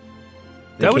 Yeah.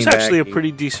 That was actually a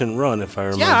pretty decent run, if I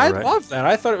remember right. I love that.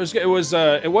 I thought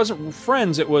it wasn't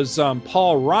Friends, it was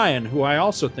Paul Ryan, who I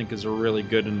also think is a really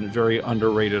good and very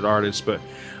underrated artist. But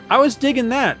I was digging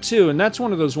that too, and that's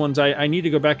one of those ones I need to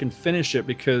go back and finish it,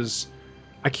 because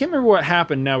I can't remember what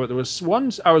happened now, but there was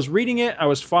one, I was reading it, I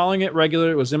was following it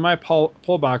regularly, it was in my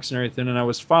pull box and everything, and I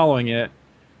was following it.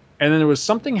 And then there was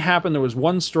something happened. There was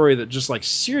one story that just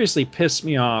seriously pissed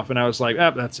me off. And I was like,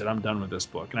 that's it. I'm done with this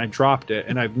book. And I dropped it.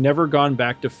 And I've never gone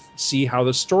back to see how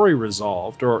the story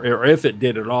resolved, or if it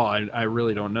did at all. I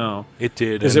really don't know. It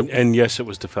did. And yes, it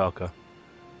was DeFalco.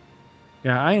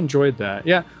 Yeah, I enjoyed that.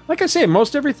 Yeah, like I say,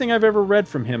 most everything I've ever read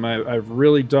from him, I've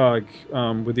really dug,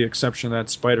 with the exception of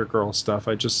that Spider-Girl stuff.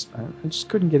 I just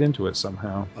couldn't get into it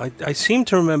somehow. I seem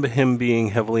to remember him being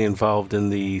heavily involved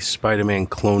in the Spider-Man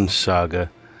clone saga.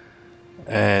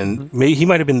 And he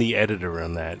might have been the editor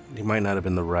on that. He might not have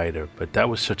been the writer, but that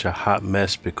was such a hot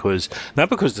mess not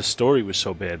because the story was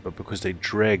so bad, but because they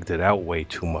dragged it out way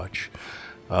too much.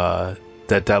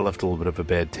 That left a little bit of a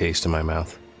bad taste in my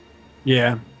mouth.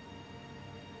 Yeah.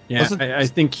 Yeah, I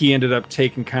think he ended up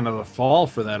taking kind of the fall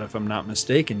for that, if I'm not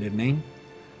mistaken, didn't he?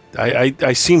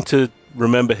 I seem to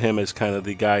remember him as kind of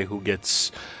the guy who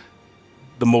gets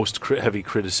the most heavy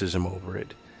criticism over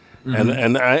it. Mm-hmm.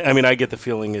 And I mean, I get the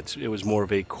feeling it was more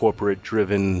of a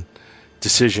corporate-driven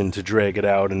decision to drag it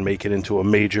out and make it into a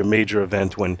major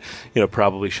event when,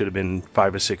 probably should have been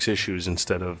 5 or 6 issues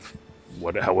instead of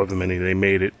however many they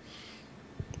made it.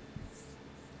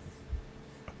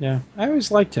 Yeah, I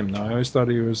always liked him though. I always thought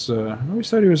he was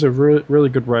a really, really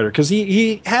good writer because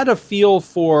he had a feel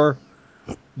for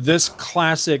this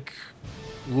classic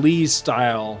Lee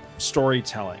style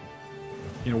storytelling.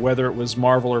 Whether it was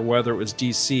Marvel or whether it was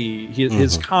DC,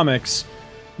 his comics,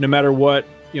 no matter what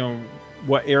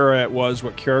era it was,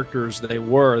 what characters they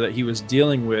were that he was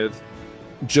dealing with,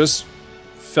 just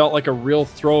felt like a real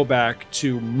throwback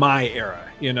to my era,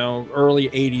 early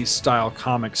 80s style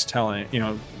comics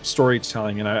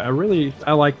storytelling. And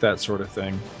I like that sort of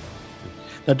thing.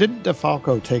 Now, didn't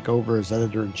DeFalco take over as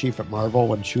editor-in-chief at Marvel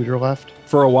when Shooter left?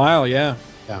 For a while, yeah.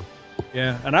 Yeah.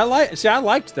 Yeah, and I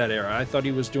liked that era. I thought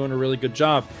he was doing a really good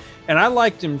job. And I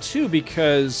liked him too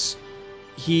because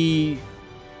he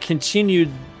continued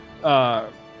that,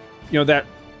 I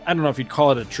don't know if you'd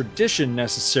call it a tradition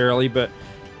necessarily, but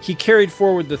he carried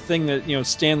forward the thing that,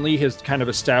 Stan Lee has kind of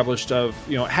established of,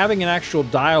 having an actual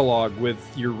dialogue with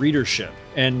your readership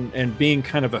and being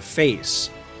kind of a face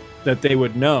that they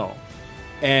would know.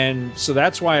 And so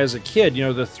that's why as a kid,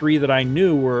 the 3 that I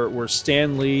knew were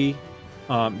Stan Lee,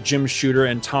 Jim Shooter,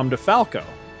 and Tom DeFalco,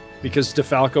 because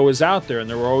DeFalco was out there and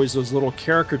there were always those little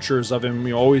caricatures of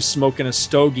him, always smoking a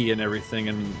stogie and everything.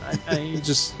 And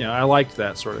I liked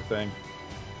that sort of thing.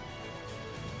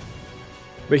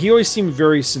 But he always seemed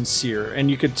very sincere, and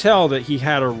you could tell that he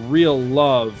had a real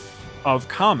love of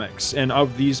comics and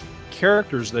of these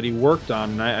characters that he worked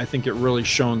on. And I think it really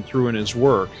shone through in his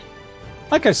work.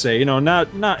 Like I say,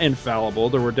 not infallible.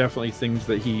 There were definitely things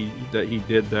that he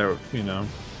did that,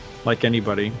 like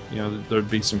anybody, there'd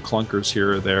be some clunkers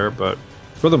here or there, but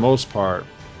for the most part,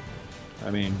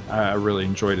 I mean, I really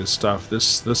enjoyed his stuff.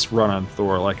 This run on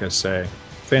Thor, like I say,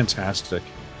 fantastic.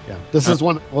 Yeah, this is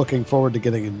one I'm looking forward to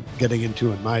getting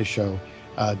into in my show.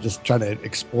 Just trying to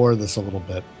explore this a little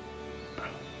bit.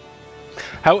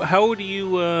 How do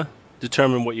you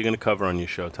determine what you're going to cover on your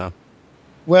show, Tom?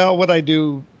 Well, what I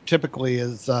do typically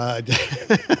is I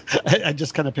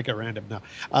just kind of pick at random.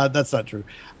 No, that's not true.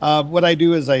 What I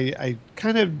do is I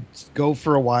kind of go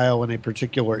for a while in a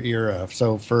particular era.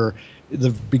 So for the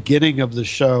beginning of the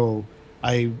show,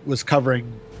 I was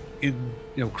covering in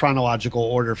chronological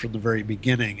order from the very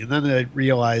beginning, and then I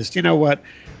realized, what,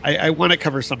 I want to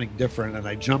cover something different, and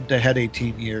I jumped ahead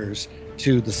 18 years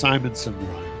to the Simonson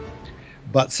run.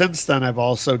 But since then, I've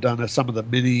also done some of the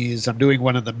minis. I'm doing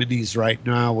one of the minis right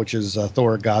now, which is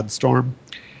Thor: Godstorm,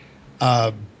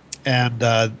 and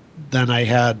then I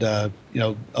had a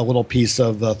little piece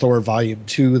of Thor Volume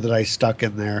 2 that I stuck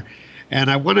in there, and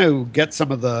I want to get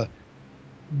some of the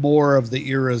more of the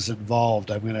eras involved.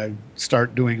 I'm going to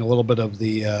start doing a little bit of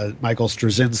the Michael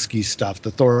Straczynski stuff,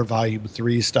 the Thor Volume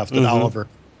 3 stuff that Oliver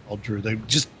drew. They're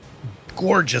just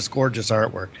gorgeous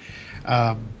artwork.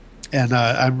 And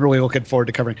I'm really looking forward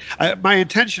to covering. My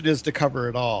intention is to cover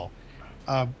it all.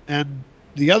 And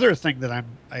the other thing that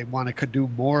I want to do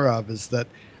more of is that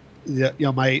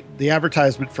the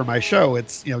advertisement for my show,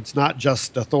 it's not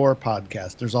just a Thor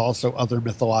podcast. There's also other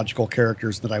mythological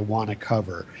characters that I want to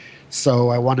cover. So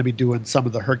I want to be doing some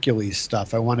of the Hercules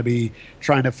stuff. I want to be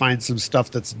trying to find some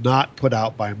stuff that's not put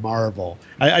out by Marvel.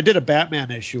 I did a Batman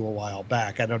issue a while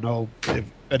back. I don't know if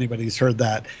anybody's heard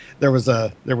that. There was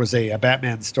a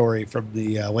Batman story from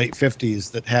the late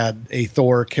 50s that had a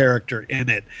Thor character in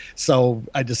it. So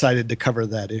I decided to cover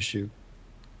that issue.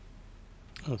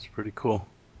 That's pretty cool.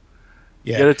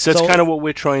 Yeah, that's kind of what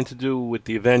we're trying to do with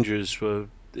the Avengers.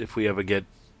 If we ever get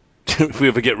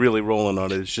really rolling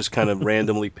on it, it's just kind of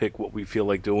randomly pick what we feel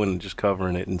like doing and just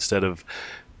covering it instead of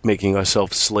making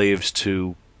ourselves slaves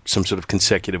to some sort of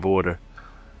consecutive order.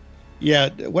 Yeah,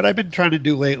 what I've been trying to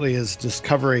do lately is just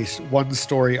cover one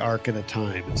story arc at a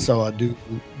time. So I'll do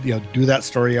that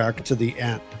story arc to the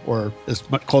end, or as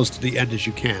much close to the end as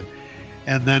you can,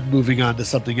 and then moving on to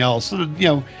something else,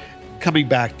 and coming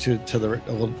back to the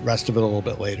rest of it a little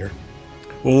bit later.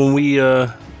 Well,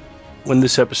 when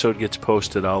this episode gets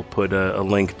posted, I'll put a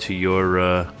link to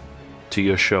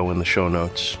your show in the show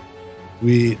notes.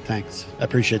 Thanks. I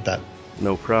appreciate that.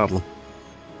 No problem.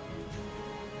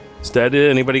 Is that it?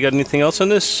 Anybody got anything else on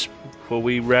this before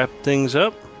we wrap things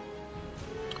up?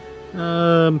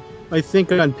 I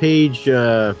think on page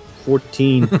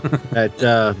 14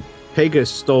 that Pegasus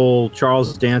stole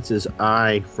Charles Dance's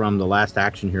eye from The Last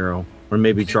Action Hero, or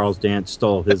maybe Charles Dance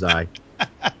stole his eye.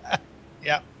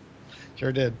 Yeah,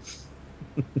 sure did.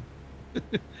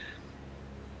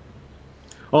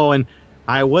 Oh, and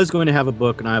I was going to have a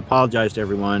book, and I apologize to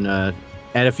everyone.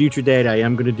 At a future date, I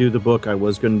am going to do the book I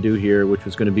was going to do here, which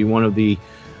was going to be one of the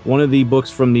books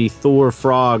from the Thor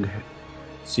Frog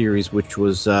series, which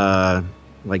was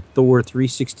like Thor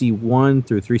 361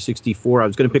 through 364. I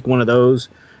was going to pick one of those,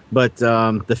 but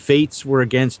the fates were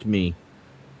against me,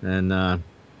 and I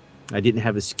didn't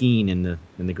have a scheme in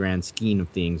the grand scheme of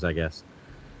things, I guess.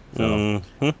 So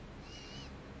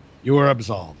you were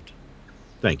absolved.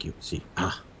 Thank you. See,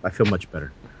 I feel much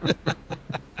better.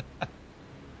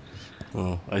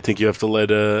 Well, I think you have to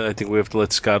let. I think we have to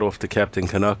let Scott off the Captain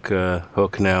Canuck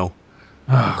hook now.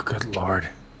 Oh, good lord.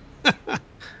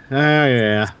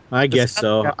 Yeah, I guess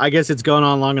so. I guess it's gone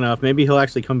on long enough. Maybe he'll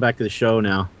actually come back to the show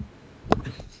now.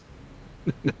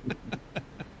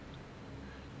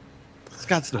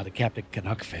 Scott's not a Captain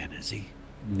Canuck fan, is he?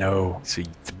 No. See,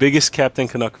 the biggest Captain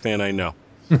Canuck fan I know.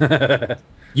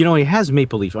 You know, he has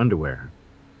maple leaf underwear.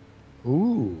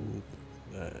 Ooh.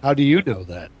 How do you know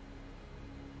that?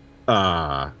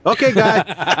 Okay, guys.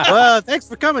 Well, thanks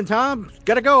for coming, Tom.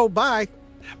 Gotta go. Bye.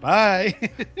 Bye.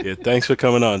 Yeah, thanks for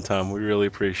coming on, Tom. We really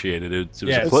appreciate it. It was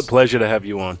Yes. a pleasure to have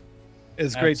you on.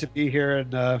 It's great to be here,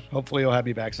 and hopefully you'll have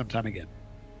me back sometime again.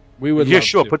 We would. Yeah, love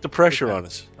sure. to. Put the pressure on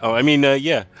us. Oh, I mean,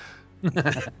 yeah.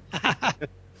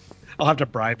 I'll have to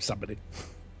bribe somebody.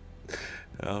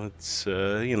 It's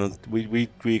we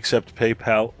accept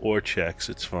PayPal or checks.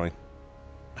 It's fine.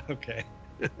 Okay.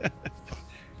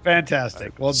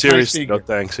 Fantastic. Well, seriously, nice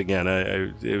thanks again.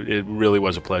 It really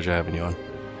was a pleasure having you on.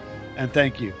 And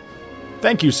thank you.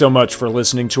 Thank you so much for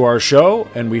listening to our show,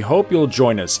 and we hope you'll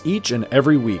join us each and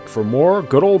every week for more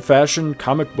good old-fashioned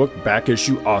comic book back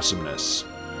issue awesomeness.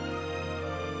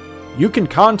 You can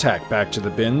contact Back to the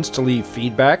Bins to leave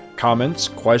feedback, comments,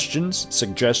 questions,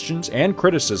 suggestions, and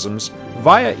criticisms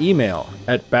via email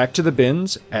at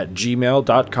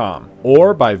backtothebins@gmail.com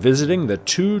or by visiting the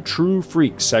Two True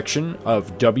Freaks section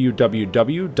of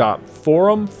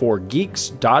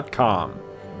www.forumforgeeks.com.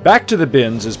 Back to the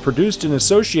Bins is produced in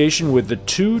association with the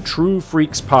Two True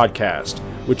Freaks podcast,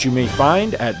 which you may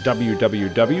find at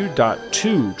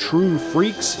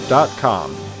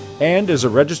www.twotruefreaks.com. and is a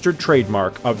registered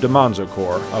trademark of DiManzo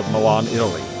Corps of Milan,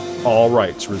 Italy. All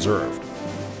rights reserved.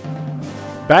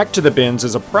 Back to the Bins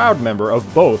is a proud member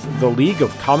of both the League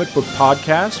of Comic Book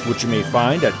Podcasts, which you may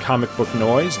find at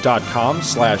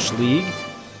comicbooknoise.com/league,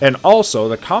 and also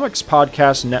the Comics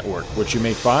Podcast Network, which you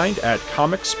may find at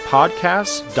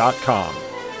comicspodcasts.com.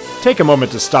 Take a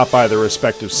moment to stop by their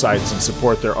respective sites and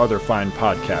support their other fine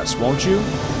podcasts, won't you?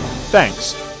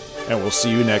 Thanks, and we'll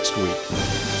see you next week.